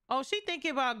 Oh, she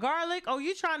thinking about garlic. Oh,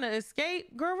 you trying to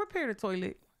escape? Girl, repair the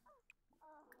toilet.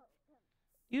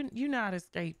 You not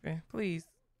escaping, please.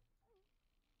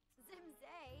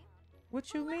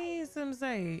 What you mean,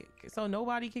 Simsei? So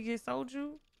nobody can get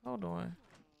soju? Hold on.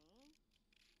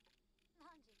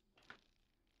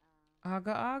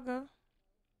 Aga aga.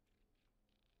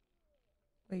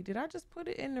 Wait, did I just put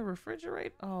it in the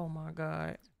refrigerator? Oh my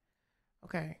God.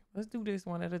 Okay, let's do this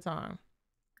one at a time.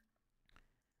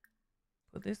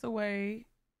 Put this away.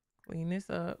 Clean this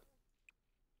up.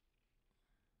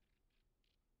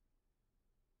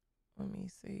 Let me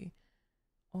see.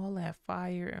 All that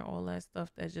fire and all that stuff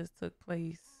that just took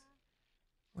place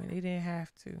when they didn't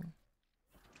have to.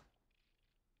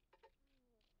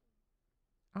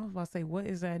 I was about to say, what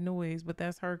is that noise? But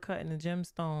that's her cutting the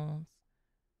gemstones.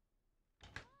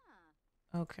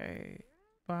 Okay.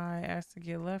 Buy, ask to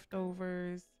get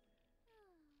leftovers.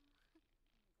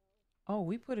 Oh,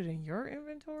 we put it in your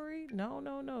inventory? No,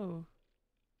 no, no.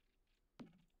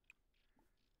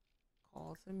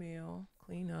 Call to meal.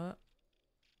 Clean up.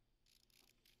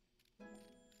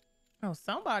 Oh,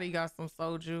 somebody got some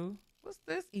soju. What's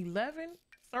this? 11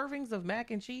 servings of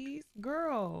mac and cheese?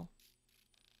 Girl.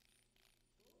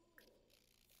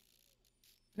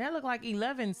 That look like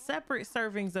 11 separate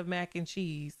servings of mac and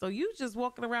cheese. So you just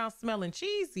walking around smelling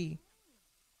cheesy.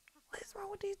 What is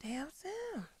wrong with these damn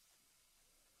Sims?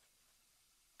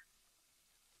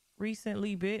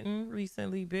 Recently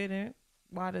bitten.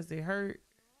 Why does it hurt?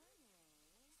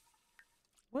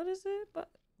 What is it? But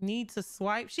need to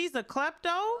swipe. She's a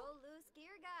klepto?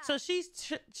 So she's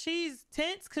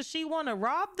tense because she want to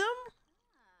rob them?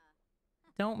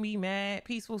 Don't be mad.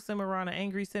 Peaceful sim around an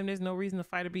angry sim. There's no reason to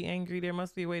fight or be angry. There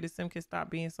must be a way the sim can stop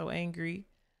being so angry.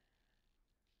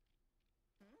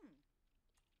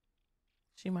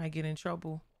 She might get in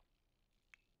trouble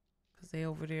because they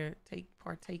over there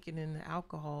partaking in the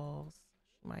alcohols.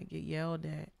 She might get yelled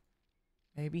at.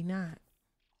 Maybe not.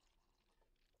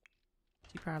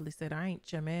 She probably said, I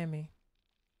ain't your mammy.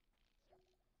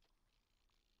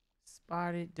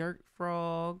 Spotted dirt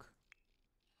frog.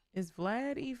 Is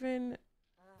Vlad even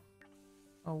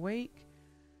awake?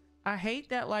 I hate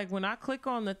that, like, when I click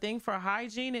on the thing for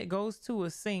hygiene, it goes to a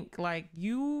sink. Like,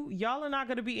 y'all are not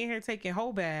going to be in here taking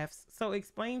whole baths. So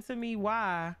explain to me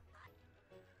why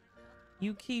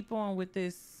you keep on with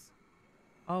this.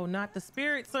 Oh, not the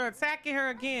spirits are attacking her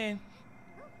again.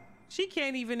 She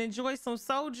can't even enjoy some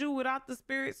soju without the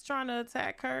spirits trying to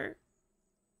attack her.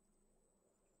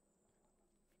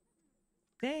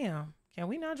 Damn. Can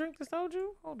we not drink the soju?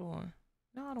 Hold on.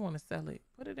 No, I don't want to sell it.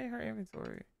 Put it in her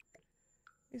inventory.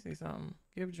 Let me see something.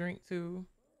 Give drink to.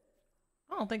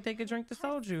 I don't think they could drink the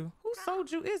soju. Whose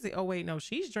soju is it? Oh, wait, no,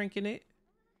 she's drinking it.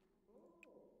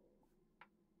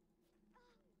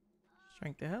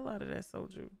 Drink the hell out of that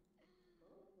soju.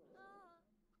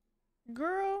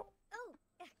 Girl.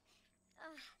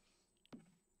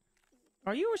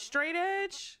 Are you a straight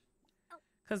edge?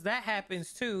 Because that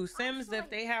happens too. Sims, if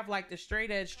they have like the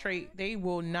straight edge trait, they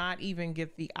will not even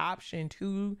get the option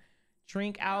to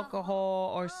drink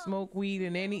alcohol or smoke weed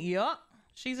in any. Yup,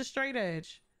 she's a straight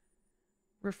edge.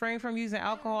 Refrain from using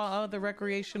alcohol or other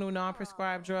recreational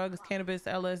non-prescribed drugs, cannabis,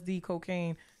 LSD,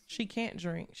 cocaine. She can't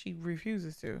drink. She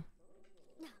refuses to.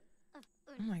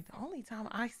 I'm like, the only time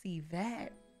I see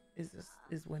that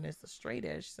is when it's a straight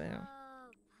edge sim.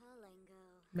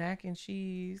 Mac and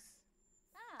cheese.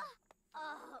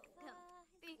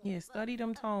 Yeah, study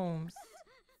them tomes.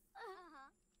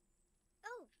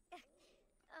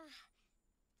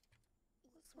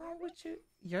 What's wrong with you?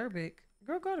 Yerbic.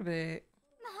 Girl, go to bed.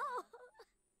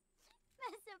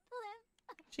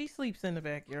 She sleeps in the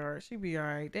backyard. She be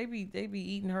alright. They be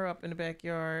eating her up in the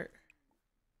backyard.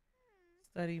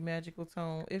 Study magical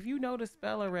tome. If you know the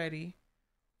spell already,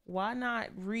 why not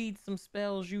read some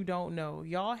spells you don't know?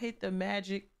 Y'all hit the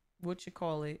magic, what you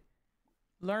call it.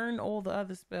 Learn all the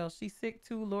other spells. She's sick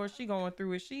too, Lord. She going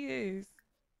through it. She is.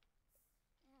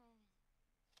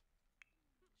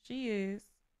 She is.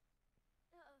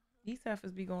 These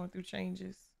heifers be going through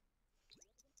changes.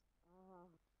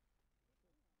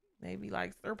 Maybe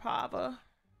like Sir Pava.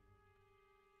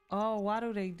 Oh, why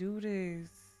do they do this?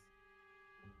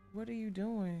 What are you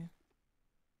doing?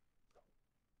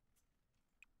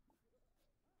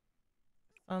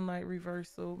 Sunlight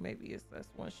reversal. Maybe that's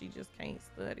one she just can't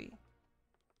study.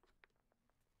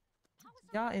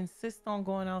 Y'all insist on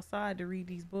going outside to read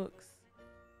these books.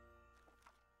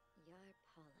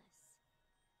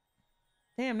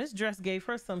 Damn, this dress gave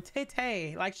her some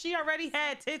tete. Like she already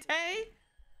had tete,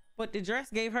 but the dress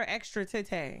gave her extra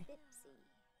tete.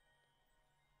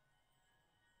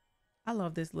 I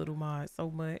love this little mod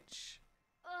so much.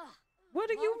 What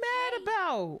are you mad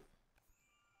about?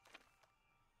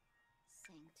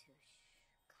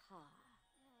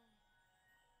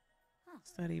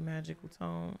 Study magical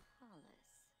tone.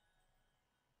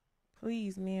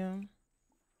 Please, ma'am.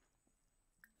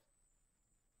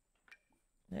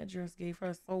 That dress gave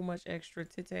her so much extra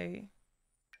tete.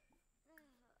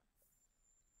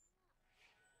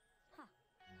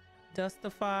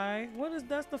 Dustify. What does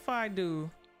Dustify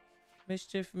do?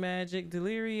 Mischief magic.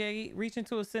 Deliriate. Reach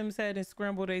into a sim's head and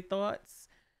scramble their thoughts.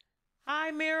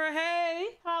 Hi, Mira. Hey.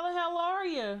 How the hell are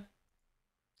you?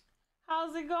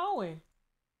 How's it going?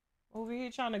 Over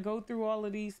here trying to go through all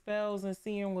of these spells and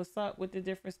seeing what's up with the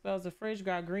different spells. The fridge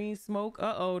got green smoke.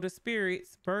 Uh-oh, the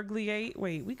spirits. Burgliate.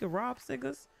 Wait, we could rob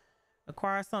Siggers?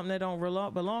 Acquire something that don't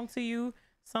belong to you.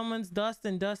 Summons dust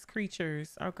and dust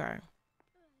creatures. Okay.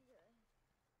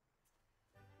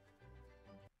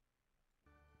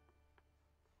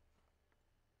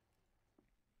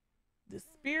 The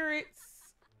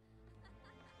spirits.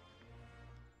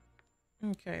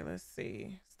 Okay, let's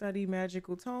see. Study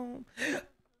magical tome.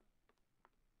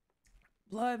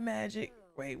 Blood magic.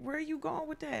 Wait, where are you going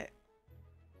with that?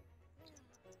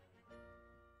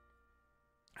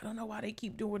 I don't know why they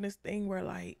keep doing this thing where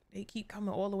like they keep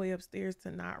coming all the way upstairs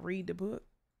to not read the book.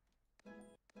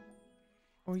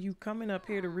 Or you coming up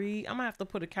here to read? I'm gonna have to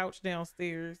put a couch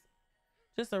downstairs.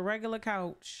 Just a regular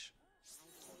couch.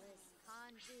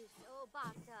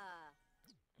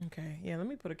 Okay, yeah, let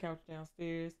me put a couch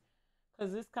downstairs.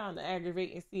 Because it's kind of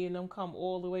aggravating seeing them come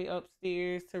all the way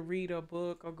upstairs to read a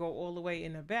book or go all the way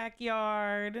in the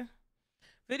backyard.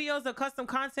 Videos of custom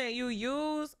content you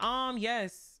use?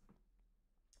 Yes.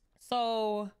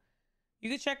 So you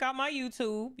could check out my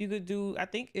YouTube. You could do, I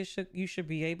think you should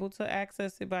be able to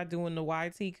access it by doing the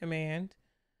YT command.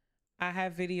 I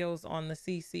have videos on the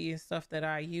CC and stuff that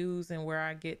I use and where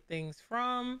I get things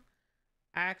from.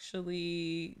 I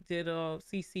actually did a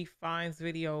CC finds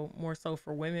video more so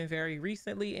for women very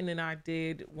recently, and then I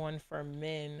did one for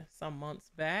men some months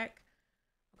back.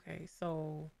 Okay,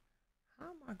 so how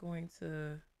am I going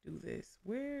to do this?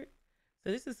 So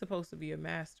this is supposed to be a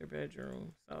master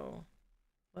bedroom, so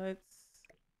let's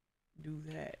do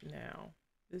that now.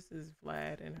 This is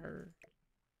Vlad and her.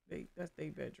 That's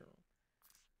their bedroom.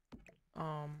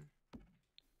 Um,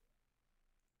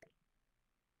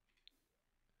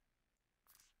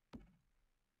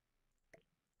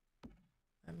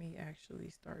 Let me actually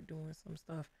start doing some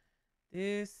stuff.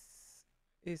 This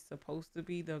is supposed to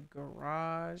be the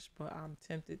garage, but I'm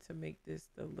tempted to make this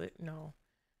no.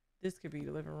 This could be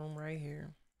the living room right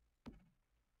here.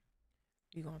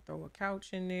 You're gonna throw a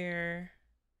couch in there.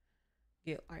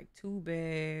 Get like 2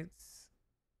 beds.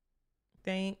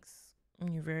 Thanks.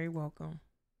 You're very welcome.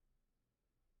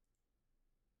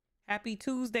 Happy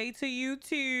Tuesday to you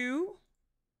too.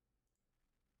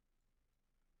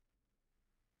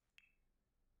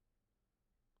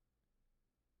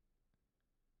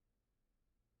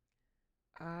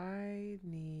 I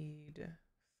need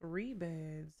 3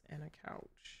 beds and a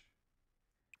couch.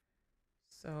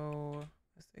 So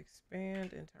let's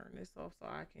expand and turn this off so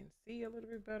I can see a little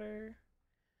bit better.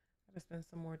 I gotta spend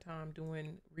some more time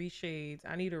doing reshades.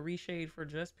 I need a reshade for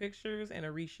just pictures and a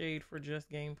reshade for just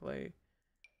gameplay.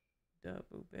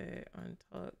 Double bed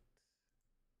untucked.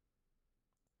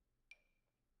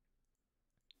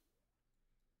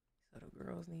 So the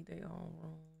girls need their own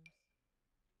rooms.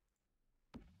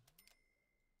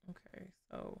 Okay,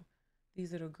 so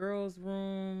these are the girls'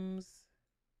 rooms.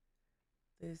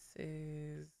 This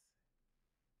is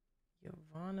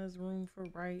Yvonne's room for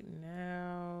right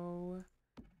now.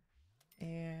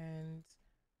 And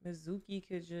Mizuki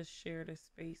could just share the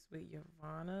space with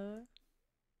Yvonne.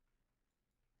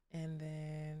 And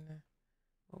then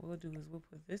what we'll do is we'll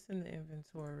put this in the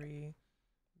inventory.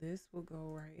 This will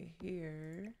go right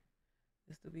here.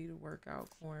 This will be the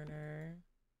workout corner.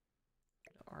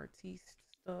 The artiste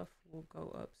stuff will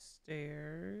go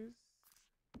upstairs.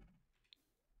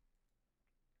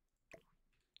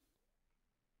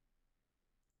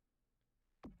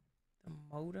 The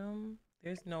modem.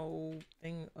 There's no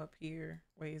thing up here.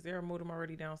 Wait, is there a modem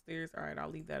already downstairs? All right, I'll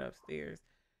leave that upstairs.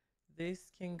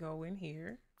 This can go in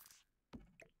here.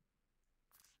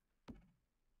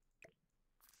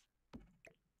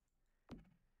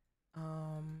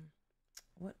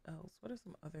 What else? What are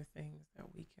some other things that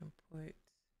we can put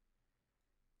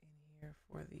in here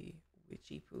for the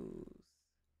witchy poos?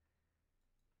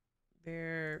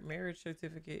 Their marriage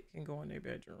certificate can go in their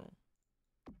bedroom.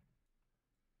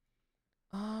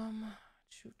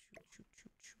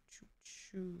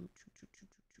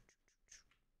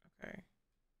 Okay.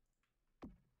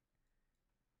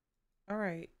 All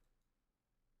right.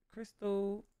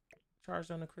 Crystal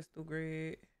charged on the crystal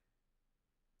grid.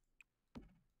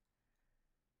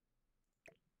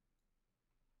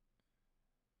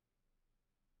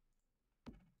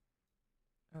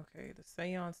 Okay, the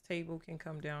seance table can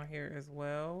come down here as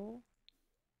well.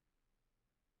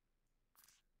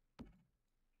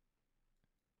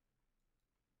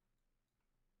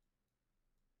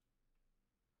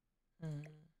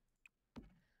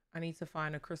 I need to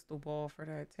find a crystal ball for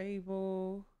that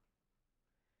table.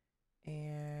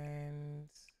 And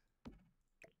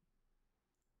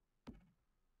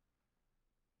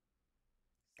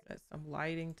set some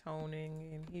lighting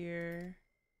toning in here.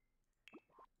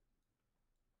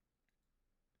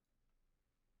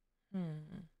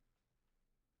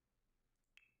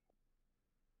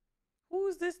 Who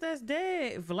is this that's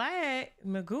dead? Vlad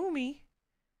Megumi.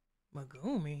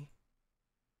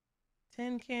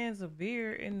 10 cans of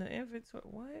beer in the inventory.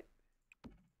 What?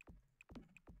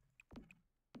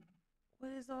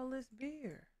 What is all this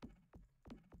beer?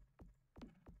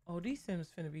 Oh, these Sims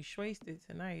finna be wasted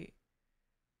tonight.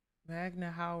 Magna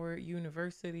Howard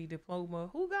University diploma.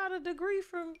 Who got a degree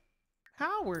from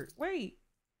Howard? Wait.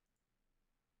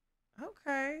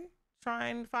 Okay.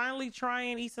 Finally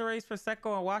trying Issa Rae's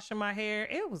Prosecco and washing my hair.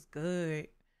 It was good.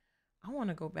 I want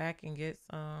to go back and get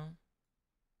some.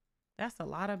 That's a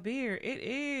lot of beer. It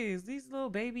is. These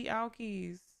little baby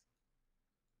alkies.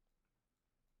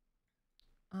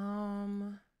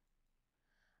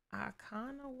 I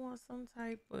kind of want some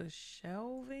type of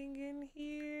shelving in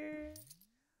here.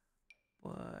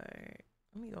 But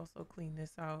let me also clean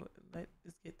this out. Let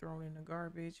this get thrown in the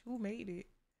garbage. Who made it?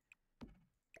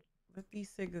 Let these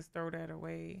cigarettes throw that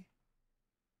away.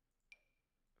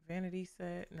 Vanity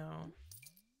set, no.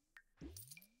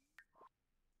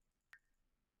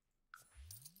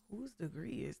 Whose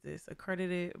degree is this?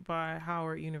 Accredited by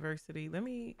Howard University.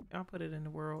 I'll put it in the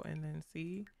world and then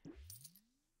see.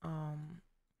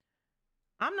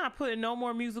 I'm not putting no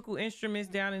more musical instruments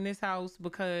down in this house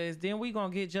because then we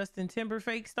gonna get Justin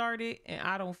Timberlake started, and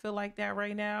I don't feel like that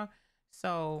right now.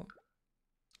 So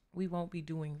we won't be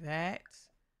doing that.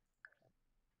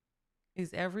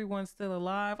 Is everyone still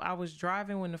alive? I was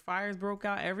driving when the fires broke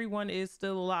out. Everyone is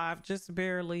still alive, just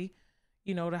barely.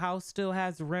 You know, the house still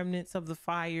has remnants of the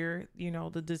fire. You know,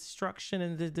 the destruction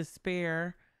and the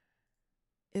despair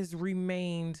is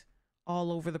remained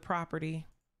all over the property.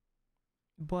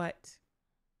 But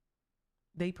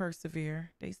they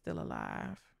persevere. They still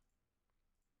alive.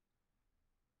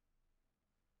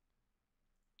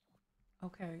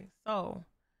 Okay, so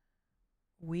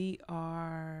we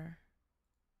are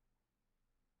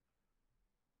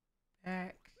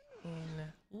back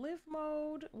in live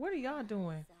mode. What are y'all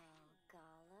doing?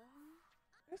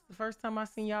 This is the first time I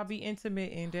seen y'all be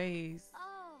intimate in days.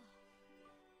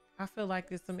 I feel like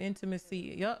there's some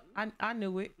intimacy. Yup, I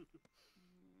knew it.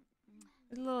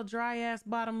 This little dry ass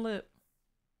bottom lip.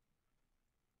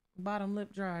 Bottom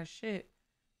lip dry as shit.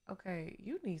 Okay,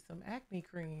 you need some acne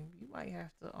cream. You might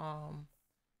have to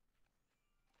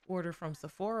order from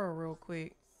Sephora real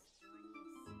quick.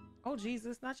 Oh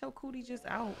Jesus, not your cootie just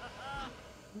out.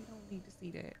 We don't need to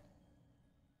see that.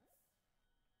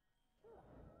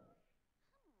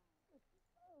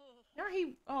 Now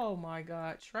oh my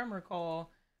God, tremor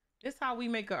call. This how we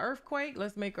make an earthquake?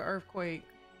 Let's make an earthquake.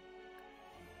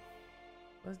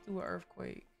 Let's do an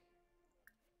earthquake.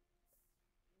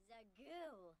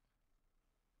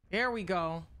 There we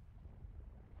go.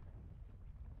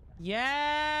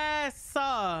 Yes.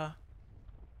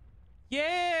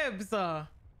 Yibs.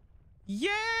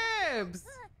 Yibs.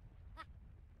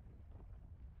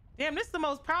 Damn, this is the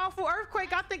most powerful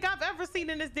earthquake I think I've ever seen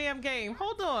in this damn game.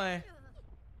 Hold on.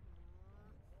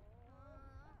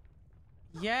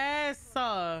 Yes.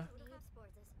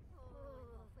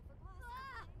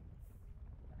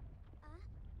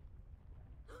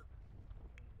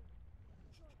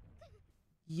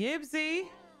 Yibsy.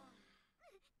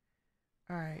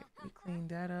 All right, we cleaned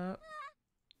that up.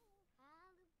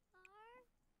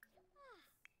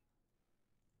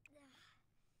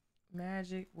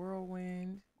 Magic,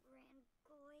 whirlwind,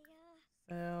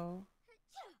 cell,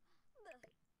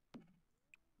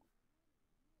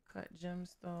 cut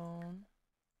gemstone.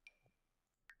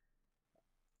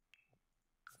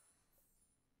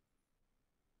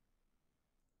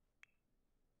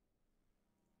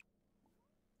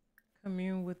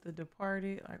 Commune with the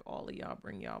departed. Like all of y'all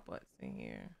bring y'all butts in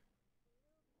here.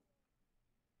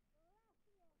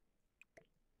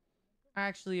 I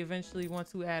actually eventually want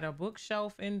to add a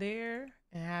bookshelf in there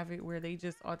and have it where they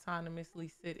just autonomously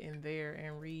sit in there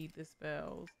and read the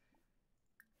spells.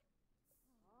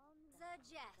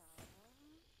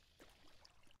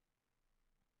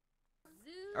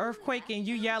 Earthquake and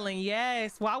you yelling,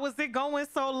 yes. Why was it going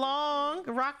so long?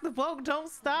 Rock the boat, don't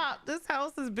stop. This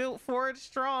house is built for it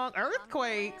strong.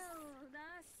 Earthquakes.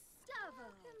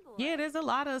 Yeah, there's a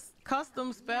lot of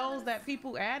custom spells that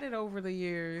people added over the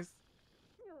years.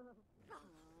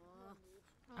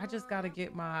 I just gotta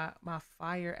get my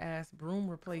fire ass broom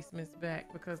replacements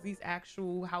back because these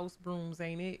actual house brooms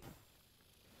ain't it.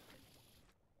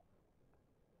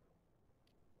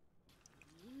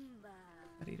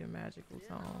 Study the magical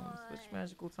tomes. Which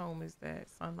magical tome is that?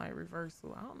 Sunlight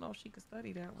Reversal. I don't know if she could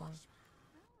study that one.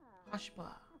 Ashba.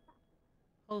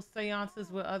 Host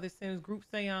seances with other Sims. Group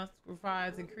seance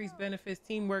provides increased benefits.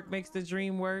 Teamwork makes the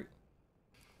dream work.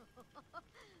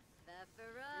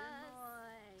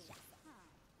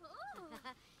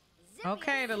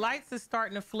 Okay, the lights is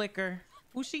starting to flicker.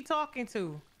 Who's she talking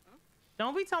to?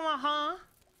 Don't be talking about, huh?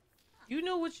 You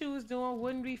knew what you was doing.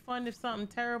 Wouldn't be fun if something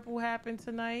terrible happened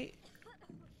tonight.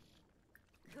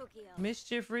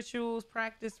 Mischief rituals,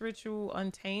 practice ritual,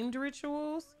 untamed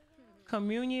rituals,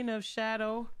 communion of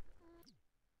shadow.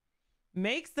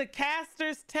 Makes the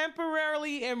casters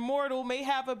temporarily immortal, may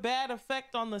have a bad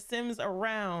effect on the Sims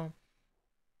around.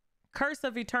 Curse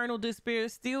of eternal despair,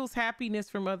 steals happiness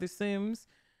from other Sims.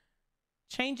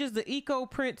 Changes the eco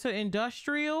print to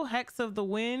industrial, hex of the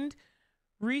wind.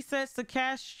 Resets the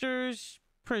caster's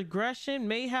progression,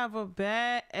 may have a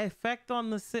bad effect on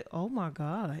the oh my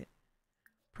God.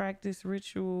 Practice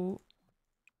ritual.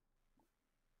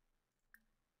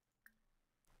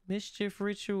 Mischief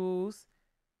rituals.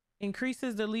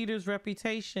 Increases the leader's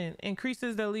reputation.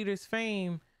 Increases the leader's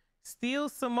fame.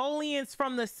 Steals simoleons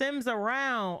from the Sims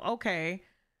around. Okay.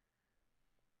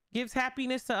 Gives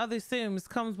happiness to other Sims.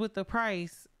 Comes with a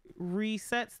price.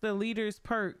 resets the leader's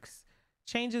perks,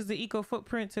 changes the eco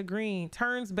footprint to green,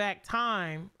 turns back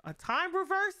time. A time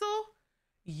reversal?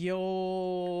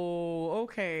 Yo,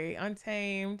 okay,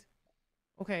 untamed.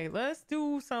 Okay, let's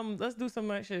do some of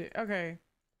that shit. Okay.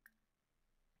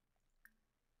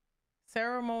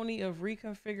 Ceremony of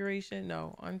reconfiguration.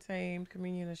 No, untamed,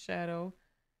 communion of shadow.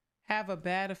 Have a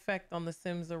bad effect on the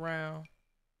Sims around.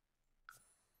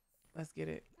 Let's get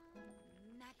it.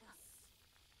 Magus.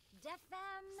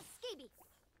 Defem Skibi.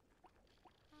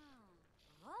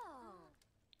 Oh.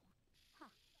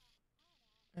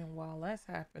 And while that's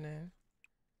happening,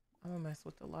 I'm gonna mess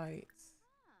with the lights.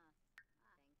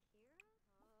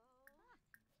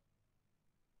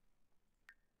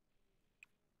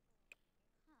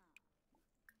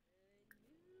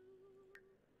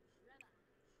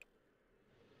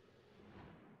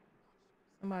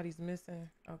 Somebody's missing.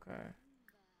 Okay.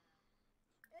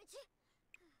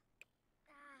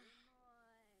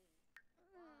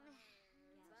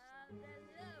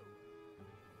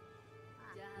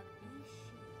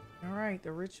 All right,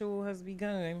 the ritual has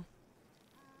begun.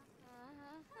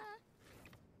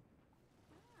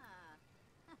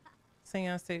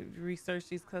 Seance to research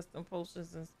these custom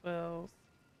potions and spells.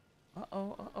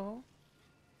 Uh-oh, uh-oh.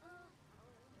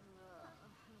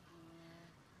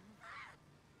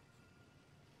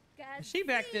 She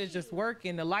back there just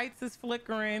working. The lights is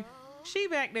flickering. She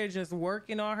back there just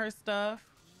working on her stuff.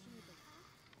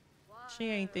 She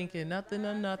ain't thinking nothing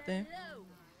of nothing.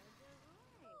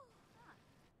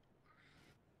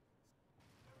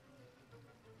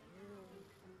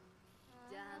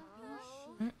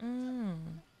 Mm-mm.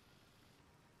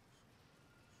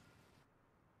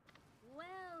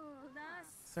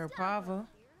 Sir Pava.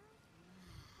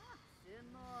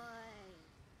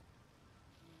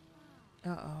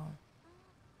 Uh-oh.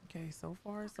 Okay, so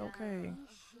far it's okay.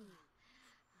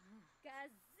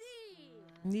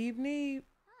 Neeb neeb.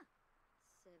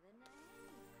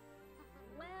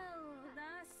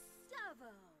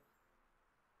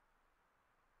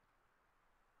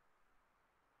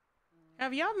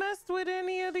 Have y'all messed with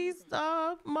any of these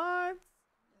mods?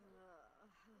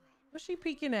 What's she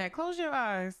peeking at? Close your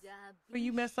eyes before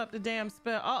you mess up the damn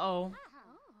spell. Uh-oh.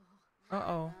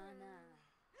 Uh-oh.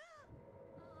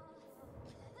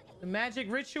 The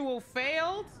magic ritual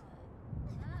failed?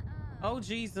 Oh,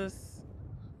 Jesus.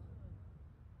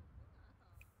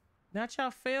 Not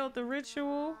y'all failed the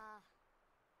ritual?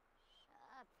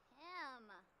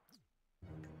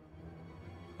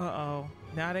 Uh-oh.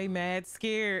 Now they mad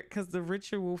scared because the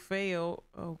ritual failed.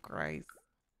 Oh, Christ.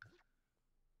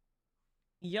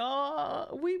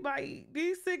 Y'all,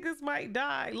 these niggas might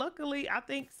die. Luckily, I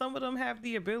think some of them have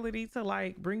the ability to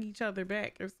like bring each other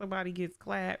back if somebody gets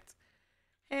clapped.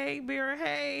 Hey, Beer,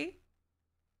 hey.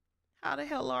 How the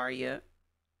hell are you?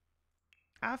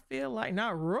 I feel like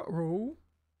not ruh-roh.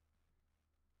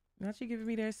 Not you giving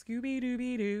me that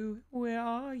Scooby-Dooby-Doo. Where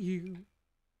are you?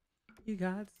 You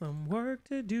got some work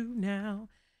to do now.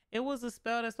 It was a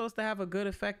spell that's supposed to have a good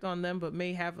effect on them, but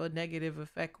may have a negative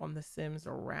effect on the Sims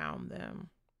around them.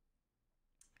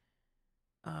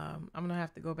 I'm gonna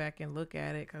have to go back and look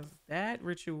at it because that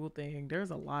ritual thing,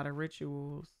 there's a lot of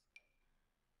rituals.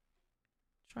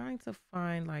 Trying to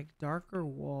find like darker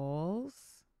walls.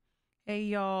 Hey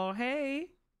y'all, hey.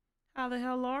 How the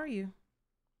hell are you?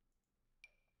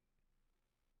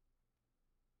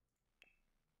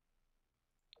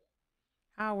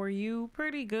 How are you?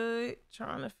 Pretty good.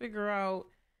 Trying to figure out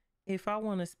if I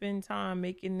want to spend time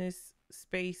making this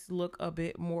space look a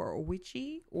bit more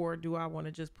witchy, or do I want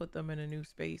to just put them in a new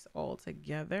space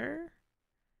altogether?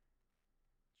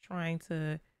 Trying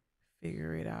to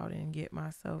figure it out and get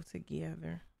myself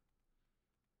together.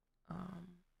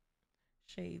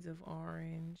 Shades of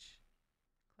orange,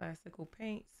 classical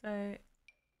paint set,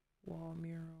 wall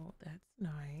mural. That's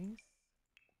nice.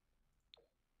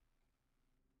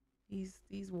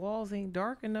 These walls ain't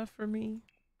dark enough for me.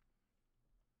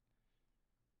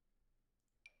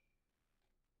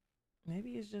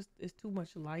 Maybe it's too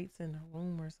much lights in the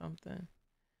room or something.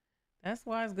 That's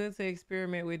why it's good to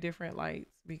experiment with different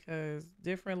lights, because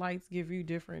different lights give you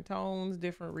different tones,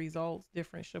 different results,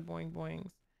 different shaboing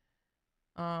boings.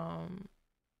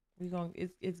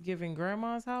 It's giving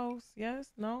grandma's house.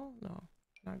 Yes? No,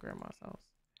 not grandma's house.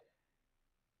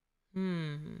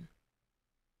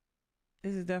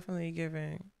 This is definitely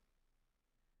giving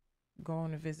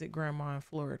going to visit grandma in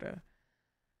Florida.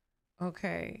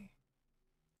 Okay.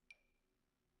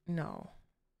 No.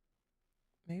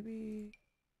 Maybe,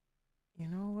 you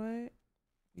know what?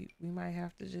 We might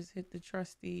have to just hit the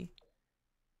trusty.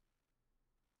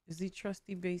 Is the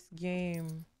trusty based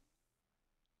game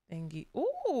thingy?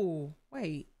 Ooh,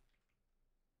 wait.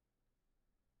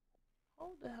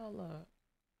 Hold the hell up.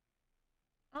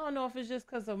 I don't know if it's just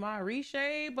because of my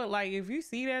reshade, but like if you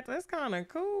see that, that's kind of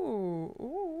cool.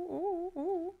 Ooh, ooh,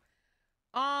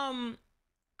 ooh.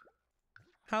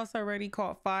 House already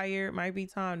caught fire. Might be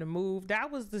time to move. That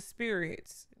was the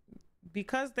spirits.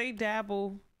 Because they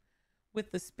dabble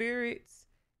with the spirits,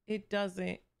 it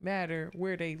doesn't matter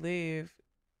where they live.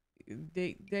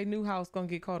 They new house gonna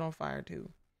get caught on fire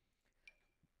too.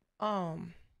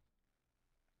 Um,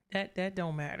 that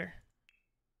don't matter.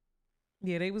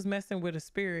 Yeah, they was messing with a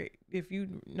spirit. If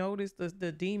you notice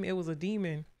the demon, it was a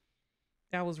demon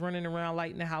that was running around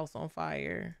lighting the house on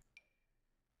fire.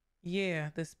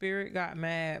 Yeah, the spirit got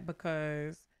mad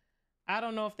because I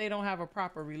don't know if they don't have a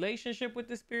proper relationship with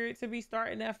the spirit to be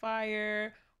starting that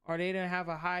fire, or they didn't have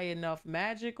a high enough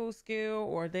magical skill,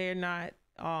 or they're not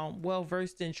well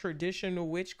versed in traditional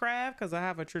witchcraft, because I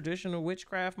have a traditional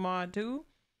witchcraft mod too.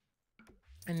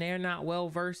 And they're not well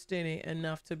versed in it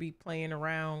enough to be playing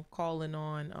around calling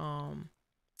on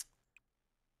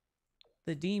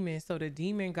the demon. So the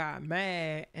demon got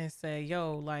mad and said,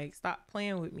 yo, like, stop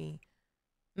playing with me,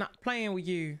 not playing with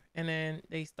you. And then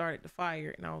they started the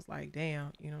fire, and I was like,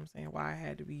 damn, you know what I'm saying, why it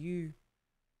had to be you.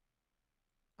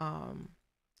 Let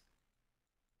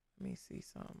me see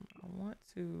something. I want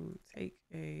to take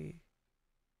a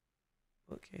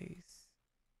bookcase.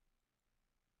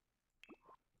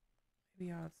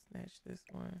 Maybe I'll snatch this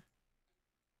one,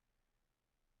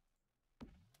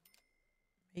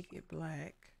 make it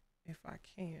black if I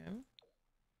can.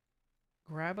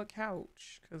 Grab a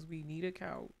couch because we need a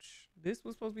couch. This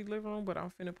was supposed to be living room, but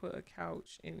I'm finna put a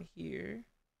couch in here.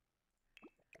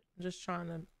 I'm just trying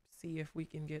to see if we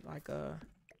can get like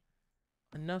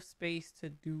enough space to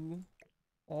do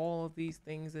all of these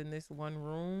things in this one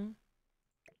room,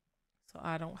 so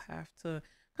I don't have to,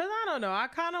 because I don't know, I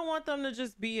kind of want them to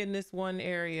just be in this one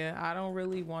area. I don't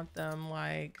really want them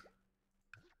like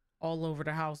all over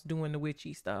the house doing the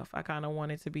witchy stuff. I kind of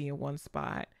want it to be in one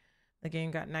spot. The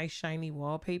game got nice shiny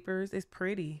wallpapers. It's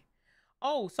pretty.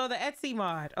 Oh, so the Etsy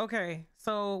mod. Okay,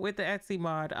 so with the Etsy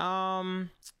mod,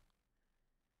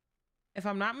 if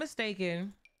I'm not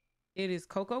mistaken, it is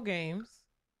Coco Games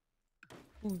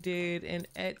who did an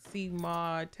Etsy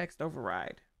mod text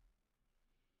override.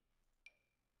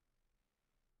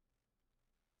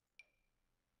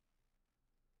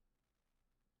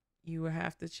 You will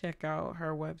have to check out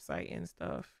her website and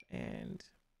stuff and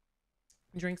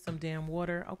drink some damn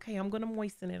water. Okay, I'm gonna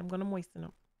moisten it. I'm gonna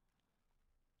moisten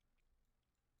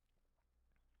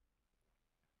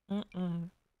it.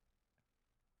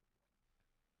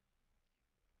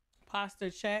 Pasta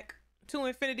check. 2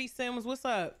 Infinity Sims, what's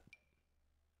up?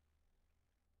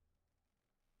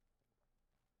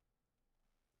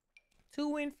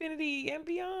 To infinity and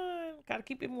beyond. Gotta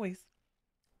keep it moist.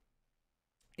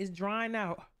 It's drying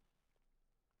out.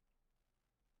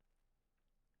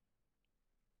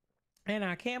 And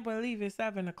I can't believe it's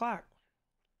 7 o'clock.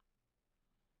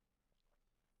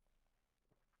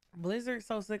 Blizzard's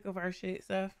so sick of our shit,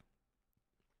 Seth.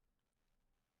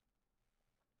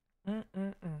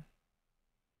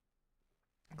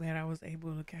 Glad I was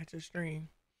able to catch a stream.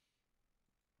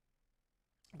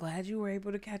 Glad you were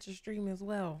able to catch a stream as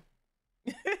well.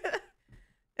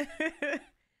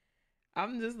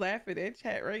 I'm just laughing at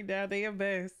chat right now. They are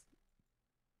best.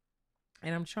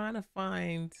 And I'm trying to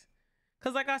find,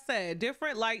 because like I said,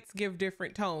 different lights give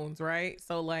different tones, right?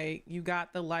 So like you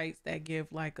got the lights that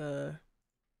give like a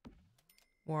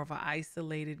more of an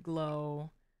isolated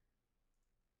glow,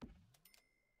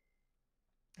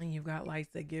 and you've got lights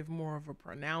that give more of a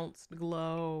pronounced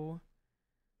glow.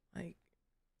 Like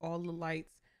all the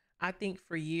lights, I think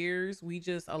for years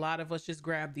a lot of us just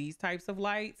grab these types of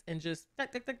lights and just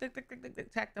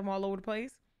tack them all over the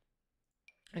place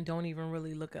and don't even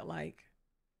really look at like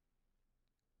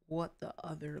what the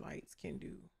other lights can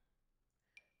do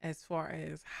as far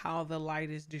as how the light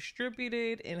is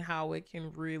distributed and how it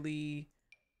can really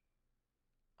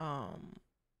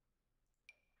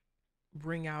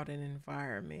bring out an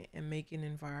environment and make an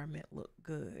environment look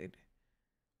good,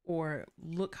 or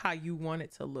look how you want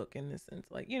it to look, in this sense.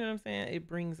 Like, you know what I'm saying? It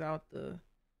brings out the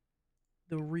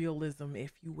realism,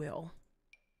 if you will.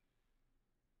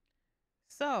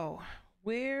 So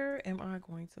where am I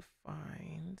going to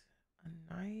find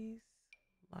a nice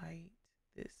light?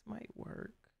 This might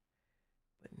work,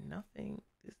 but nothing.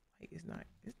 This light is not,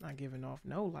 it's not giving off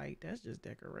no light. That's just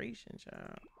decoration,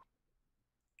 child.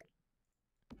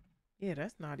 Yeah,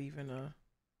 that's not even a.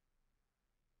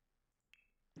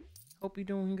 Hope you're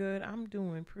doing good. I'm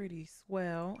doing pretty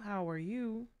swell. How are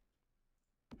you?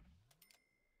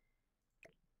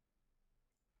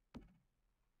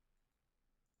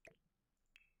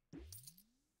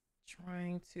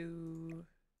 trying to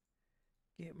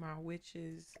get my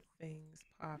witches things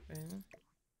popping.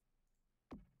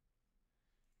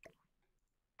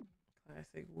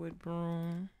 Classic wood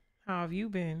broom. How have you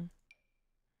been?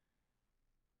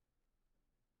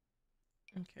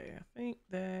 Okay, I think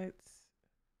that's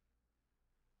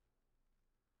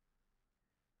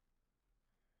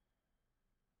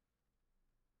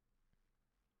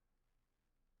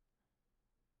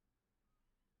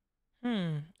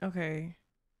okay.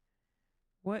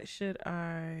 What should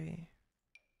I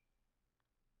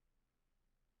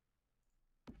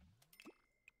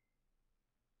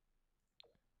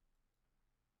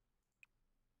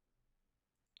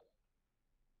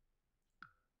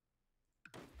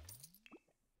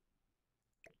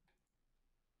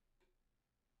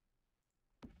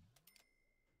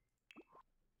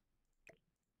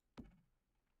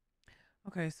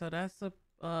Okay, so that's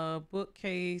a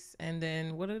bookcase, and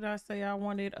then what did I say I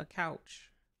wanted? A couch.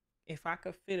 If I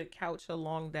could fit a couch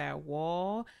along that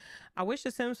wall. I wish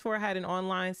The Sims 4 had an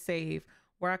online save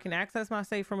where I can access my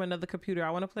save from another computer.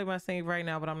 I want to play my save right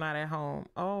now, but I'm not at home.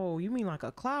 Oh, you mean like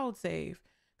a cloud save?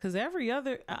 Because every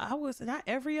other, I was not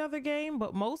every other game,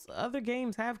 but most other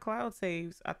games have cloud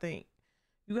saves, I think.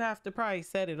 You have to probably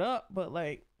set it up, but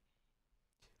like,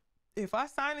 if I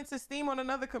sign into Steam on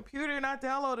another computer and I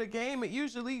download a game, it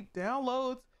usually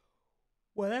downloads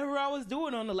whatever I was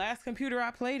doing on the last computer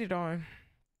I played it on.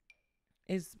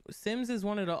 Sims is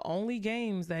one of the only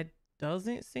games that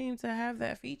doesn't seem to have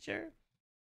that feature.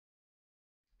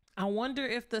 I wonder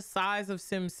if the size of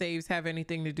Sim saves have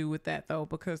anything to do with that though,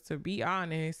 because to be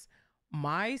honest,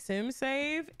 my Sim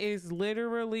save is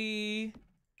literally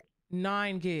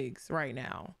 9 gigs right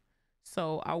now.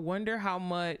 So I wonder how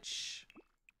much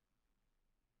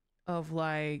of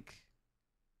like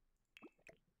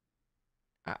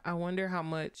I wonder how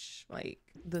much like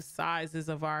the sizes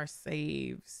of our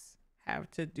saves have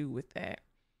to do with that.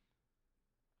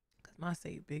 Cause my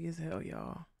save big as hell,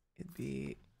 y'all. It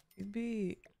big. It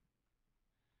big.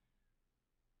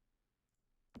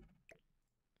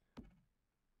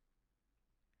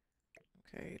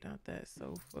 Okay, not that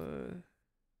sofa.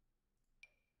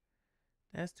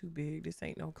 That's too big. This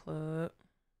ain't no club.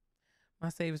 My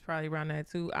save is probably around that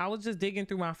too. I was just digging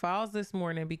through my files this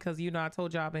morning because, you know, I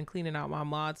told y'all I've been cleaning out my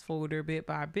mods folder bit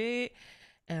by bit.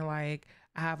 And like,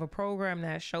 I have a program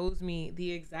that shows me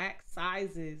the exact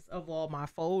sizes of all my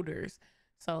folders.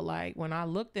 So like when I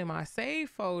looked in my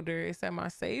save folder, it said my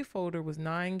save folder was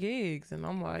 9 gigs. And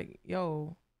I'm like,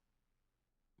 yo,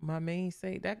 my main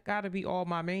save, that gotta be all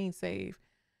my main save.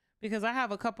 Because I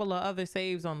have a couple of other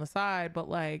saves on the side, but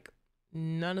like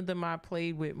none of them I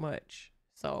played with much.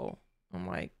 So I'm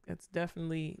like, it's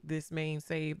definitely this main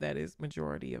save that is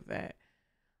majority of that.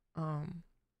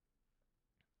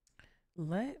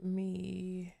 Let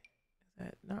me, is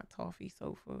that not toffee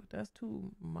sofa? That's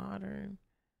too modern.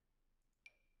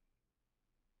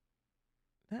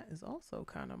 That is also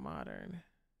kind of modern.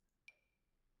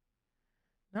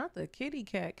 Not the kitty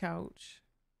cat couch.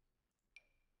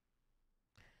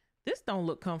 This don't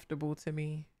look comfortable to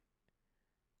me.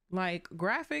 Like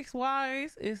graphics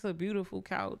wise, it's a beautiful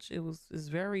couch. It's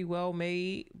very well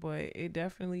made, but it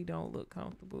definitely don't look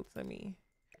comfortable to me.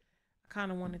 I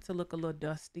kind of want it to look a little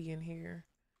dusty in here.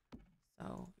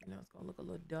 So, you know, it's gonna look a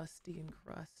little dusty and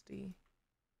crusty.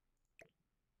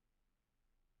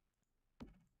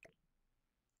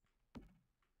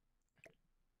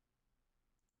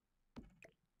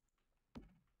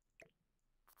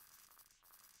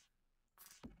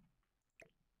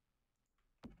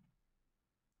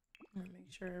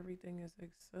 Make sure everything is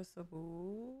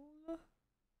accessible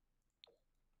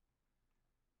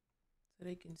so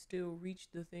they can still reach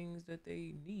the things that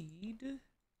they need.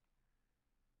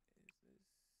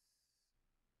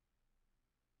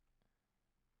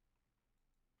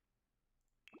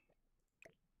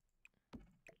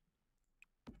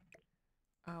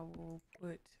 I will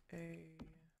put a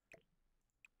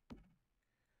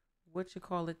what you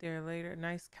call it there later.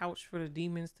 Nice couch for the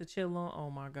demons to chill on.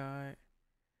 Oh my god.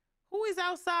 Who is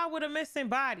outside with a missing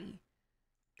body?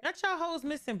 Not y'all hoes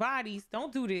missing bodies.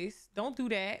 Don't do this. Don't do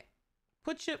that.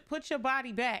 Put your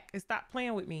body back and stop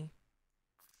playing with me.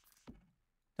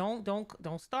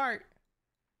 Don't start.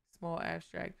 Small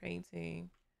abstract painting.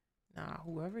 Nah,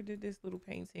 whoever did this little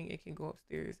painting, it can go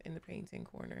upstairs in the painting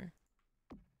corner.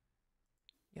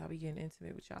 Y'all be getting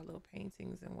intimate with y'all little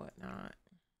paintings and whatnot.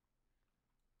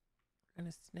 We're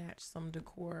gonna snatch some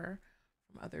decor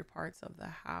from other parts of the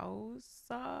house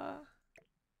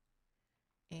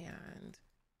and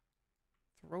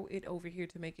throw it over here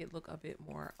to make it look a bit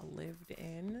more lived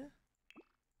in.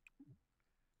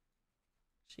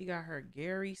 She got her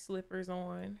Gary slippers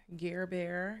on. Gare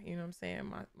Bear, you know what I'm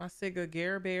saying? My Sigga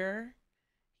Gare Bear.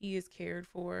 He is cared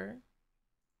for.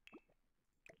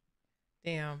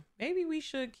 Damn. Maybe we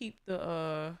should keep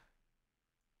the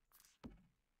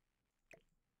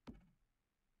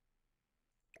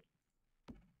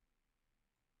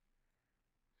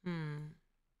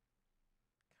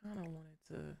kind of wanted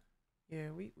to, yeah,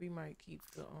 we might keep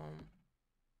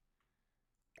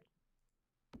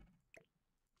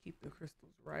the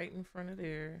crystals right in front of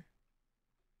there.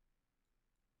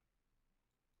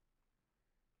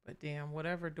 But damn,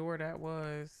 whatever door that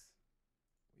was,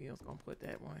 we was gonna put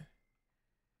that one.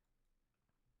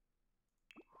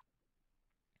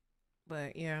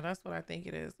 But yeah, that's what I think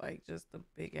it is. Like just the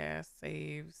big ass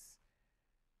saves.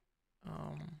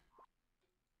 Um,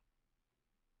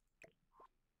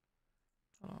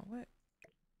 oh what?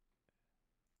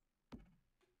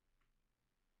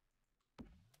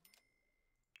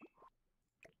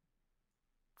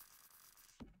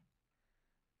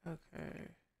 Okay.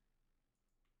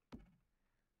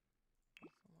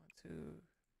 So I want to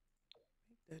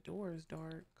make the doors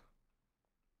dark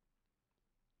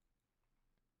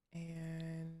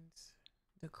and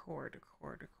decor.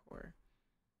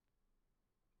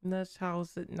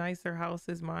 Nicer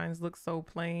houses. Mines look so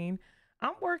plain.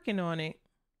 I'm working on it.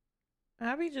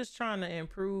 I be just trying to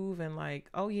improve and like,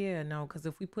 oh yeah, no, because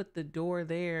if we put the door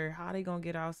there, how they gonna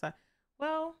get outside?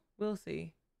 Well, we'll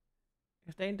see.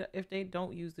 If they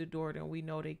don't use the door, then we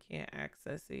know they can't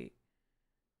access it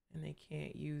and they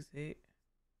can't use it.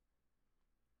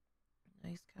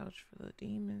 Nice couch for the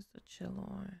demons to chill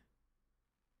on.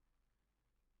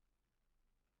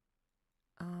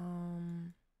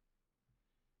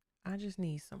 I just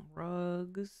need some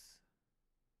rugs.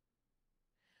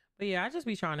 But yeah, I just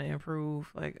be trying to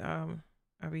improve. Like, I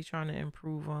be trying to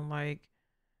improve on like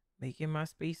making my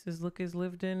spaces look as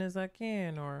lived in as I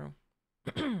can, or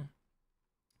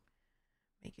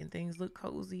making things look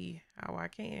cozy how I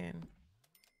can.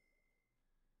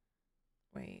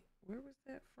 Wait, where was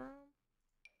that from?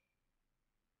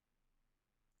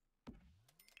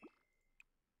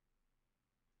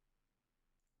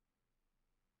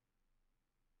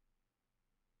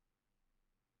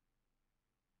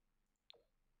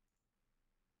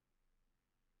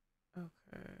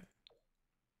 Okay.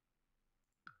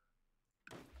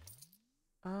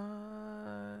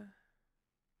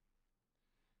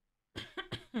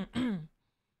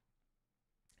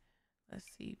 Let's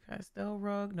see. Pastel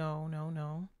rug. No, no,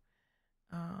 no.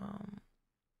 Um.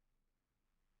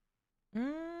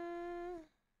 Mm,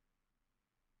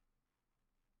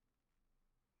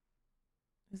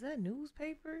 is that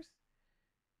newspapers?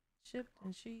 Chipped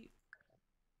and sheet.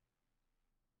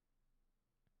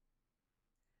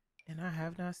 And I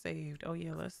have not saved. Oh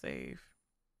yeah, let's save.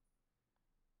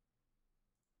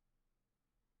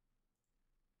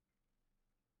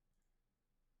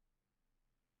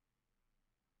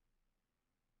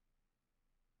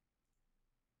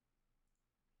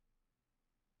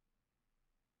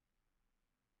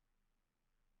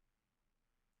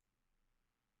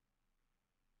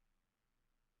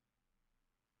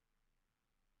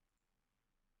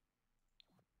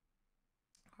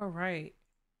 All right.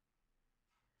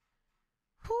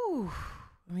 Whew.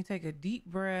 Let me take a deep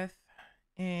breath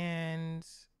and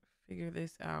figure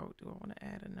this out. Do I want to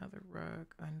add another rug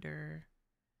under?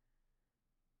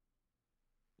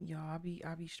 Y'all, I be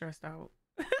stressed out.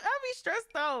 I be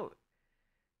stressed out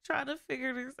trying to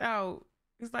figure this out.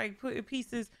 It's like putting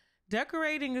pieces.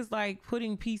 Decorating is like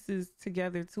putting pieces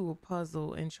together to a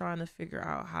puzzle and trying to figure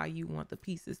out how you want the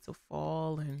pieces to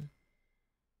fall. And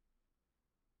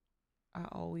I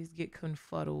always get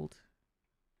confuddled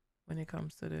when it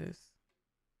comes to this.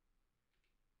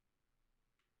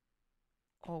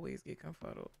 Always get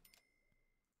confuddled.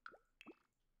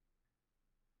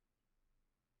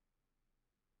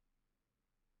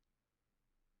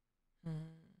 Hmm.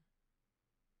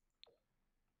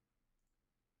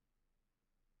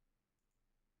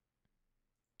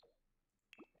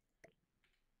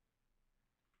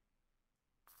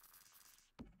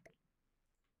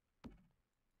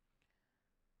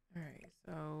 All right,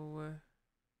 so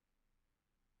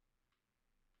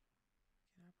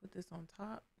can I put this on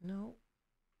top? No.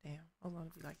 Damn. Hold on.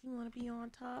 Be like, you want to be on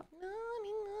top?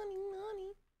 Nani, nani,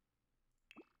 nani.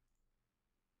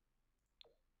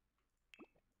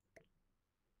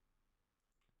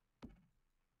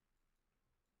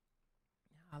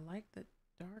 I like the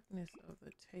darkness of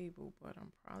the table, but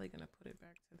I'm probably gonna put it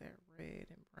back to that red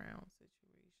and brown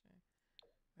situation.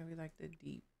 Maybe like the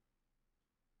deep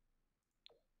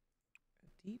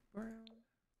brown.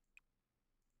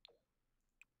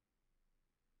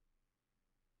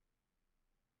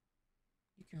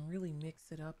 You can really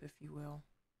mix it up, if you will.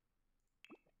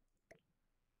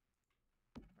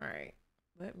 All right,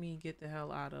 let me get the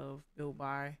hell out of Bill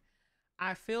Buy.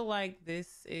 I feel like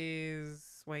this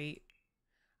is, wait.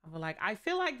 I'm like, I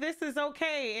feel like this is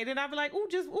okay. And then I'll be like,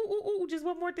 just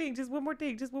one more thing, just one more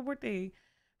thing, just one more thing.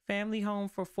 Family home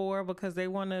for 4 because they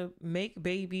want to make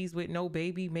babies with no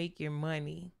baby making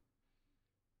money.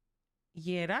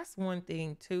 Yeah, that's one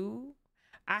thing too.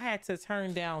 I had to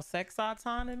turn down sex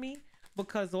autonomy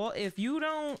because if you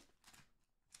don't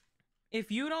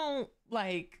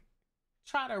like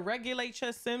try to regulate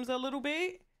your Sims a little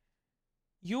bit,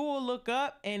 you will look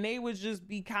up and they would just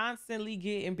be constantly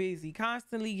getting busy,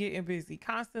 constantly getting busy,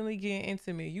 constantly getting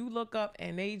intimate. You look up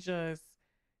and they just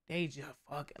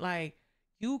fucking like,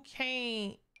 you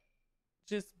can't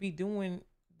just be doing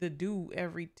the do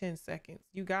every 10 seconds.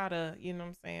 You gotta, you know what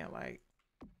I'm saying? Like,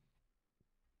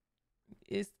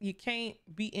 you can't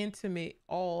be intimate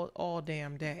all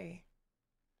damn day.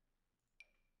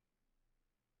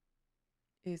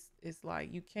 It's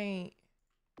like you can't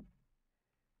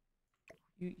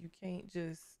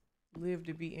just live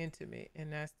to be intimate,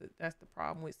 and that's the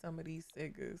problem with some of these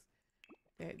siggers,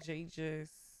 that they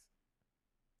just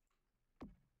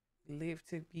live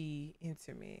to be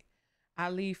intimate. I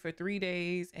leave for 3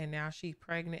 days and now she's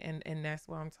pregnant, and that's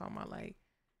what I'm talking about. Like,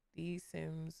 these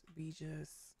Sims be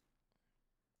just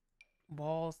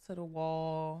balls to the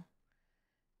wall,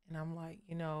 and I'm like,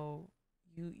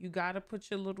 you gotta put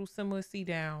your little simulacy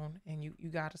down, and you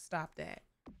gotta stop that.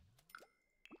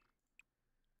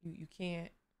 You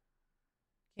can't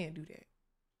do that.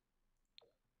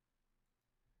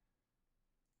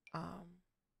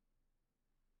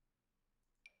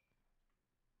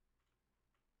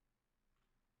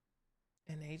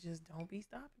 And they just don't be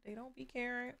stopping. They don't be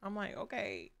caring. I'm like,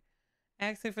 okay,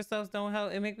 asking for stuff don't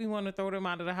help. It make me want to throw them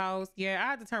out of the house. Yeah,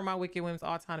 I had to turn my Wicked Whim's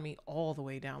autonomy all the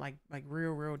way down, like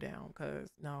real down, because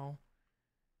no,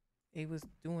 it was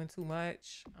doing too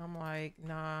much. I'm like,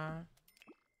 nah.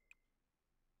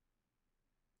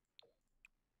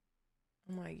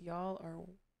 I'm like, y'all are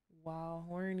wild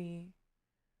horny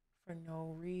for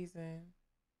no reason.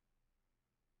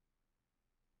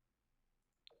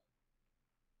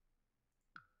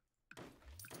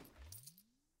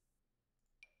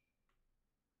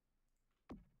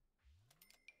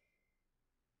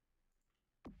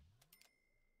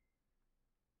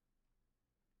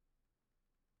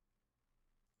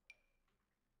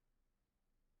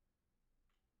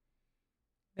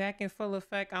 Back in full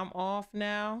effect. I'm off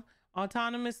now.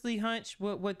 Autonomously hunch.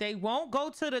 What they won't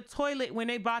go to the toilet when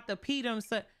they bought the pee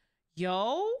themselves.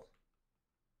 Yo.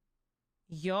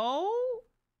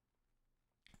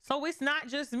 So it's not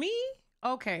just me?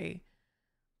 Okay.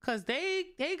 Cause they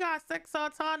got sex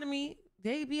autonomy.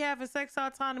 They be having sex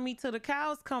autonomy till the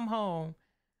cows come home.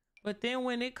 But then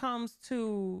when it comes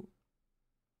to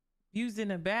using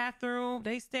the bathroom,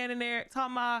 they standing there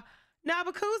talking about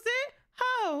Nabakusin?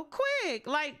 Oh, quick.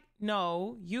 Like,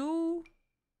 no, you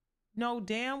know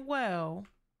damn well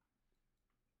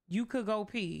you could go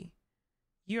pee.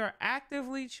 You're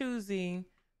actively choosing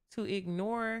to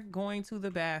ignore going to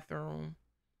the bathroom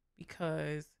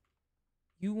because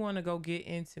you want to go get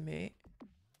intimate.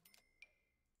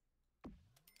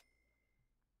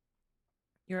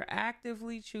 You're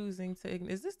actively choosing to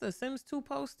ignore. Is this the Sims 2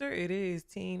 poster? It is.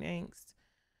 Teen angst.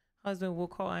 Husband will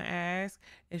call and ask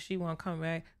if she want to come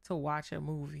back to watch a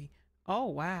movie. Oh,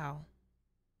 wow.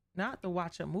 Not to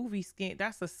watch a movie scam.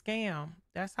 That's a scam.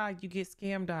 That's how you get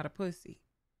scammed out of pussy.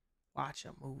 Watch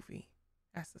a movie.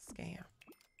 That's a scam.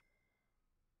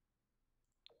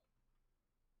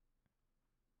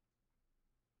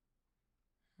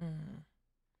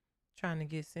 Trying to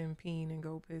get Simpine and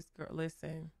go piss. Girl,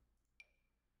 listen.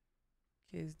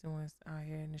 Kids doing out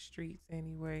here in the streets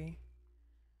anyway.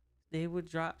 They would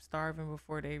drop starving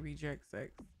before they reject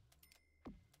sex.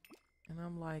 And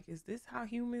I'm like, is this how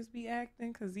humans be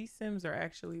acting? Because these Sims are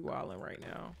actually wilding right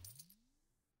now.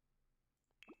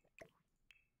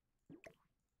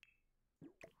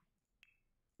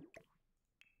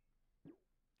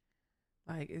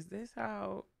 Like, is this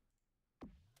how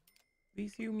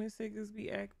these human sickers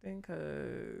be acting?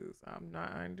 Because I'm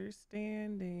not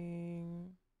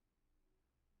understanding.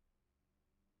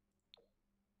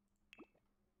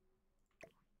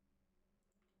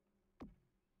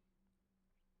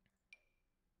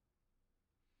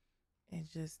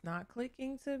 It's just not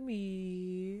clicking to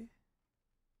me.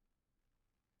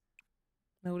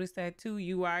 Notice that too,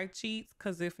 UI cheats,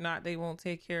 because if not, they won't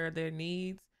take care of their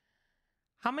needs.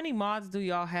 How many mods do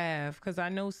y'all have? Because I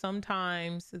know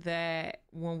sometimes that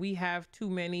when we have too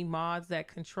many mods that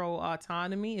control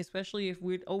autonomy, especially if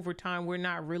we're over time, we're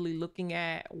not really looking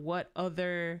at what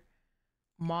other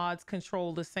mods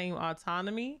control the same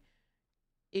autonomy.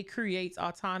 It creates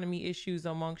autonomy issues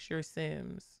amongst your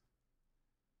Sims.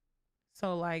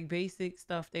 So like basic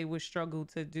stuff they would struggle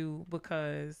to do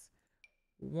because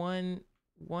one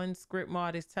script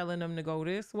mod is telling them to go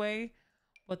this way,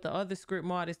 but the other script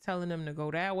mod is telling them to go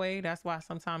that way. That's why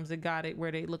sometimes it got it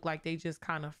where they look like they just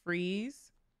kind of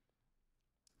freeze.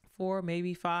 4,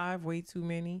 maybe 5, way too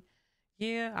many.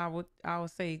 Yeah, I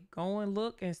would say go and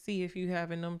look and see if you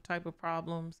having them type of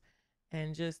problems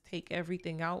and just take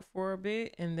everything out for a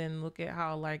bit and then look at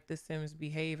how like the Sims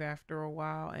behave after a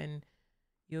while, and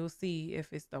you'll see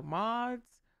if it's the mods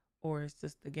or it's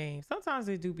just the game. Sometimes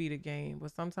it do be the game,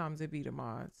 but sometimes it be the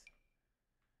mods.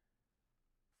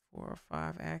 4 or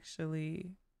 5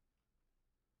 actually.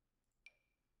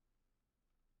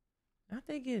 Not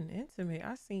they getting intimate.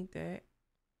 I seen that.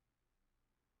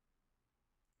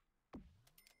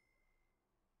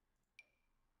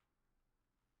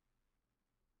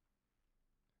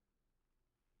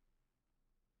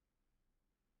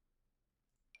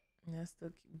 And that's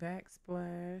the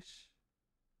backsplash.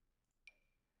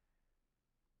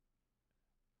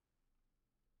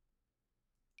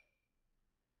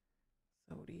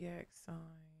 Zodiac signs.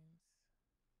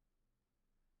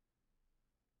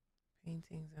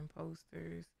 Paintings and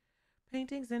posters.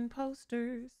 Paintings and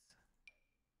posters.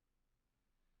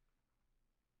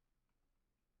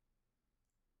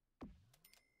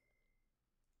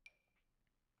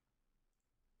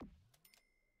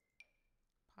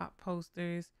 Pop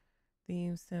posters.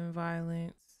 Themes and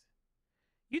violence.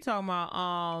 You talking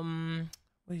about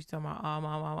what you talking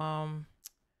about?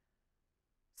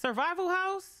 Survival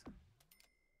house?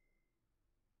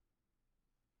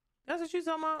 That's what you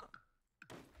talking about?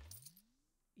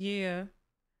 Yeah.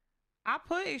 I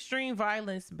put extreme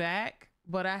violence back,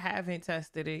 but I haven't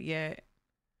tested it yet.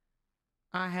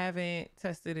 I haven't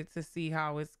tested it to see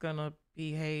how it's gonna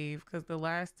behave because the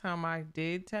last time I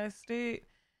did test it,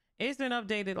 it's been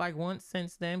updated like once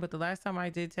since then, but the last time I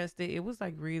did test it, it was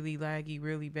like really laggy,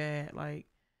 really bad, like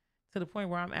to the point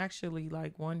where I'm actually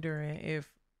like wondering if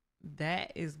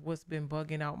that is what's been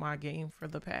bugging out my game for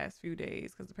the past few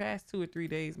days, because the past 2 or 3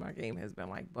 days my game has been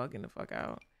like bugging the fuck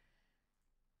out,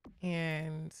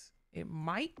 and it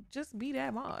might just be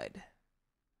that mod.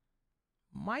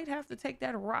 Might have to take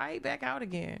that right back out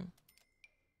again.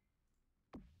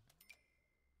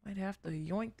 Might have to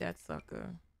yoink that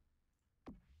sucker.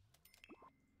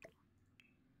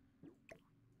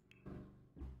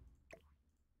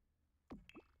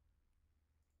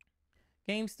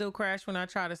 Game still crash when I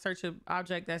try to search an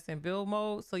object that's in build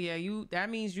mode. So yeah, that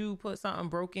means you put something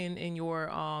broken in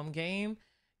your game.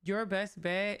 Your best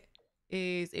bet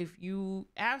is, if you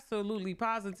absolutely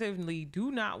positively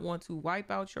do not want to wipe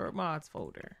out your mods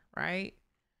folder, right?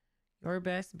 Your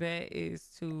best bet is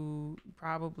to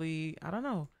probably, I don't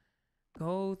know,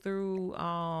 go through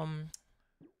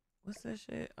what's that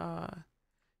shit?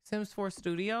 Sims 4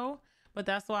 Studio. But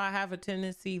that's why I have a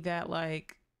tendency that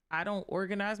like I don't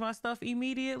organize my stuff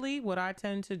immediately. What I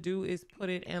tend to do is put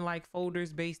it in like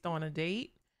folders based on a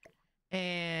date.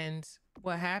 And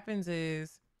what happens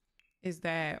is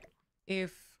that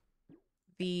if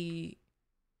I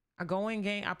go in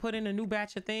game, I put in a new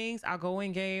batch of things, I go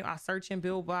in game, I search and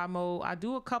build by mode, I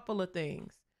do a couple of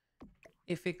things.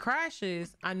 If it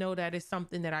crashes, I know that it's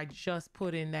something that I just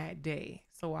put in that day.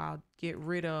 So I'll get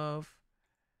rid of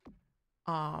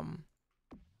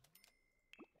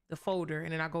the folder,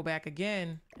 and then I go back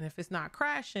again, and if it's not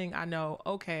crashing, I know,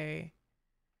 okay,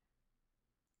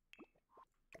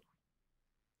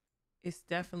 it's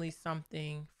definitely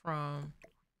something from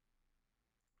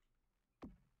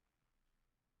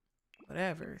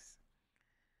whatever's.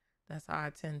 That's how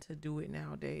I tend to do it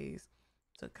nowadays,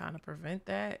 to kind of prevent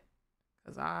that,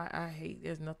 because I hate,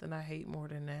 there's nothing I hate more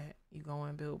than that. You go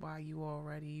and build by you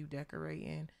already, you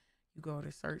decorating, you go to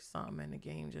search something and the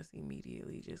game just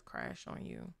immediately just crash on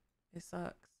you. It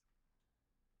sucks.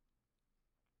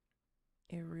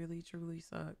 It really truly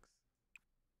sucks.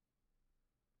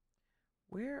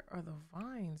 Where are the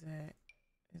vines at?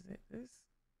 Is it this?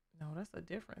 No, that's a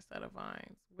different set of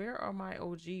vines. Where are my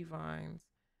OG vines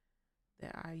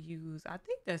that I use? I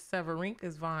think that's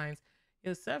Severinka's vines.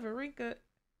 Yo, Severinka.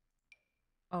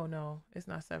 Oh no, it's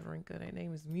not Severinka. Their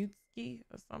name is Mutski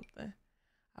or something.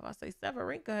 I about to say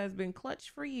Severinka has been clutch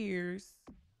for years.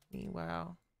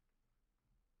 Meanwhile,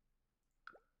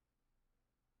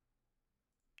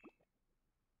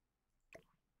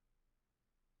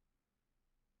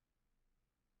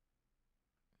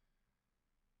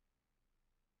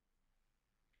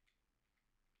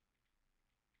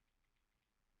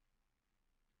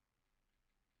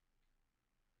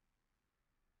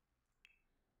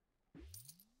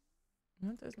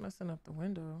 Not this messing up the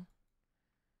window.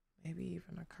 Maybe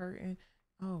even a curtain.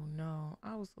 Oh no,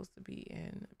 I was supposed to be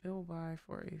in Bill by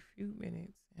for a few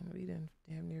minutes and we didn't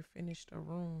damn near finished a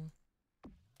room.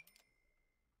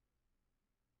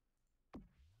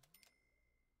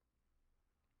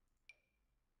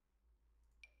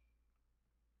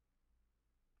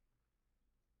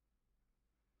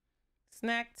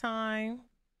 Snack time.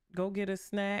 Go get a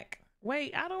snack.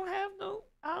 Wait, I don't have no.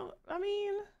 I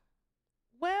mean,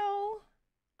 well,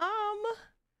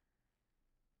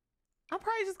 I'm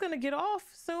probably just gonna get off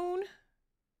soon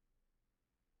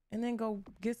and then go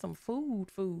get some food.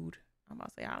 I'm about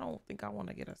to say I don't think I want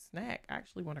to get a snack. I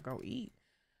actually want to go eat.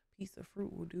 Piece of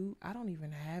fruit will do. I don't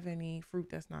even have any fruit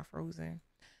that's not frozen.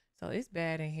 So it's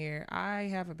bad in here. I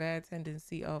have a bad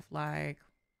tendency of like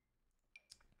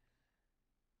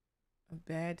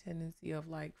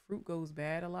fruit goes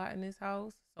bad a lot in this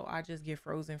house. So I just get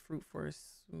frozen fruit for a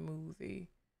smoothie.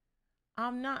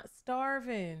 I'm not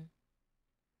starving.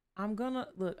 I'm gonna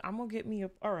get me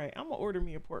all right, I'm gonna order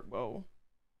me a pork bowl.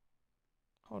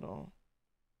 Hold on.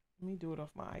 Let me do it off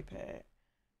my iPad.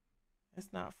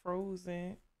 It's not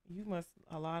frozen. You must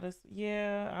a lot of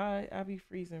yeah, I be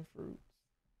freezing fruits.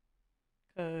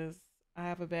 Cause I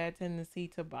have a bad tendency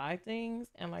to buy things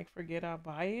and like forget I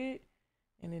buy it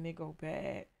and then they go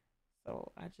bad.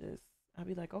 So I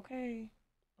be like, okay,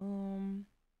 um,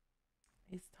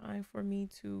 it's time for me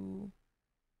to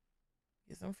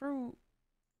get some fruit.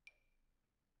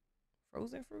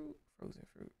 Frozen fruit, frozen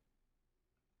fruit.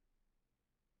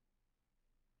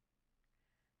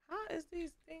 How is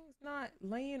these things not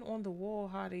laying on the wall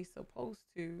how they supposed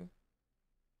to?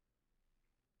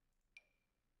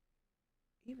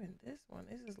 Even this one,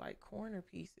 this is like corner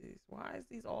pieces. Why is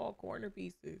these all corner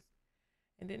pieces?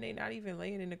 And then they not even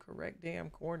laying in the correct damn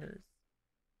corners.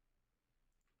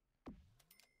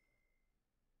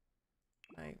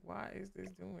 Like, why is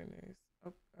this doing this?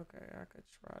 Oh, okay, I could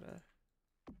try to.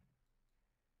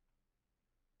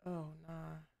 Oh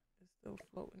nah, it's still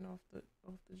floating off the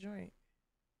joint.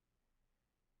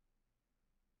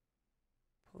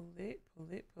 Pull it, pull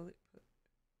it, pull it.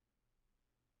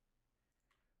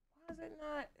 Why is it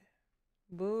not?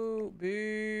 Boo,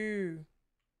 boo.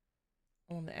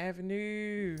 On the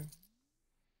avenue.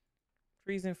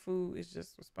 Freezing food is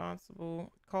just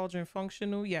responsible. Cauldron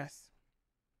functional, yes.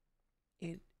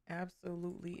 It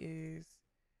absolutely is.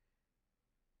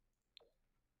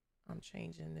 I'm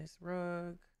changing this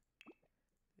rug.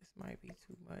 This might be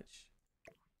too much.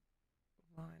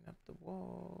 Line up the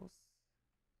walls.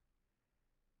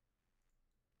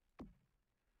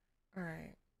 All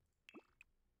right.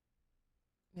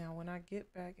 Now, when I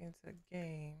get back into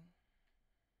game,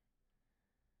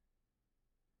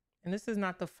 and this is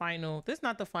not the final, this is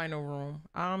not the final room.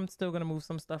 I'm still gonna move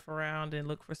some stuff around and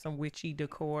look for some witchy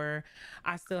decor.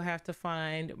 I still have to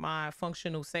find my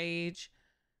functional sage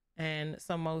and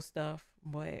some more stuff,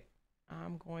 but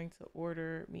I'm going to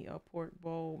order me a pork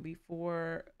bowl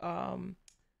before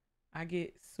I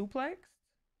get suplexed,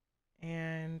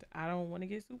 and I don't want to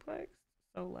get suplexed.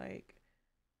 So like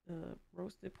the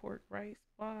roasted pork rice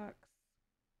box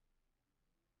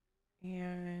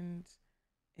and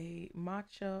a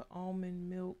matcha almond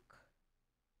milk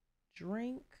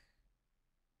drink,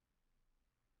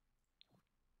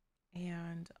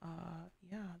 and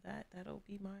yeah, that'll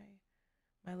be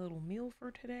my little meal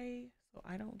for today so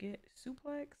I don't get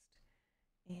suplexed.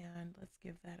 And let's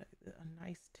give that a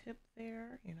nice tip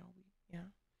there. You know, yeah,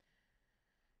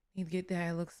 need to get that.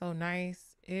 It looks so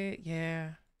nice.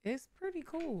 Yeah, it's pretty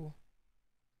cool.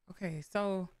 Okay,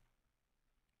 so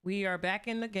we are back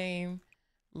in the game.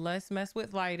 Let's mess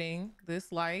with lighting.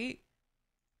 This light,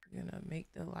 I'm gonna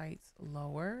make the lights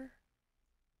lower,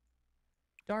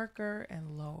 darker,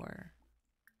 and lower.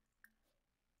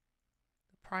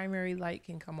 The primary light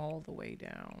can come all the way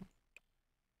down.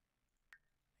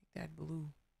 Make that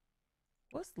blue.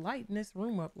 What's lighting this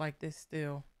room up like this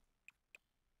still?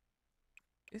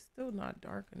 It's still not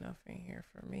dark enough in here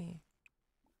for me.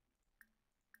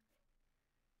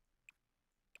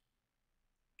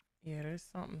 Yeah, there's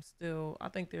something still. I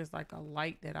think there's like a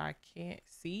light that I can't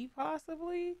see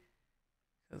possibly.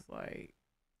 Cause like,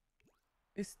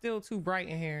 it's still too bright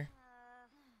in here.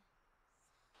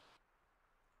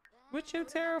 What, you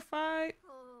terrified?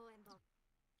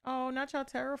 Oh, not y'all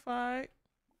terrified.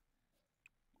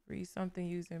 Read something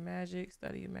using magic,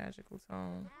 study a magical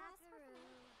tone.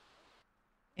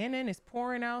 And then it's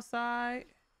pouring outside.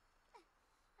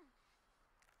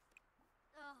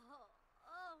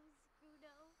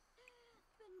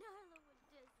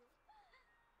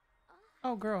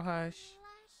 Oh, girl, hush.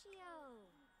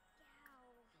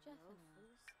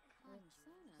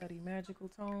 Study magical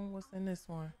tone. What's in this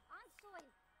one?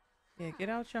 Yeah, get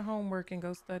out your homework and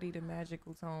go study the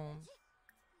magical tomes.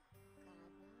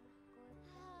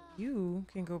 You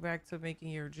can go back to making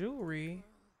your jewelry.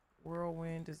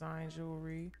 Whirlwind design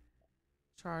jewelry.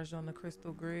 Charged on the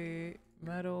crystal grid.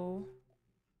 Metal.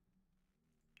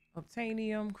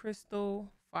 Obtainium,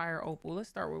 crystal, fire opal. Let's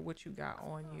start with what you got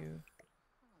on you.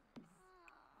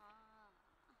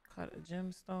 Cut a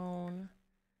gemstone.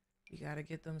 You gotta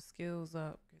get them skills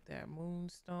up. Get that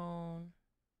moonstone.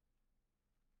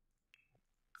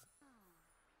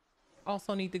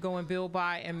 Also need to go and build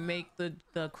by and make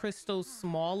the crystals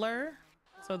smaller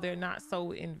so they're not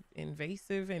so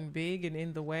invasive and big and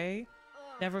in the way.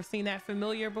 Never seen that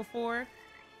familiar before.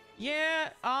 Yeah,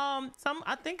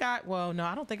 I think well, no,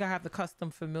 I don't think I have the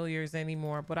custom familiars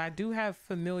anymore, but I do have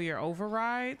familiar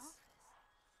overrides.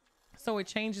 So it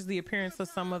changes the appearance of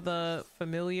some of the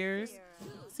familiars.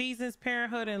 Seasons,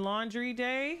 Parenthood, and Laundry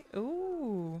Day.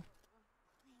 Ooh.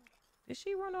 Did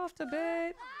she run off to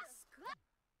bed?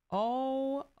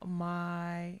 Oh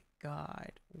my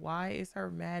God. Why is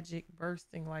her magic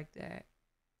bursting like that?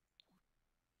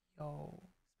 Yo.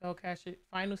 Spellcaster,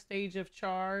 final stage of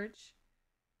charge.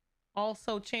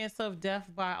 Also, chance of death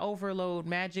by overload.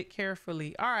 Magic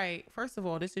carefully. All right. First of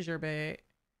all, this is your bed.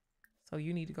 So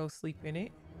you need to go sleep in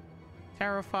it.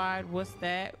 Terrified. What's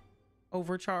that?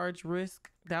 Overcharge risk.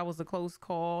 That was a close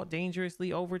call.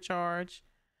 Dangerously overcharged.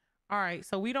 All right.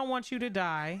 So we don't want you to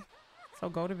die. So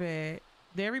go to bed.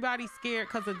 Everybody's scared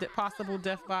because of possible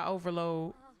death by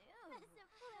overload.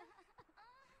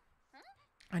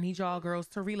 I need y'all girls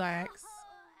to relax.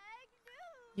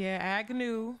 Yeah,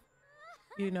 Agnew.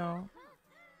 You know,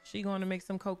 she going to make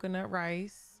some coconut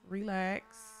rice. Relax.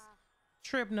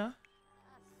 Tribna.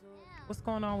 What's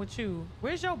going on with you?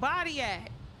 Where's your body at?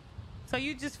 So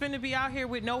you just finna be out here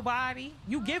with no body?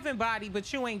 You giving body,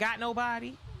 but you ain't got no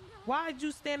body? Why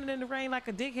you standing in the rain like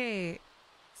a dickhead?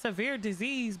 Severe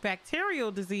disease, bacterial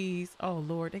disease. Oh,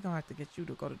 Lord, they gonna have to get you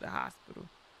to go to the hospital.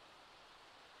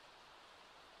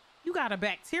 You got a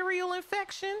bacterial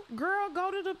infection? Girl, go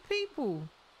to the people.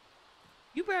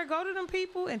 You better go to them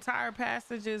people. Entire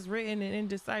passages written in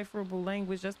indecipherable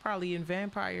language. That's probably in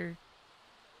vampire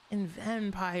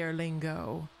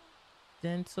lingo.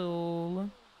 Dental,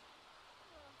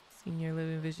 senior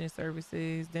living vision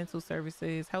services, dental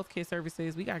services, healthcare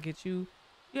services. We gotta get you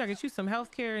some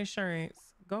healthcare insurance.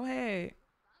 Go ahead.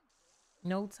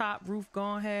 No top roof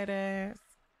gone head ass.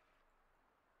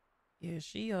 Yeah,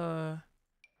 she you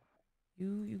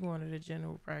going to the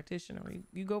general practitioner.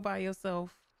 You go by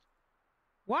yourself.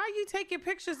 Why are you taking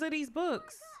pictures of these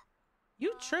books?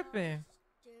 You tripping.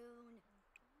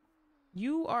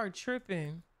 You are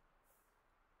tripping.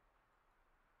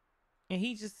 And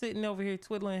he just sitting over here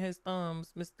twiddling his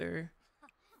thumbs, Mr.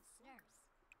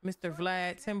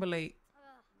 Vlad Timberlake.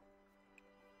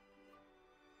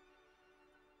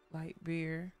 Light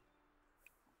beer.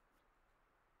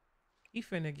 He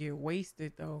finna get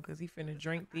wasted though, because he finna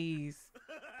drink these.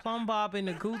 Plum Bob and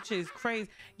the Gooch is crazy.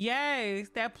 Yes,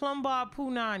 that Plum Bob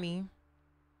Punani.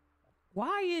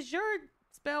 Why is your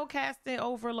spell casting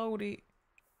overloaded?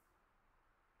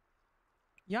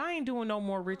 Y'all ain't doing no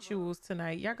more rituals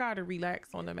tonight. Y'all gotta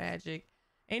relax on the magic.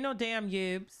 Ain't no damn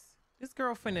yibs. This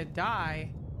girl finna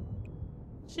die.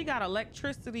 She got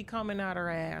electricity coming out her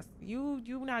ass. You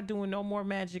not doing no more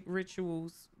magic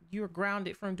rituals. You're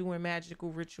grounded from doing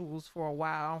magical rituals for a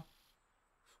while.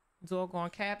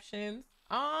 Doggone captions.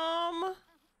 I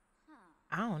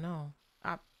don't know.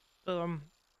 I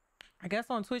guess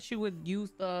on Twitch you would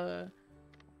use the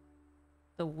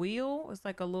wheel. It's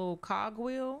like a little cog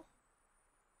wheel.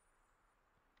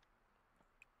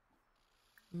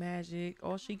 Magic.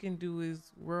 All she can do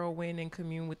is whirlwind and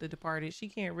commune with the departed. She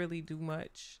can't really do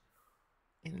much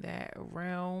in that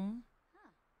realm.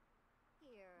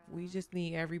 We just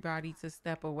need everybody to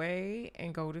step away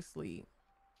and go to sleep.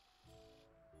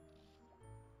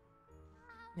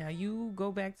 Now you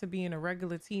go back to being a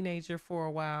regular teenager for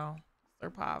a while, Sir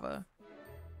Pava.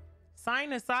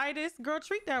 Sinusitis? Girl,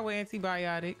 treat that with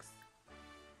antibiotics.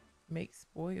 Make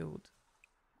spoiled.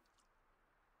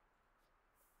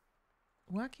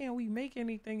 Why can't we make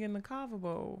anything in the kava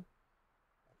bowl?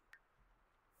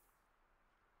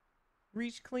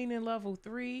 Reach cleaning level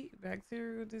 3.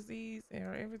 Bacterial disease and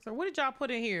our inventory. What did y'all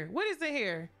put in here? What is in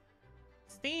here?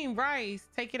 Steamed rice.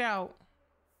 Take it out.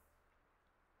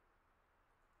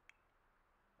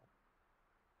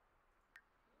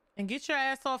 And get your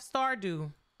ass off Stardew.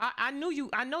 I know you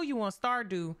on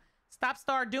Stardew. Stop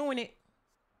doing it.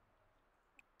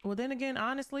 Well, then again,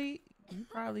 honestly, you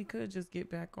probably could just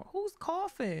get back on. Who's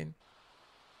coughing?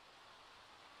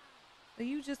 Are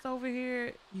you just over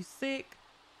here? You sick?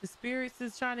 The spirits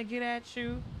is trying to get at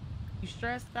you. You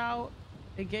stressed out.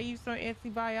 They gave you some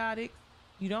antibiotics.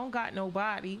 You don't got no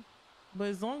body. But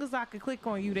as long as I could click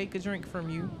on you, they could drink from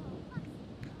you.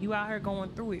 You out here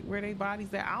going through it. Where they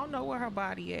bodies at? I don't know where her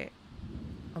body at.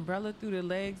 Umbrella through the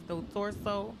legs, the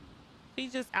torso. She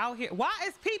just out here. Why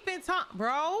is peeping Tom,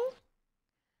 bro?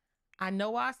 I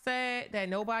know I said that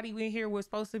nobody in here was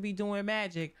supposed to be doing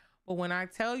magic, but when I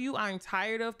tell you I'm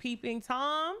tired of peeping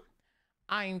Tom,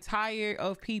 I'm tired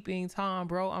of peeping Tom,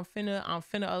 bro. I'm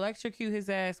finna electrocute his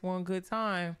ass one good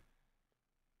time.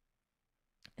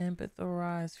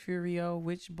 Empathize, Furio,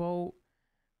 Witch Bolt,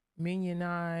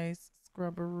 Minionize,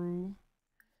 Scrubberoo.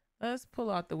 Let's pull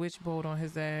out the Witch Bolt on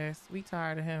his ass. We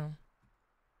tired of him.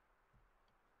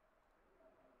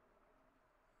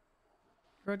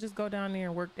 Girl, just go down there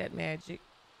and work that magic.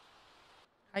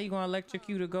 How you gonna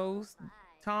electrocute a ghost?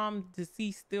 Tom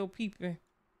deceased still peeping.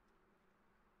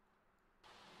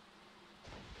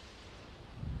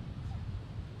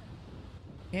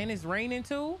 And it's raining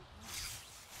too?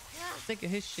 Sick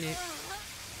of his shit.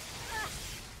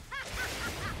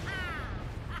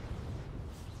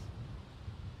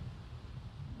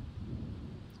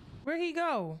 Where'd he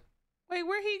go? Wait,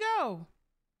 where'd he go?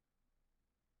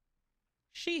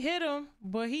 She hit him,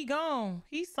 but he gone.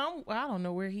 He's I don't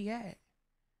know where he at.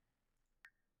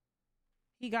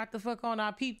 He got the fuck on.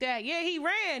 I peeped that. Yeah, he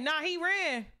ran. Nah, he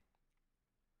ran.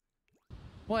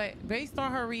 But based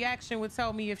on her reaction would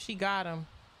tell me if she got him.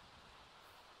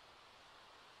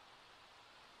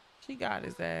 She got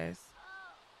his ass.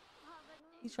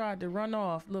 He tried to run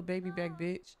off. Little baby back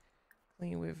bitch.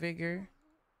 Clean with vigor.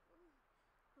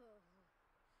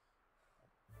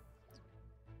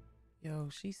 Yo,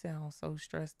 she sounds so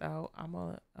stressed out.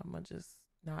 I'ma just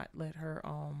not let her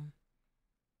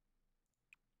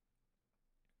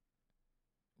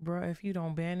Bruh, if you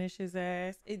don't banish his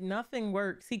ass, nothing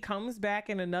works. He comes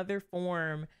back in another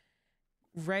form,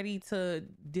 ready to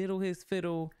diddle his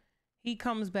fiddle. He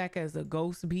comes back as a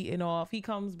ghost beating off. He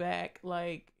comes back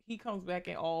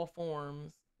in all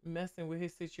forms, messing with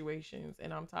his situations,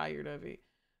 and I'm tired of it.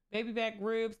 Baby back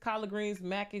ribs, collard greens,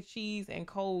 mac and cheese, and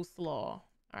coleslaw.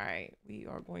 All right, we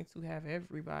are going to have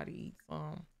everybody eat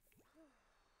some.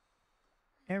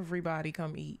 Everybody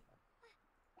come eat.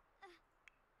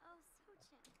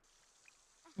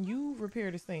 You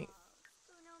repair the sink.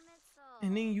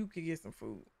 And then you could get some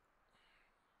food.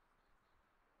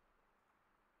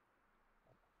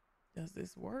 Does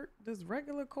this work? Does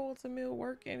regular coal to meal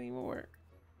work anymore?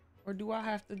 Or do I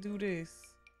have to do this?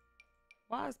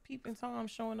 Why is Peeping Tom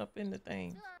showing up in the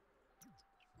thing?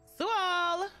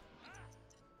 Sual!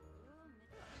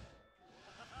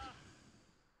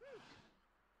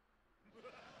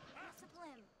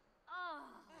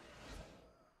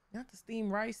 Not the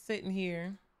steamed rice sitting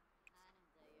here.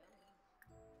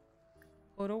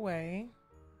 Put away.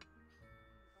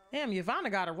 Damn, Yvonne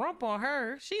got a rump on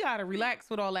her. She gotta relax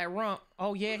with all that rump.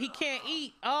 Oh yeah, he can't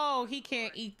eat. Oh, he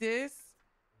can't eat this.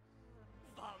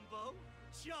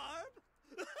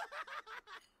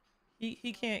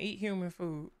 He can't eat human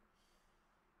food.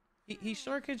 He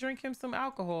sure could drink him some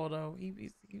alcohol though.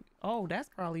 Oh, that's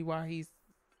probably why he's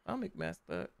stomach messed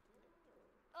up.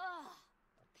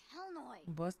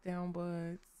 Bust down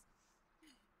buds.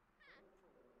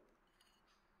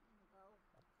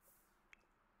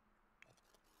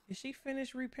 Is she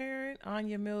finished repairing?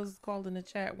 Anya Mills called in the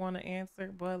chat, want to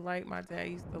answer. Bud Light, my dad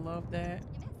used to love that.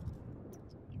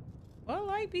 Bud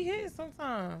Light be hitting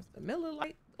sometimes. The Miller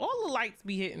Light, all the lights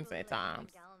be hitting at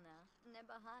times.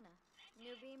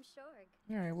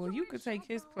 All right, well, you could take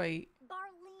his plate.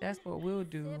 That's what we'll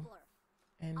do.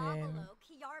 And then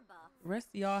the rest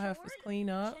of y'all have to clean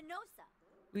up.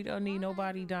 We don't need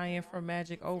nobody dying from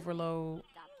magic overload.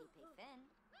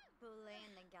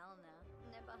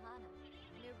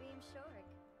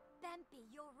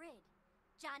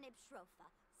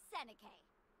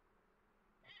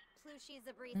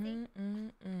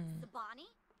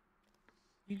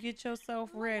 You get yourself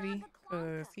ready,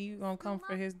 cause he gonna come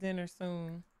for his dinner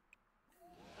soon.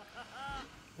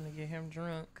 Gonna get him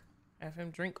drunk. Have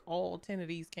him drink all 10 of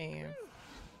these cans.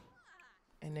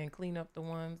 And then clean up the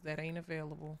ones that ain't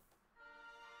available.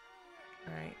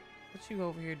 All right, what you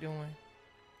over here doing?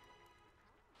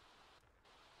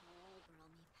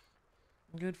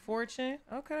 Good fortune.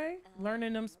 Okay,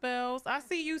 learning them spells. I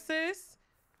see you, sis.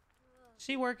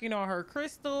 She working on her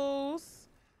crystals.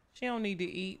 She don't need to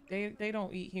eat. They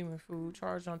don't eat human food.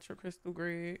 Charged on your crystal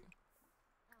grid.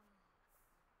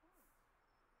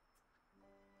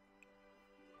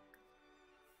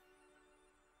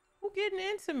 Who getting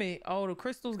intimate? Oh, the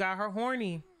crystals got her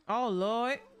horny. Oh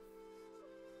Lord.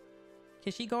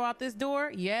 Can she go out this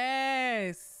door?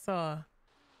 Yes.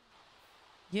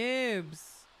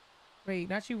 Gibbs. Wait,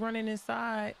 not you running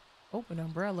inside. Open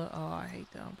umbrella. Oh, I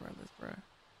hate the umbrellas, bruh.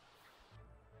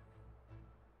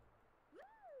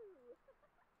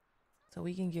 So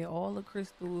we can get all the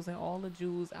crystals and all the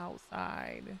jewels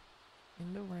outside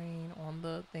in the rain on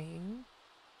the thing.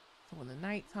 So when the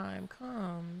nighttime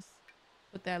comes,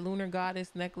 put that lunar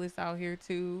goddess necklace out here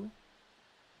too.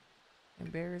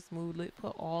 Embarrassed moodlet.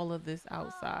 Put all of this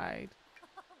outside.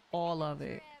 All of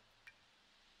it.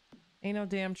 Ain't no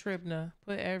damn tripna.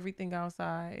 Put everything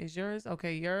outside. Is yours?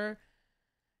 Okay, your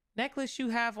necklace you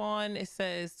have on, it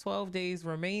says 12 days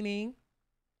remaining.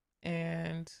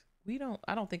 And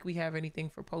I don't think we have anything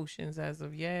for potions as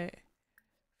of yet.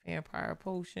 Vampire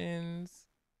potions.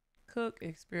 Cook,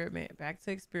 experiment. Back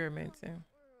to experimenting.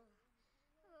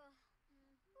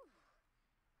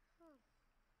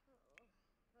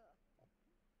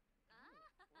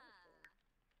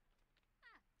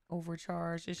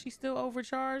 Overcharged. Is she still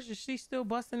overcharged? Is she still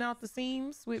busting out the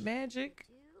seams with magic?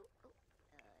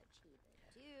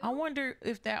 I wonder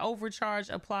if that overcharge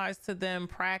applies to them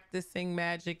practicing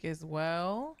magic as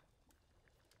well.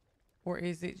 Or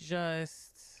is it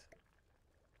just...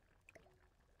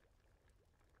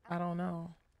 I don't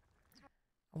know.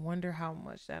 I wonder how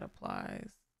much that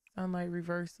applies. Sunlight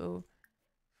reversal.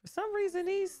 For some reason,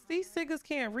 these figures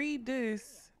can't read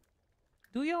this.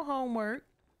 Do your homework.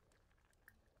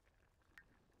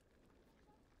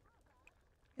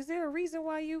 Is there a reason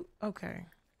why you... Okay.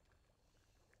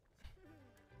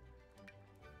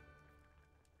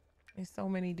 There's so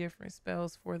many different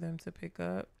spells for them to pick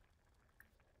up.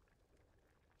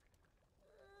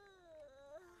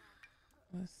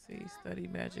 Let's see. Study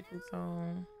magical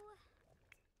tone.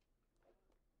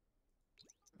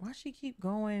 Why she keep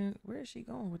going? Where is she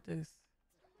going with this?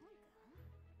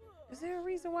 Is there a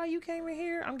reason why you came in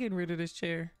here? I'm getting rid of this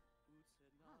chair.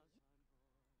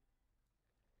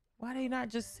 Why they not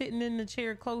just sitting in the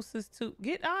chair closest to...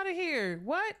 Get out of here.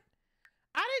 What?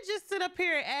 I didn't just sit up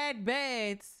here and add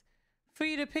beds for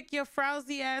you to pick your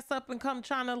frowsy ass up and come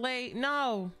trying to lay.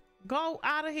 No. Go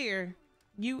out of here.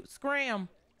 You scram.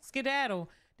 Skedaddle.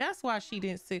 That's why she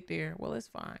didn't sit there. Well, it's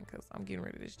fine because I'm getting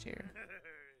rid of this chair.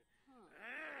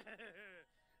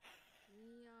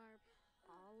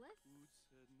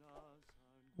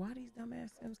 Why these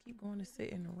dumbass Sims keep going to sit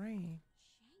in the rain?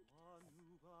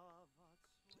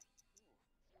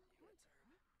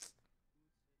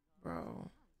 Bro.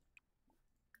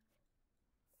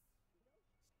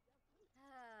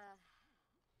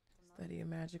 Study a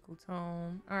magical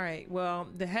tone. All right. Well,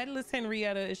 the headless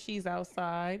Henrietta, she's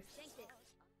outside.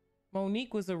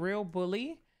 Monique was a real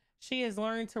bully. She has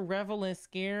learned to revel in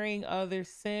scaring other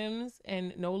Sims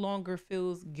and no longer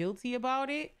feels guilty about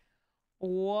it.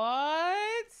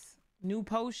 What? New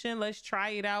potion. Let's try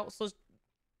it out. So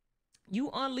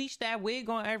you unleash that wig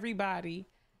on everybody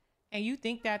and you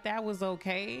think that that was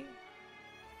okay?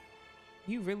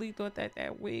 You really thought that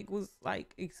that wig was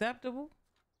like acceptable?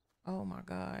 Oh my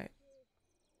God.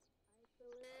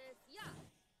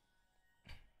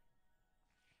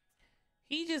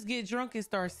 He just get drunk and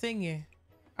start singing.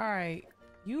 All right,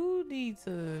 you need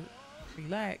to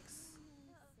relax.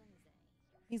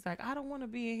 He's like, I don't want to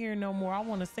be in here no more. I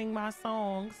want to sing my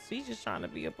songs. She's just trying to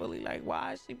be a bully. Like,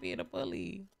 why is she being a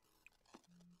bully?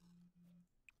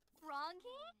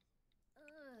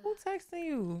 Who texting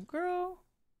you, girl?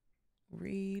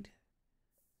 Read.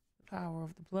 The power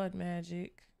of the blood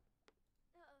magic.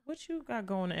 What you got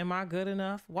going? Am I good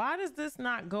enough? Why does this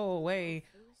not go away?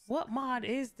 What mod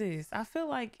is this? I feel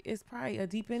like it's probably a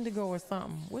deep indigo or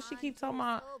something. What she keep talking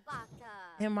about?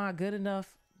 Am I good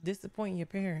enough? Disappointing your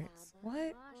parents.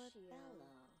 What?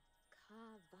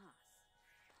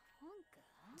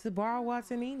 To borrow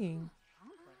Watanini.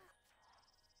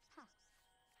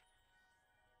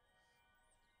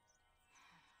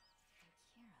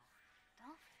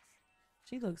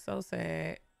 She looks so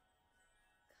sad.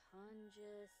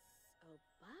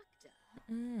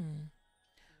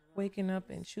 Waking up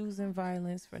and choosing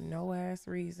violence for no ass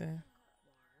reason.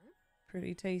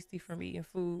 Pretty tasty from eating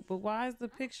food. But why is the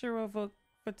picture of a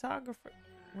photographer?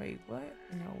 Wait, what?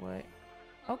 You know what?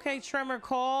 Okay, Tremor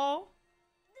Call.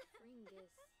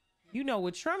 You know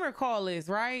what Tremor Call is,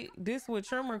 right? This what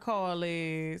Tremor Call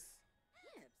is.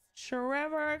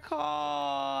 Tremor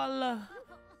Call.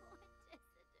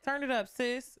 Turn it up,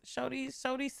 sis. Show these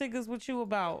siggers what you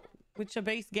about with your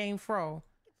base game fro.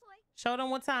 Show them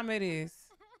what time it is.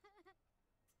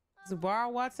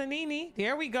 Zabara Watanini.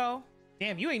 There we go.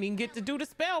 Damn, you ain't even get to do the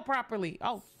spell properly.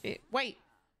 Oh, shit. Wait.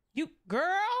 You, girl?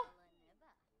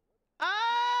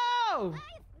 Oh!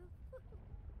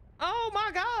 Oh,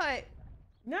 my God.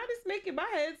 Now this making my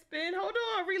head spin. Hold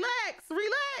on. Relax.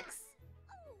 Relax.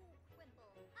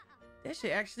 That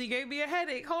shit actually gave me a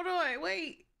headache. Hold on,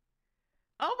 wait.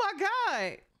 Oh my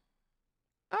God.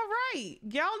 All right.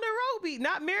 Y'all Nairobi.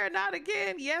 Not Marinade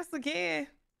again. Yes, again.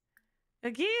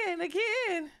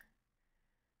 Again.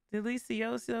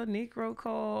 Delicioso, Necro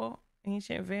Call,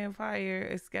 Ancient Vampire,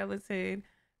 a Skeleton,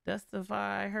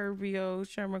 Dustify, Herbio,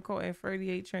 Sherman Cole, and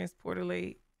 38 Transporter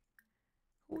Late.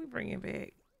 Who we bringing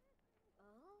back?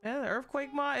 That's an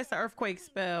earthquake mod? It's an earthquake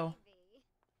spell.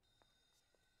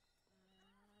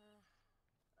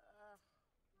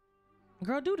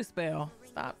 Girl, do the spell.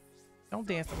 Stop. Don't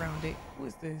dance around it. Who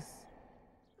is this?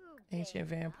 Ancient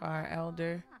Vampire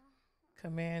Elder.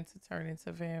 Command to turn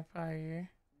into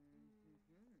vampire.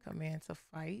 Command to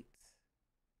fight.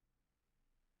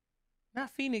 Not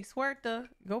Phoenix Huerta.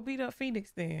 Go beat up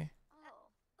Phoenix then.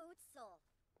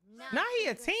 Now he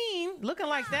a teen looking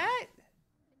like that.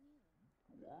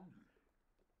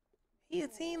 He a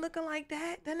teen looking like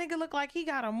that. That nigga look like he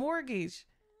got a mortgage.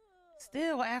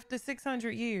 Still after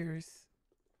 600 years.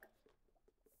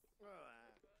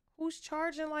 Who's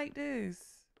charging like this?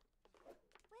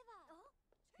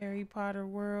 Harry Potter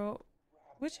World.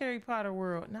 Which Harry Potter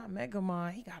World? Not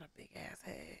Megamon. He got a big ass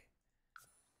head.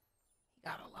 He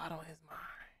got a lot on his mind.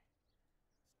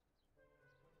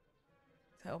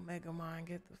 Tell Megamon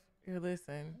get the... Here,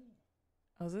 listen.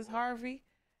 Oh, is this Harvey?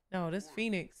 No, this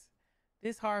Phoenix.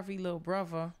 This Harvey little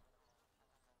brother.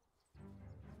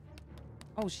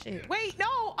 Oh, shit. Wait, no.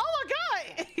 Oh, my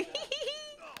God.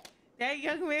 That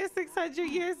young man 600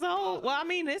 years old. Well, I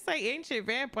mean, this ain't ancient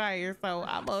vampire, so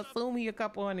I'm going to assume he a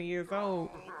couple hundred years old.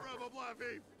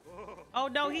 Oh,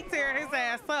 no, he tear his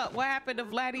ass up. What happened to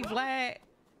Vladdy Vlad?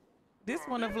 This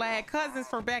one of Vlad cousins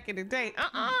from back in the day.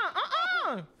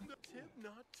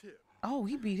 Oh,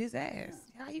 he beat his ass.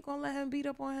 How you gonna let him beat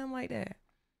up on him like that?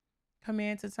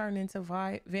 Command to turn into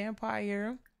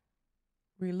vampire.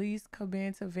 Release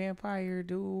command to vampire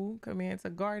duel. Command to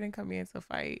garden. Command to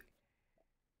fight.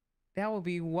 That would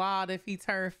be wild if he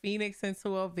turned Phoenix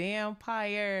into a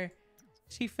vampire.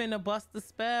 She finna bust the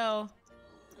spell.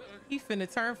 He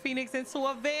finna turn Phoenix into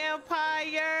a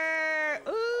vampire.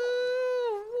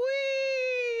 Ooh,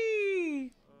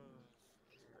 wee.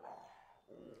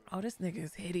 Oh, this nigga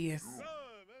is hideous.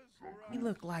 He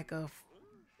looked like a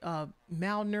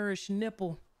malnourished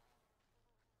nipple.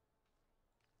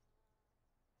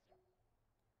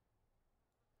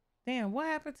 Damn, what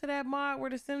happened to that mod where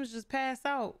the Sims just pass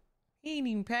out? He ain't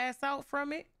even pass out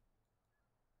from it.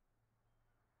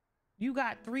 You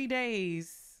got 3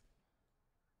 days.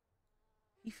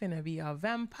 He finna be a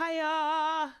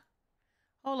vampire.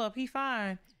 Hold up, he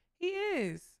fine. He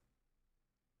is.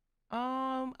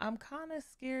 I'm kind of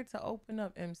scared to open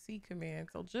up MC Command.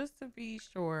 So just to be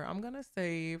sure, I'm gonna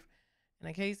save. And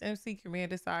in case MC Command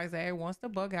decides that it wants to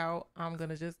bug out, I'm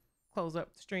gonna just close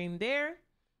up the stream there.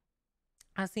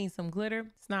 I seen some glitter.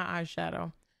 It's not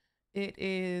eyeshadow. It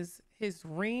is his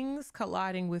rings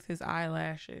colliding with his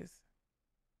eyelashes.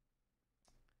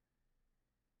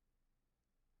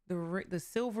 The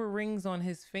silver rings on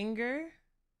his finger,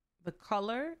 the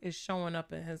color is showing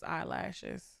up in his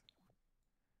eyelashes.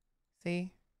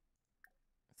 See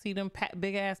them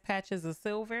big ass patches of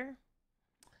silver?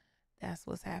 That's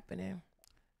what's happening.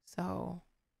 So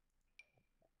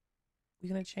we're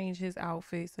gonna change his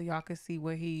outfit so y'all can see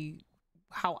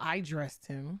how I dressed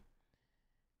him.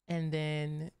 And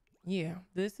then, yeah,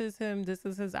 this is him. This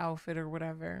is his outfit or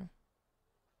whatever.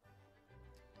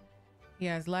 He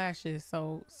has lashes.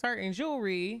 So certain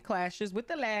jewelry clashes with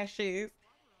the lashes.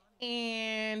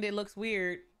 And it looks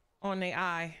weird on the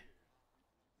eye.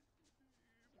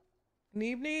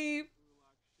 Neep.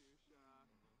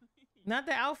 Not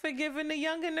the outfit giving the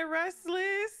young and the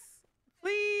restless.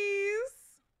 Please.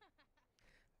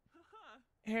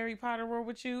 Harry Potter World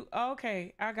with you.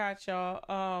 Okay, I got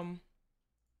y'all.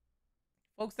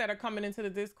 Folks that are coming into the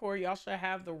Discord, y'all should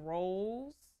have the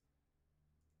roles.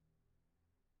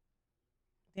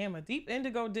 Damn, a Deep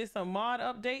Indigo did some mod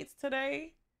updates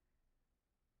today.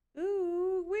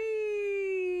 Ooh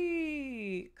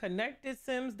wee. Connected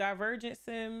Sims, Divergent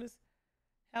Sims,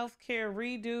 Healthcare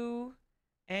Redo,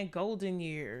 and Golden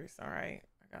Years. All right,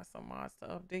 I got some mods to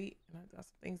update, and I got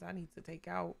some things I need to take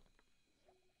out.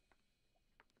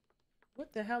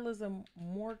 What the hell is a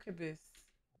Morcubus?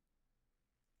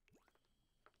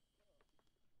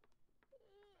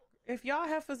 If y'all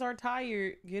heifers are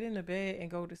tired, get into bed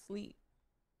and go to sleep.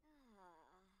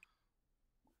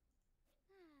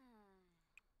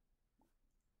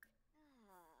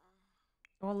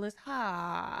 Well, let's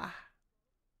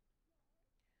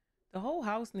the whole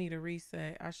house need a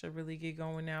reset. I should really get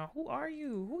going now. Who are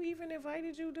you? Who even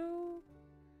invited you, dude?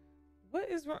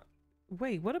 What is wrong?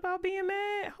 Wait, what about being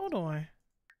mad? Hold on.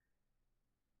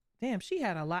 Damn, she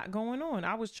had a lot going on.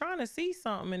 I was trying to see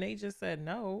something and they just said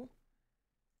no.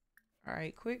 All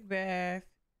right, quick bath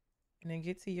and then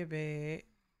get to your bed.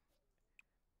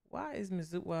 Why is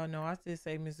Mizuki? Well, no, I did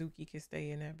say Mizuki can stay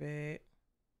in that bed.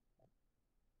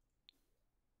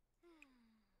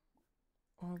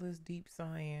 All this deep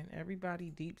sighing.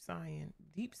 Everybody deep sighing.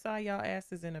 Deep sigh y'all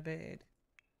asses in a bed.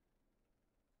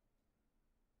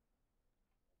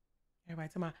 Everybody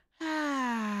talking about,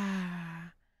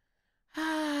 ah,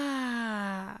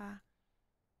 ah.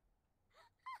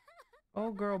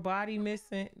 Oh, girl, body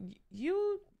missing.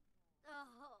 You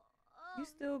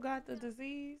still got the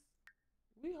disease?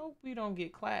 We hope we don't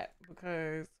get clapped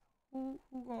because who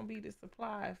gonna be the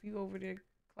supply if you over there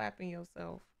clapping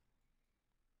yourself?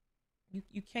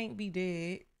 You can't be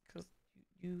dead because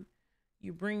you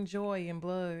bring joy and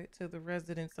blood to the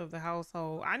residents of the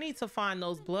household. I need to find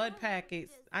those blood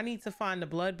packets. I need to find the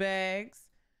blood bags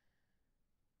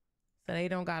so they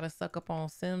don't gotta suck up on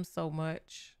Sims so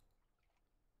much.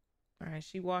 All right,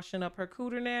 she washing up her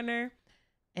cooter nanner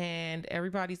and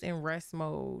everybody's in rest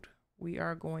mode. We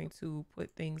are going to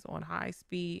put things on high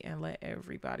speed and let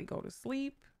everybody go to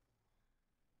sleep.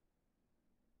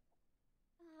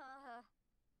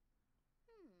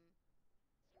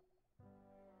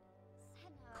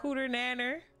 Cooter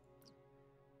nanner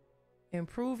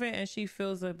improving and she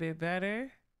feels a bit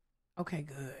better. Okay,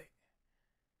 good.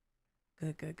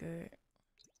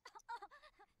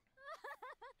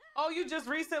 Oh, you just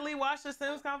recently watched the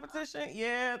Sims competition?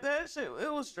 Yeah, that shit,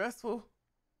 it was stressful.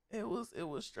 It was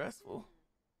stressful.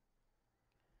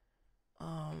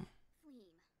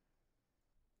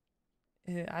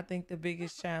 Yeah, I think the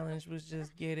biggest challenge was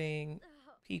just getting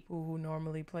people who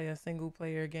normally play a single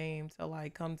player game to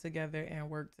like come together and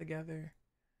work together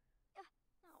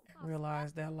and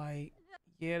realize that like,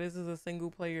 yeah, this is a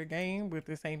single player game, but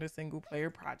this ain't a single player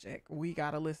project. We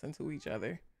gotta listen to each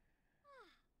other.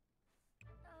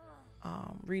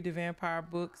 Read the vampire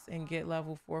books and get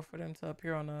level 4 for them to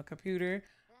appear on a computer.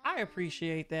 I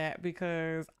appreciate that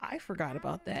because I forgot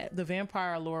about that. The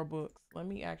vampire lore books. Let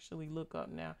me actually look up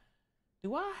now.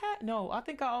 Do I have? No, I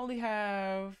think I only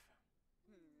have.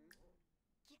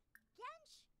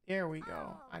 There we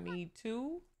go. I need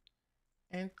 2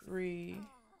 and 3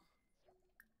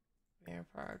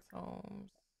 vampire tomes.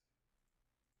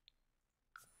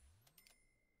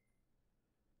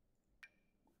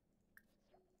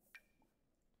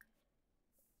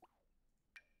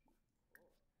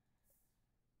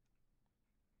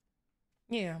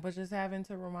 Yeah, but just having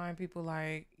to remind people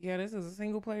like, yeah, this is a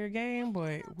single player game,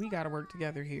 but we got to work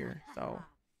together here. So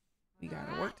we got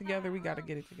to work together. We got to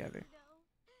get it together.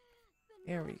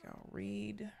 There we go.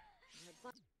 Read.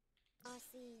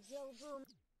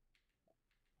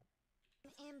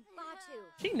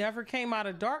 She never came out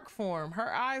of dark form.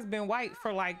 Her eyes been white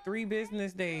for like 3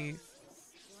 business days.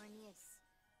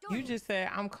 You just said,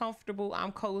 I'm comfortable,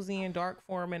 I'm cozy in dark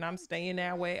form, and I'm staying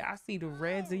that way. I see the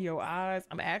reds in your eyes.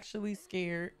 I'm actually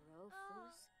scared.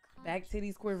 Back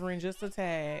titties quivering just a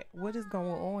tad. What is going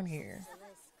on here?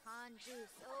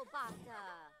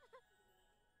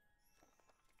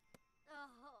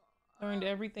 Learned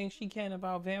everything she can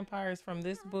about vampires from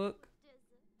this book.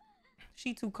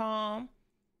 She too calm.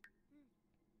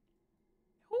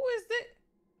 Who is it?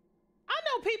 I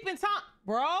know Peeping Tom,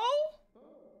 bro.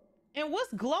 And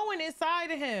what's glowing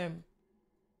inside of him?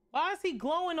 Why is he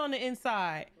glowing on the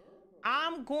inside?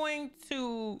 I'm going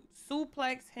to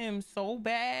suplex him so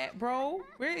bad, bro.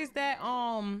 Where's that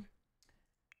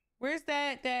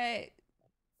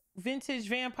vintage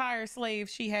vampire slave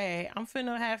she had? I'm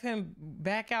finna have him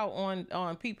back out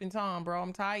on Peeping Tom, bro.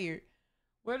 I'm tired.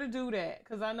 Where to do that?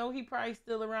 Cause I know he probably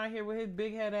still around here with his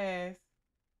big head ass.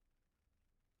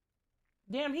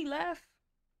 Damn, he left.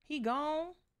 He gone.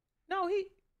 No,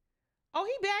 oh,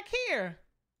 he back here.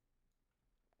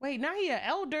 Wait, now he an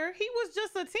elder. He was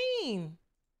just a teen.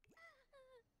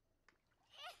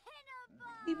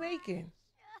 He making.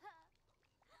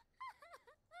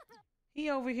 He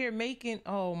over here making.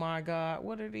 Oh my God.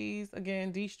 What are these?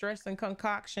 Again, de-stressing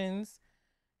concoctions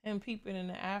and peeping in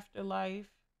the afterlife.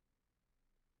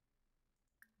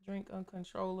 Drink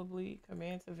uncontrollably.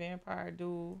 Command to vampire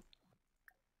duel.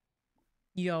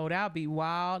 Yo, that'll be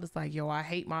wild. It's like, yo, I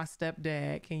hate my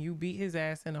stepdad. Can you beat his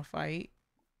ass in a fight?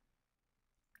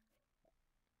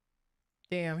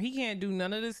 Damn, he can't do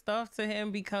none of this stuff to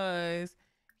him because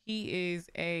he is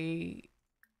a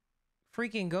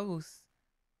freaking ghost.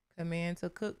 Command to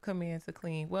cook, command to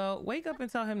clean. Well, wake up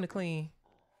and tell him to clean.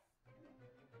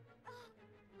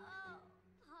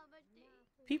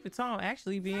 Peeping Tom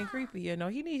actually being creepy. Yeah, no,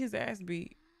 he need his ass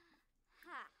beat.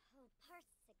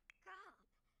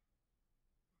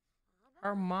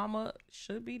 Her mama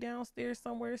should be downstairs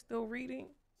somewhere still reading.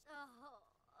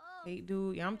 Hey,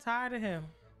 dude, I'm tired of him.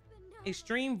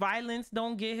 Extreme violence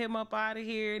don't get him up out of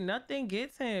here. Nothing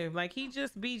gets him. Like, he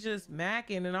just be just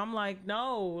macking. And I'm like,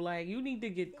 no, like, you need to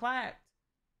get clapped.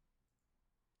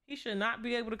 He should not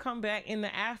be able to come back in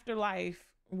the afterlife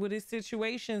with his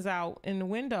situations out in the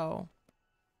window.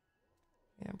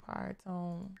 Vampire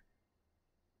tone.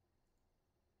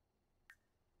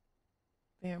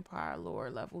 Vampire lore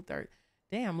level 30.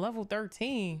 Damn, level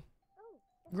 13.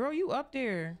 Girl, you up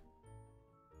there.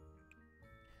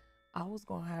 I was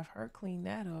gonna have her clean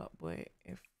that up, but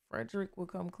if Frederick would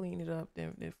come clean it up,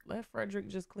 then if let Frederick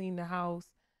just clean the house.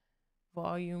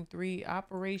 Volume 3,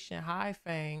 Operation High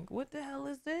Fang. What the hell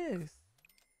is this?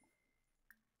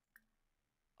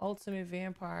 Ultimate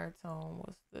Vampire Tone.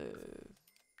 What's this?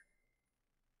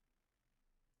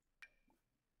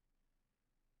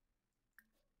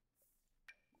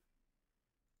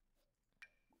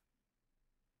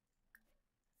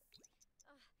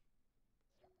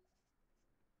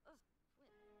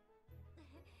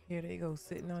 Here they go,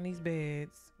 sitting on these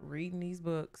beds, reading these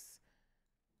books.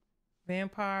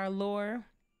 Vampire lore.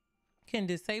 Can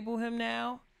disable him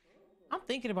now. I'm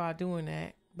thinking about doing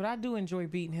that, but I do enjoy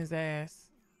beating his ass.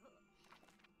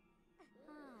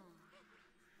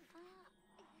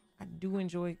 I do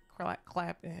enjoy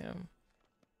clapping him.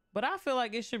 But I feel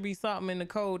like it should be something in the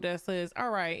code that says, all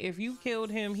right, if you killed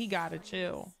him, he gotta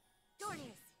chill.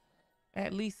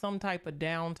 At least some type of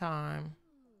downtime.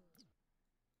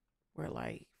 Where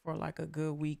like, for like a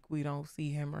good week, we don't see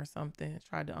him or something.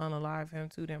 Tried to unalive him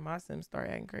too, then my Sims start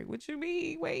acting crazy. What you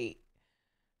mean? Wait.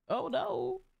 Oh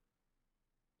no.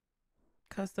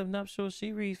 Custom nuptial,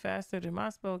 she reads faster than my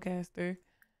spellcaster.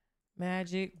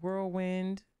 Magic,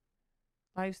 whirlwind,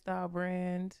 lifestyle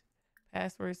brand,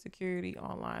 password security,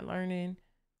 online learning,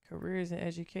 careers and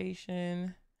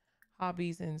education,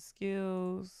 hobbies and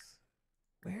skills.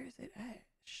 Where is it at?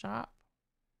 Shop,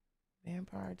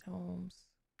 vampire tomes,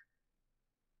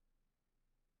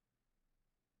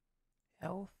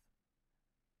 health,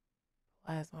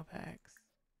 plasma packs.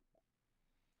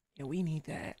 Yeah, we need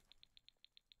that.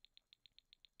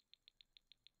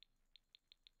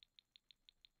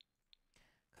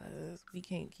 Because we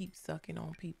can't keep sucking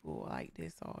on people like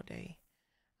this all day.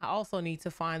 I also need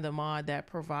to find the mod that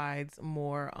provides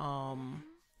more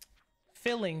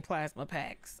filling plasma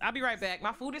packs. I'll be right back.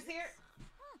 My food is here.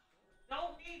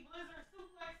 Don't need Blizzard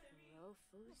suplexing me.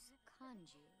 Rofus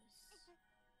conjus.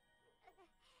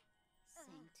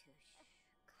 Sanctus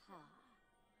ka.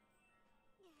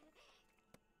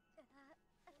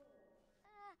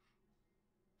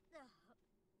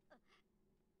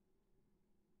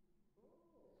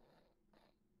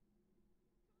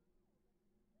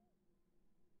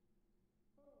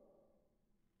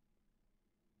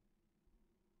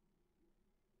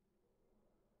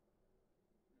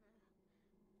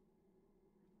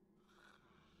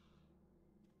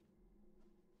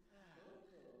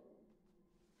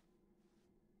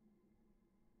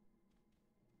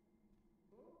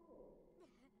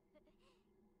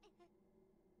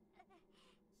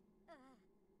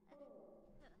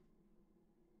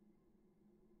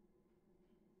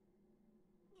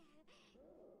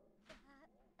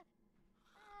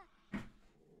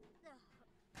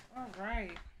 All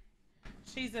right.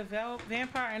 She's a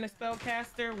vampire and a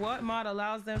spellcaster. What mod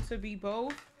allows them to be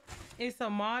both? It's a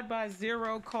mod by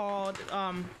Zero called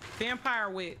Vampire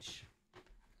Witch.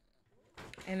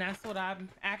 And that's what I'm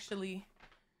actually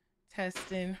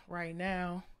testing right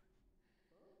now.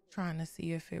 Trying to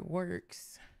see if it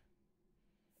works.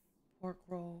 Pork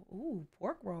roll. Ooh,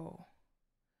 pork roll.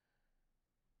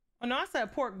 Oh no, I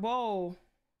said pork bowl.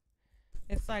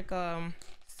 It's like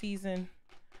seasoned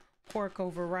pork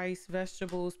over rice,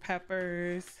 vegetables,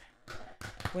 peppers,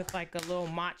 with like a little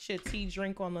matcha tea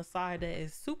drink on the side that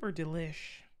is super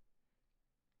delish.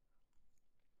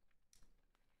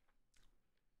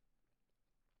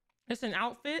 It's an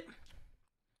outfit.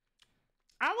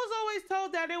 I was always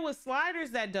told that it was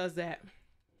Sliders that does that.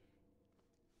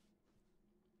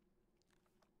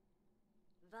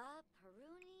 Va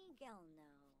Peruni Gelno.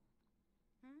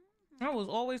 I was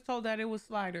always told that it was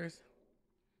Sliders.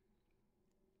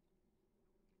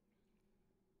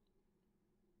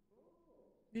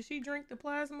 Did she drink the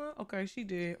plasma? Okay, she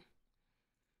did.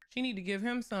 She need to give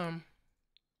him some.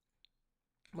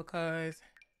 Because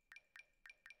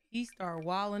he started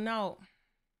wilding out.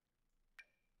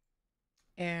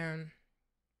 And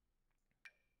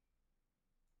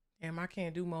damn, I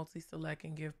can't do multi-select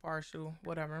and give partial,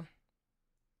 whatever.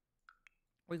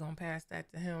 We're gonna pass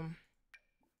that to him.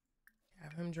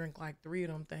 Have him drink like 3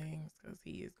 of them things because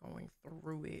he is going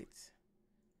through it.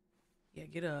 Yeah,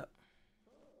 get up.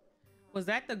 Was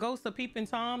that the ghost of Peeping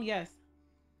Tom? Yes.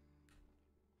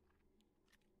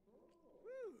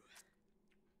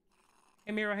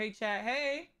 Hey, Mira. Hey, chat.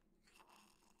 Hey.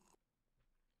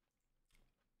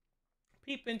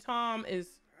 Peeping Tom is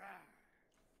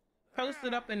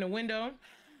posted up in the window.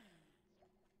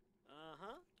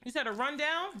 You said a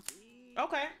rundown?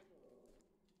 Okay.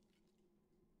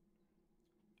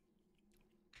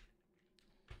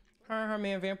 Her and her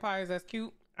man vampires. That's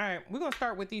cute. All right, we're gonna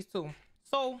start with these two.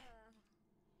 So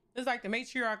it's like the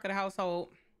matriarch of the household,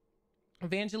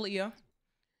 Evangelia.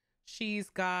 She's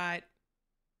got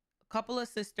a couple of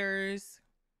sisters.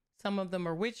 Some of them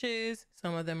are witches,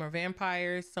 some of them are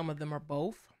vampires, some of them are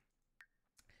both.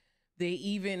 They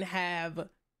even have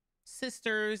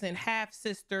sisters and half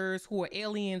sisters who are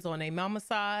aliens on their mama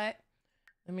side.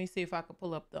 Let me see if I can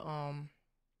pull up the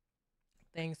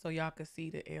thing so y'all can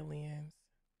see the aliens.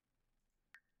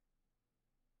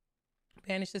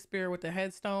 Banish the spirit with the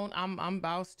headstone. I'm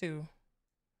Baus too.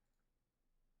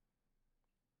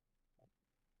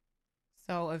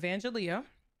 So Evangelia,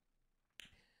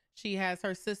 she has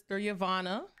her sister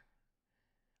Yavanna.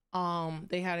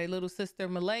 They had a little sister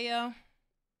Malaya,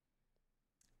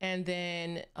 and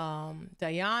then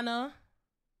Diana,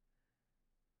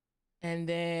 and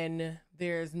then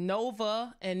there's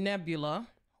Nova and Nebula,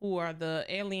 who are the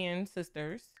alien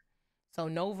sisters. So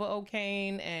Nova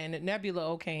O'Kane and Nebula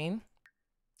O'Kane.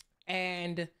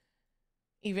 And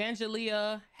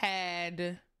Evangelia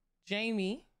had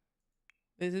Jamie.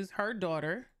 This is her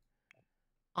daughter.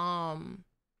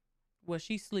 Well,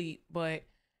 she sleep, but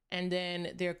and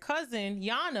then their cousin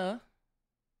Yana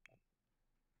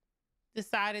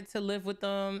decided to live with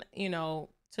them, you know,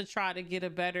 to try to get a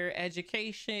better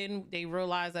education. They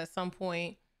realized at some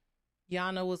point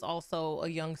Yana was also a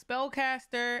young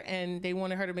spellcaster, and they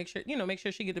wanted her to make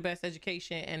sure she get the best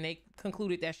education. And they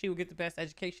concluded that she would get the best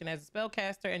education as a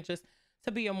spellcaster and just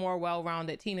to be a more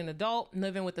well-rounded teen and adult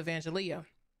living with Evangelia.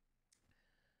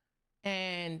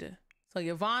 And so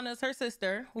Yavanna's her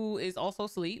sister, who is also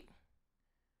asleep.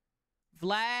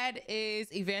 Vlad is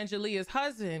Evangelia's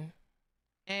husband,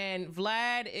 and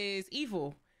Vlad is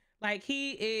evil. Like,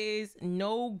 he is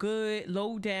no good,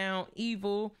 low down,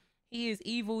 evil. He is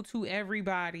evil to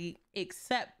everybody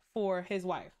except for his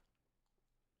wife.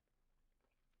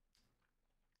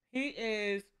 He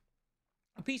is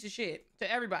a piece of shit to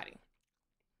everybody.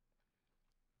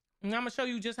 And I'm gonna show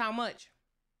you just how much.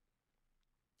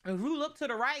 If you look to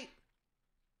the right,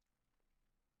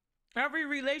 every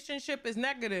relationship is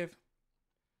negative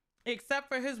except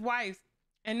for his wife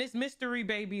and this mystery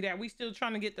baby that we still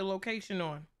trying to get the location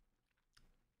on.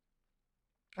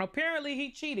 Apparently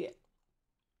he cheated.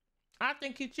 I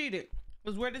think he cheated.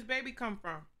 Because where this baby come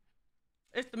from?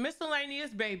 It's the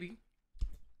miscellaneous baby.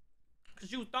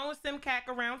 Because you was throwing sim cack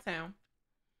around town.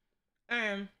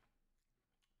 And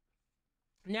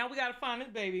now we gotta find this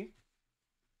baby.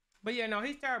 But yeah, no,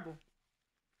 he's terrible.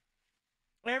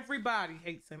 Everybody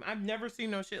hates him. I've never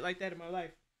seen no shit like that in my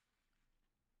life.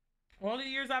 All the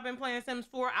years I've been playing Sims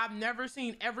 4, I've never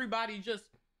seen everybody just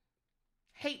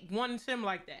hate one sim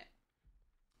like that.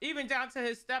 Even down to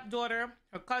his stepdaughter,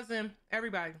 her cousin,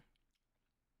 everybody.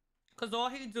 Because all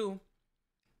he do,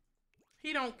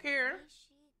 he don't care.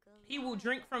 He will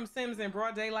drink from Sims in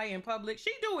broad daylight in public.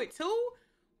 She do it too,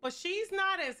 but she's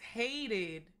not as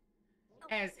hated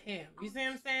as him. You see what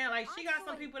I'm saying? Like, she got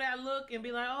some people that look and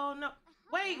be like, oh no.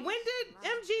 Wait, when did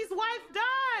MG's wife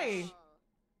die?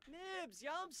 Nibs,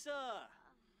 Yamsa.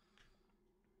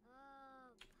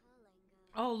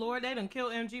 Oh Lord, they done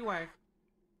killed MG wife.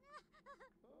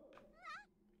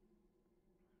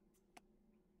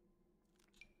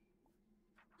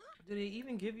 Do they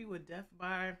even give you a death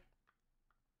by?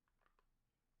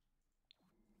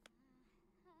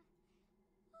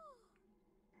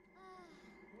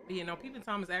 But you know, Peeping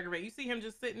Tom is aggravated. You see him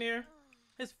just sitting there?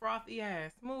 His frothy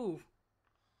ass. Move.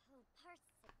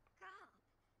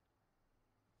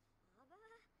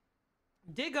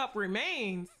 Dig up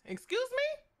remains. Excuse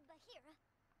me?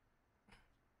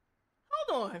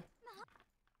 Hold on.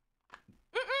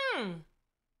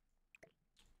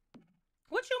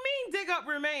 What you mean dig up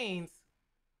remains?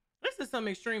 This is some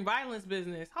extreme violence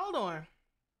business. Hold on.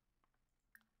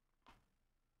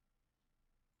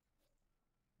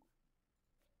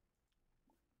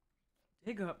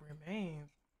 Dig up remains.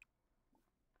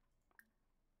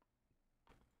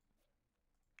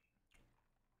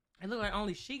 It looked like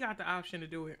only she got the option to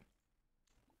do it.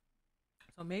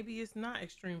 So maybe it's not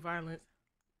extreme violence.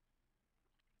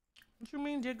 What you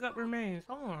mean dig up remains?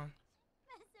 Hold on.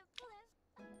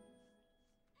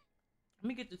 Let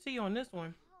me get the tea on this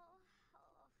one.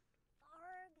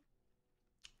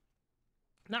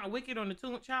 Not Wicked on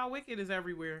the Child Wicked is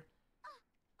everywhere.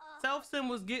 Self-Sim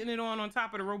was getting it on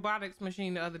top of the robotics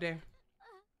machine the other day.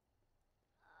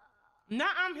 Now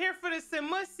I'm here for the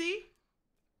Simussy.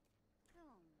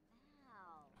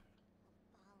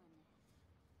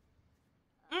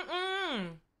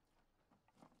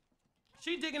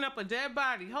 She digging up a dead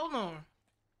body. Hold on.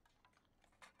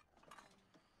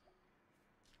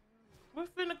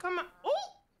 What's finna come out?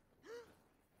 Oh!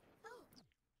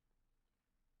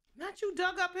 Not you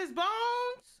dug up his bones?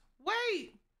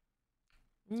 Wait.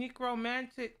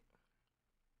 Necromantic.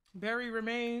 Berry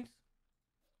remains.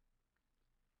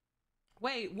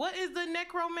 Wait, what is the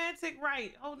necromantic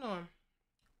rite? Hold on.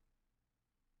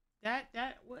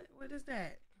 What is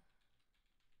that?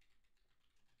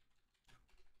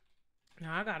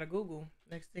 Now I gotta Google.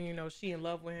 Next thing you know, she in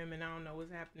love with him and I don't know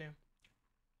what's happening.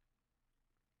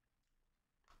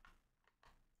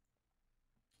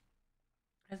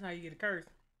 That's how you get a curse.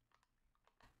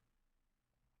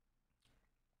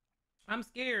 I'm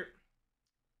scared.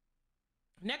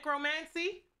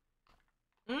 Necromancy?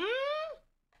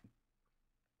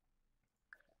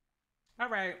 All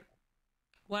right.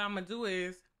 What I'm gonna do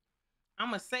is I'm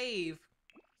gonna save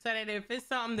so that if it's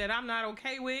something that I'm not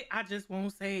okay with, I just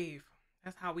won't save.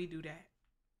 That's how we do that.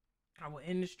 I will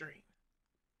end the stream.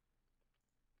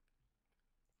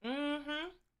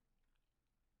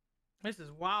 This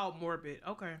is wild morbid.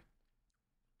 Okay.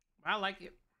 I like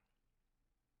it.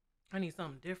 I need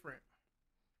something different.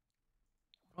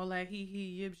 All that he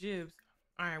yibs yibs.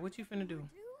 All right, what you finna do?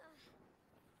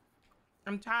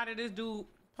 I'm tired of this dude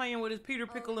playing with his Peter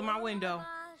Pickle in my window.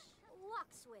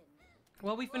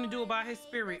 What we finna do about his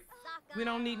spirit? We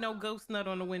don't need no ghost nut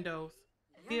on the windows.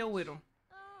 Deal with him.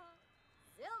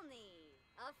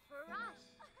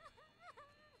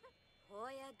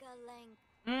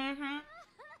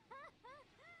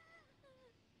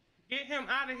 Get him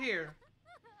out of here.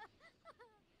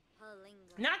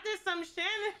 Not this some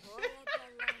Shannon.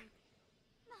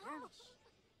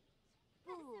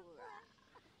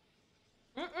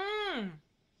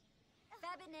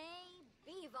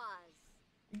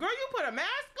 Girl, you put a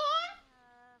mask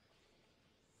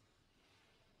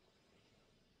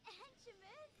on?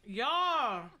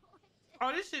 Y'all.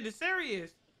 Oh, this shit is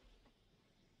serious.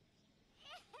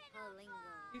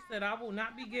 He said, I will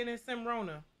not be getting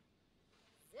Simrona.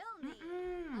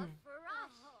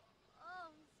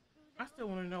 I still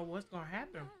want to know what's going to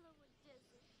happen.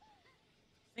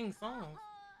 Sing songs.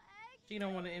 She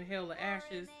don't want to inhale the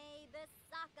ashes.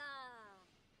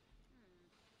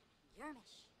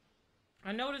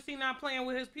 I noticed he not playing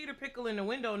with his Peter Pickle in the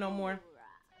window no more.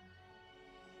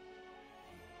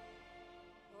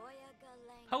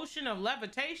 Potion of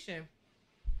levitation.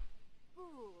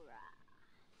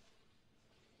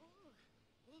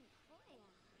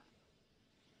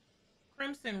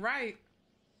 Crimson Right.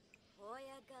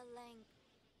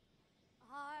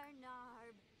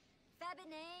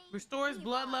 Restores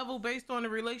blood level based on the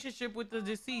relationship with the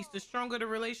deceased. The stronger the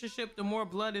relationship, the more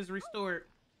blood is restored.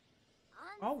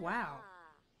 Oh, wow.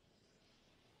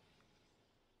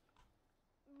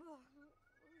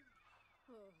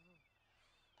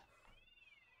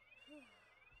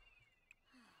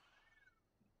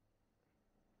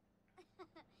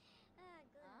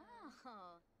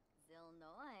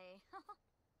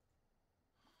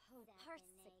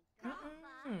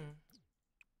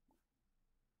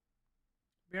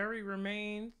 Berry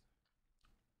remains.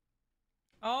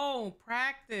 Oh,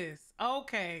 practice.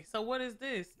 Okay, so what is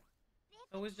this?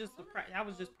 So it's just that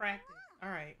was just practice. All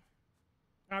right.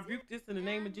 I rebuke this in the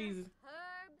name of Jesus.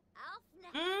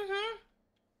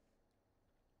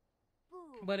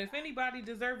 But if anybody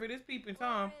deserve it, it's peeping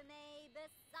Tom.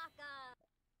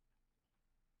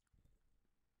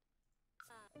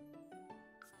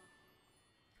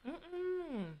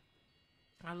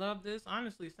 I love this.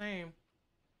 Honestly, same.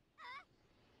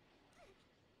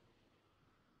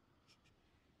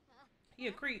 He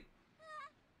a creep.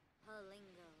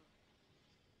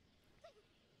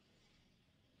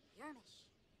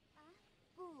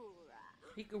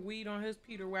 He could weed on his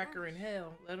Peter Whacker in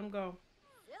hell. Let him go.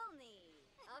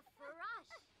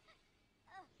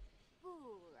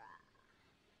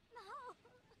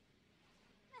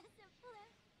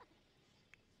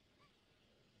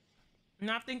 And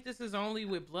I think this is only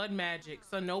with blood magic,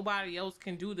 so nobody else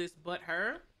can do this but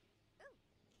her.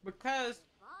 Because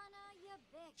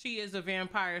she is a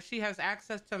vampire. She has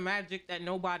access to magic that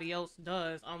nobody else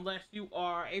does, unless you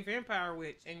are a vampire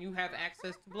witch and you have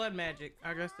access to blood magic.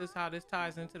 I guess this is how this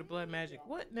ties into the blood magic.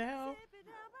 What the hell?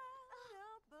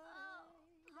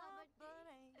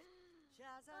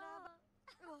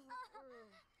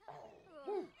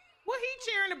 What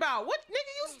he cheering about? What,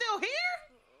 nigga, you still here?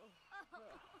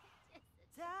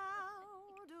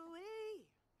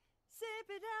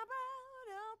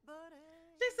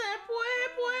 She said,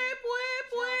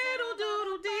 puedo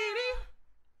doodle dee.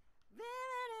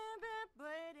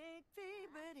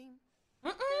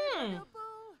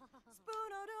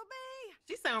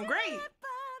 She sound great.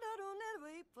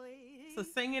 It's a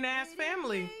singing ass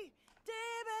family.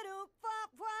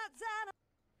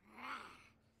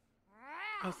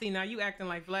 Oh, see, now you acting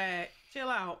like Vlad. Chill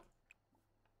out.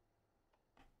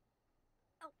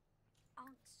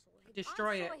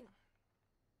 Destroy it.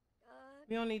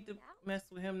 We don't need to mess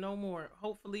with him no more.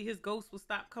 Hopefully his ghost will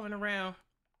stop coming around.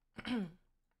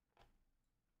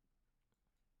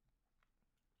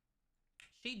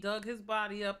 She dug his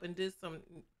body up and did some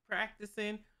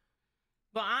practicing.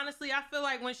 But honestly, I feel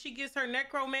like when she gets her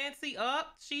necromancy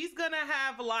up, she's gonna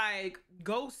have like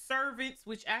ghost servants,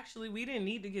 which actually we didn't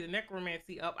need to get a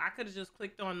necromancy up. I could have just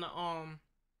clicked on the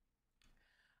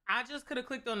I just could have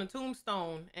clicked on the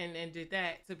tombstone and did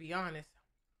that, to be honest.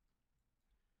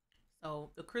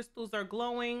 So the crystals are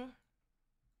glowing.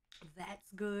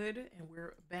 That's good. And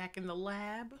we're back in the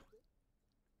lab.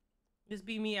 This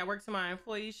be me at work to my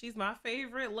employees. She's my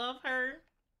favorite. Love her.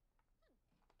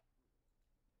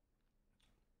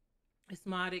 It's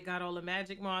modded. Got all the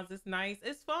magic mods. It's nice.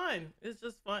 It's fun. It's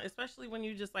just fun. Especially when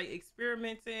you just like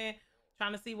experimenting.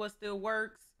 Trying to see what still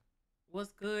works.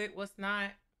 What's good. What's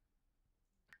not.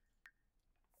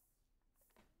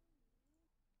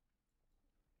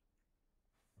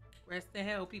 Rest in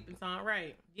hell, peeping Tom.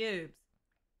 Right. Gibbs.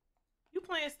 You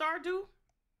playing Stardew?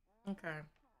 Okay.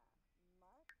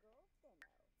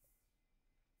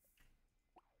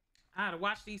 I had to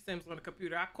watch these Sims on the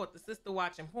computer. I caught the sister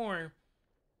watching porn.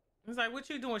 It's like, what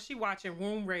you doing? She watching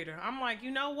Womb Raider. I'm like,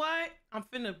 you know what? I'm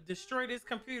finna destroy this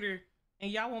computer and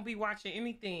y'all won't be watching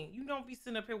anything. You don't be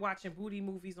sitting up here watching booty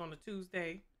movies on a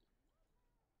Tuesday.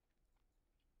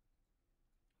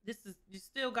 You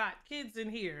still got kids in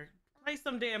here. Play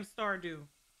some damn Stardew.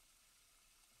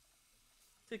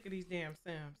 Sick of these damn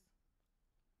Sims.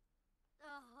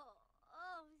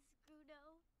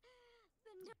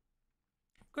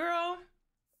 Girl,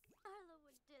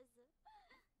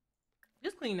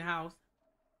 just clean the house.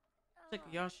 Sick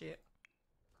of y'all shit.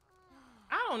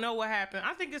 I don't know what happened.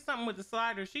 I think it's something with the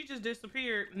slider. She just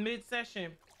disappeared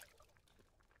mid-session.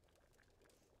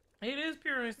 It is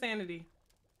pure insanity.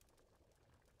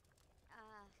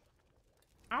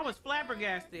 I was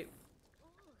flabbergasted.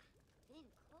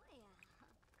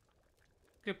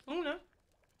 Kapuna.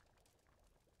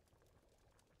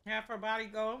 Half her body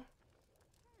go.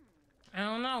 I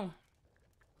don't know.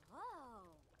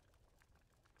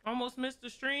 Almost missed the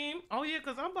stream. Oh yeah,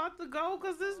 because I'm about to go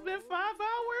because it's been 5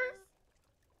 hours.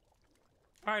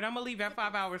 All right, I'm gonna leave at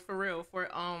 5 hours for real. For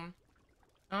I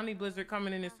don't need Blizzard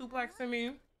coming in and suplexing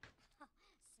me.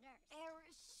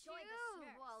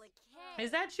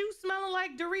 Is that you smelling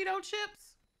like Dorito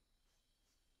chips?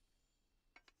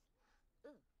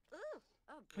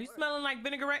 Are you smelling like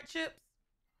vinaigrette chips?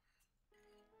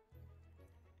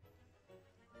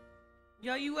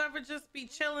 Yo, you ever just be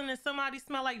chilling and somebody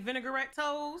smell like vinaigrette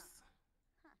toes?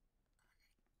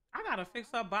 I gotta fix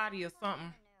her body or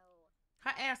something.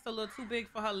 Her ass a little too big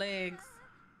for her legs.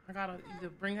 I gotta either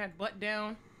bring her butt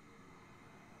down.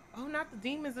 Oh, not the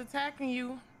demons attacking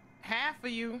you. Half of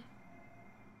you.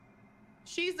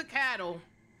 She's the cattle.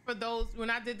 For those, when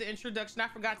I did the introduction, I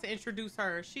forgot to introduce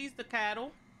her. She's the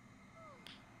cattle.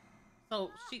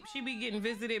 So she be getting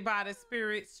visited by the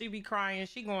spirits. She be crying.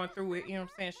 She going through it. You know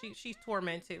what I'm saying? She's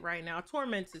tormented right now.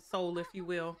 Tormented soul, if you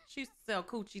will. She used to sell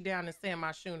coochie down in San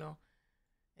Myshuno.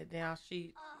 And now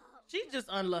she's just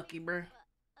unlucky, bruh.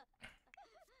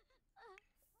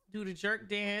 Do the jerk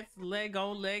dance, leg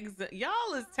on legs.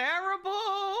 Y'all is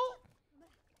terrible.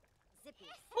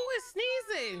 Who is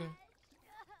sneezing?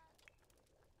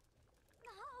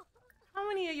 How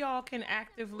many of y'all can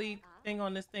actively thing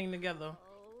on this thing together?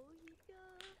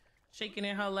 Shaking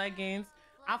in her leggings.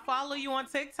 I follow you on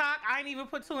TikTok. I ain't even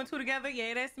put 2 and 2 together.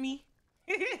 Yeah, that's me.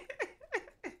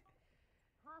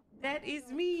 That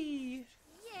is me.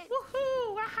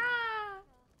 Woohoo! Aha!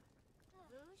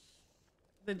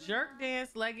 The jerk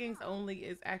dance leggings only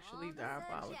is actually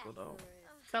diabolical though.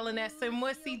 Selling that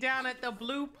Simussy down at the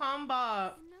Blue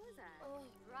Pumba.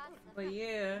 But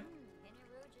yeah.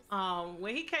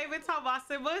 When he came and talked about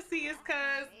Simussy is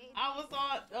cause I was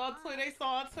on Twitter. They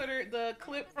saw on Twitter the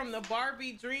clip from the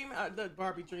Barbie Dream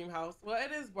House. Well,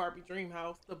 it is Barbie Dream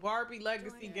House. The Barbie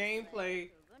Legacy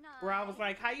gameplay, where I was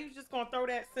like, how you just gonna throw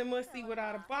that Simussy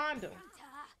without a bundle?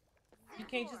 You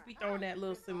can't just be throwing that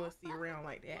little Simussy around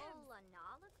like that.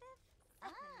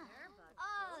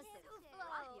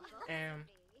 And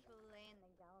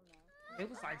it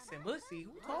was like, Simussy,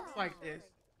 who talks like this?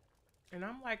 And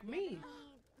I'm like, me.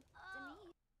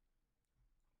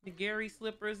 The Gary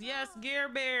slippers. Yes, Gare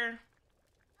Bear.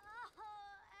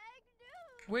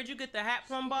 Where'd you get the hat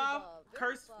from, Bob?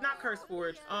 Curse, not Curse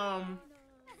Forge.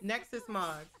 Nexus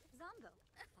Mods. Zongo.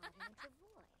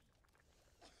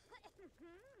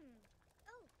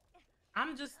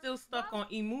 I'm just still stuck on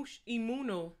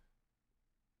Immuno.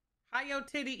 How your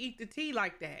titty eat the tea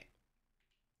like that?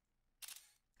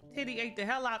 Titty ate the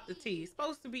hell out the tea. It's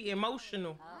supposed to be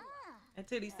emotional. And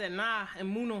Titty said, nah,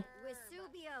 Immuno.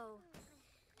 Wisubio.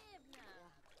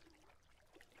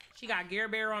 She got Gare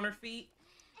Bear on her feet.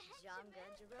 Jonga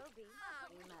Jerobi.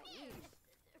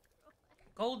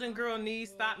 Golden girl knees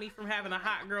stop me from having a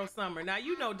hot girl summer. Now,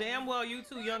 you know damn well you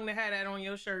too young to have that on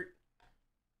your shirt.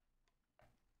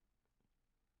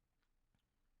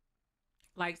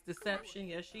 Likes deception.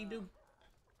 Yes, she do.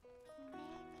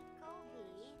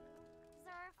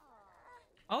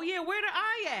 Oh, yeah, where the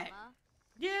eye at?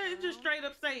 Yeah, it just straight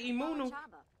up say Immuno.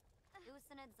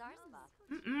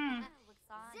 Mm-mm.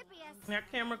 That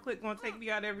camera click gonna take me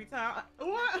out every time.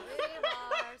 What?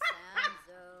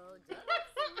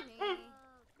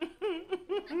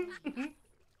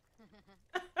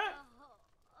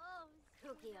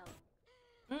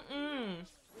 Mm-mm.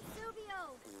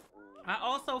 I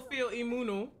also feel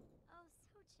Immuno.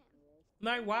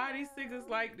 Like, why are these niggas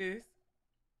like this?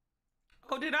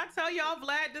 Oh, did I tell y'all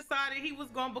Vlad decided he was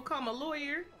gonna become a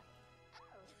lawyer?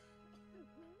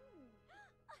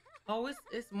 Oh,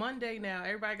 it's Monday now.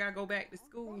 Everybody gotta go back to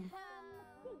school.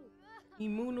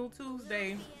 Immuno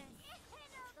Tuesday.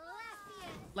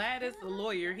 Vlad is a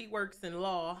lawyer. He works in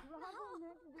law.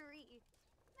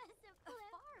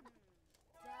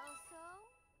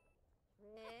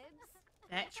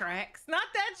 That tracks. Not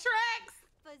that tracks.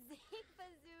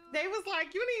 They was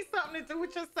like, you need something to do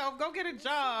with yourself. Go get a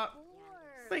job.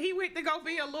 So he went to go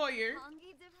be a lawyer.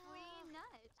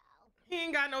 He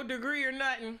ain't got no degree or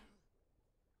nothing.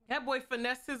 That boy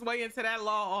finessed his way into that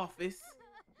law office.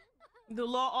 The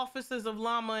law offices of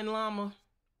Llama and Llama.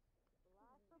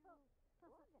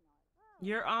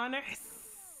 Your Honor.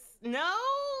 No.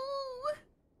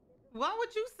 Why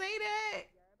would you say that?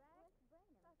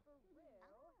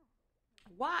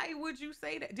 Why would you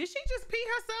say that? Did she just pee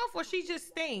herself or she just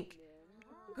stink?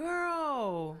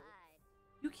 Girl,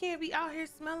 you can't be out here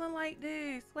smelling like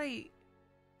this. Wait,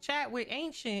 chat with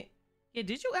Ancient. Yeah,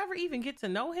 did you ever even get to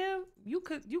know him? You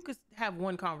could have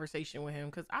one conversation with him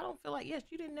because I don't feel like, yes,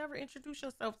 you didn't never introduce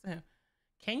yourself to him.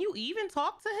 Can you even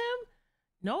talk to him?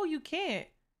 No, you can't.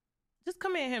 Just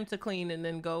command him to clean and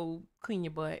then go clean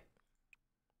your butt.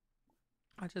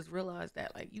 I just realized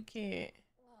that, like, you can't.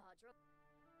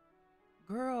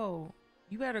 Girl,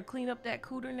 you better clean up that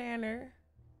cooter nanner.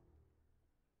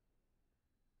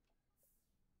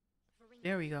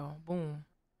 There we go. Boom.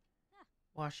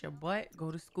 Wash your butt,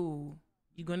 go to school.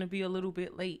 You're going to be a little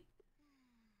bit late,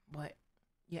 but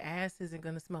your ass isn't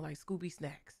going to smell like Scooby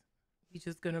snacks. You're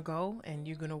just going to go and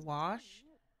you're going to wash.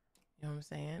 You know what I'm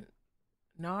saying?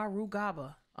 Naru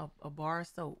Gaba, a bar of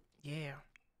soap. Yeah.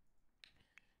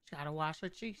 She got to wash her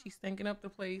cheeks. She's stinking up the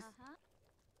place.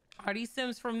 Are these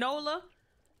Sims from NOLA?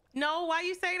 No, why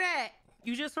you say that?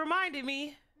 You just reminded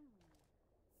me.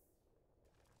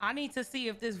 I need to see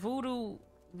if this voodoo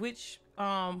witch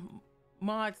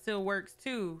mod still works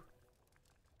too.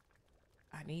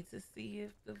 I need to see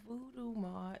if the voodoo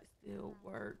mod still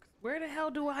works. Where the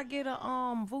hell do I get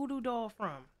a voodoo doll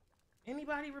from?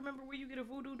 Anybody remember where you get a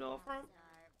voodoo doll from?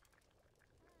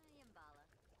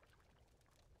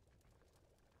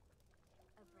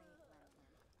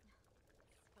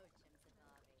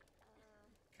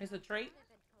 It's a trait.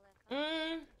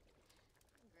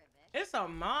 It's a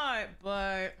mod,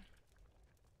 but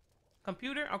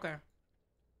computer. Okay.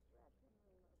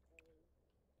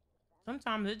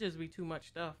 Sometimes it just be too much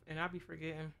stuff, and I be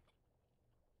forgetting.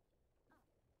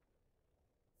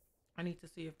 I need to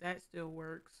see if that still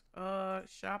works.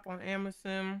 Shop on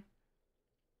Amazon.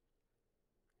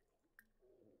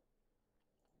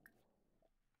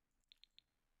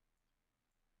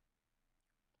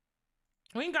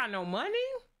 We ain't got no money.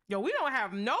 Yo, we don't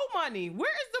have no money.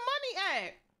 Where is the money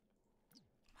at?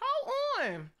 Hold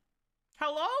on.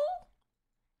 Hello?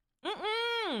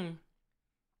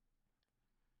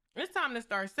 It's time to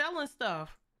start selling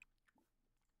stuff.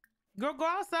 Girl, go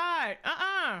outside.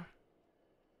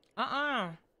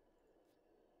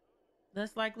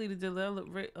 Less likely to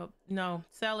deliver. No,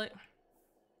 sell it.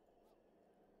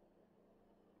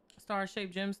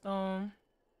 Star-shaped gemstone.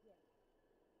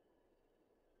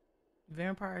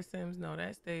 Vampire Sims, no,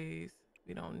 that stays.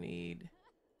 We don't need.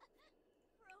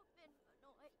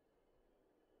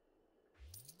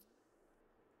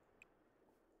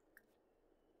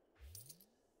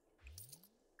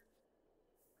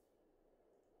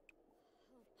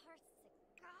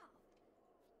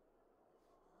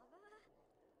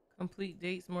 Complete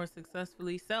dates more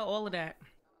successfully. Sell all of that.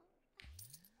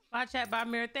 Bye chat, bye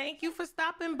mirror. Thank you for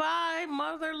stopping by.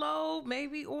 Mother load,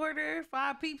 maybe order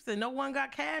 5 peeps and no one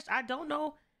got cash. I don't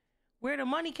know where the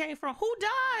money came from. Who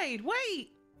died?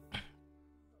 Wait.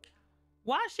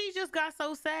 Why she just got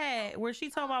so sad? Where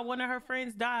she talking about one of her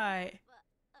friends died.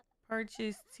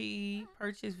 Purchase tea,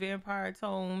 purchase vampire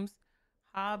tomes,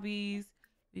 hobbies.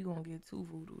 We gonna get 2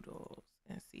 voodoo dolls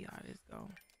and see how this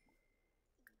go.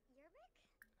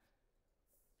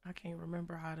 I can't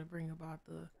remember how to bring about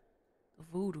the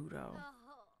voodoo though.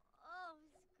 Oh,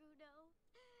 Scudo.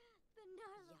 The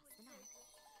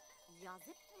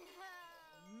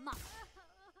Narla.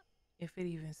 If it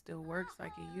even still works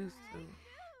like it used to.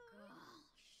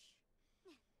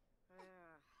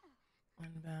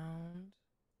 Unbound.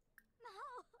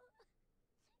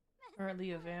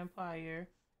 Currently a vampire.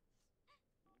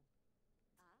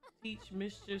 Teach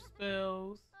mischief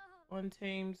spells,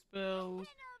 untamed spells,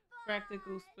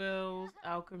 practical spells,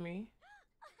 alchemy.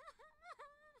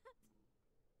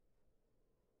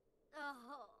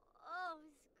 Oh,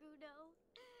 Scudo.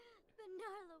 The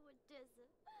Narla would diss it.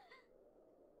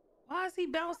 Why is he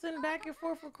bouncing back and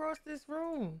forth across this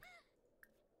room?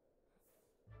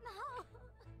 No.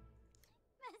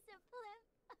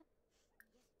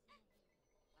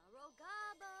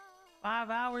 5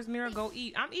 hours, Mira, go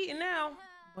eat. I'm eating now,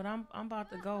 but I'm about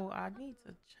to go. I need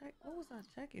to check. What was I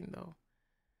checking though?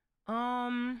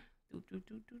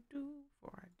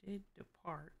 Before I did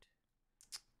depart.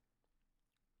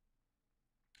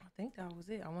 I think that was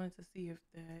it. I wanted to see if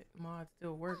that mod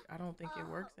still worked. I don't think it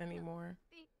works anymore.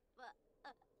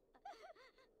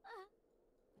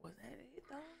 Was that it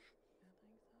though? I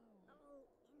think so.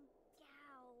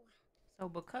 So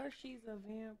because she's a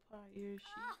vampire,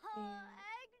 she can.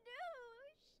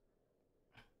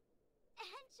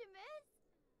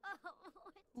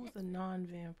 Who's a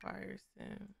non-vampire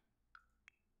sim?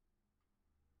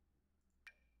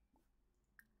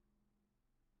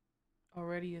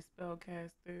 Already a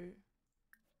spellcaster.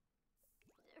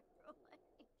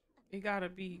 It gotta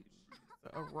be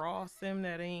a raw sim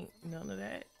that ain't none of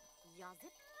that.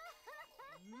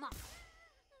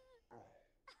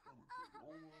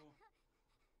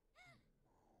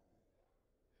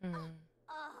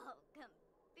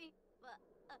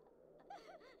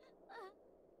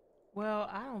 Well,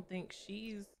 I don't think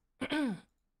she's.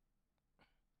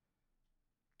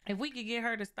 If we could get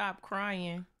her to stop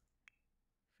crying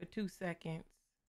for 2 seconds.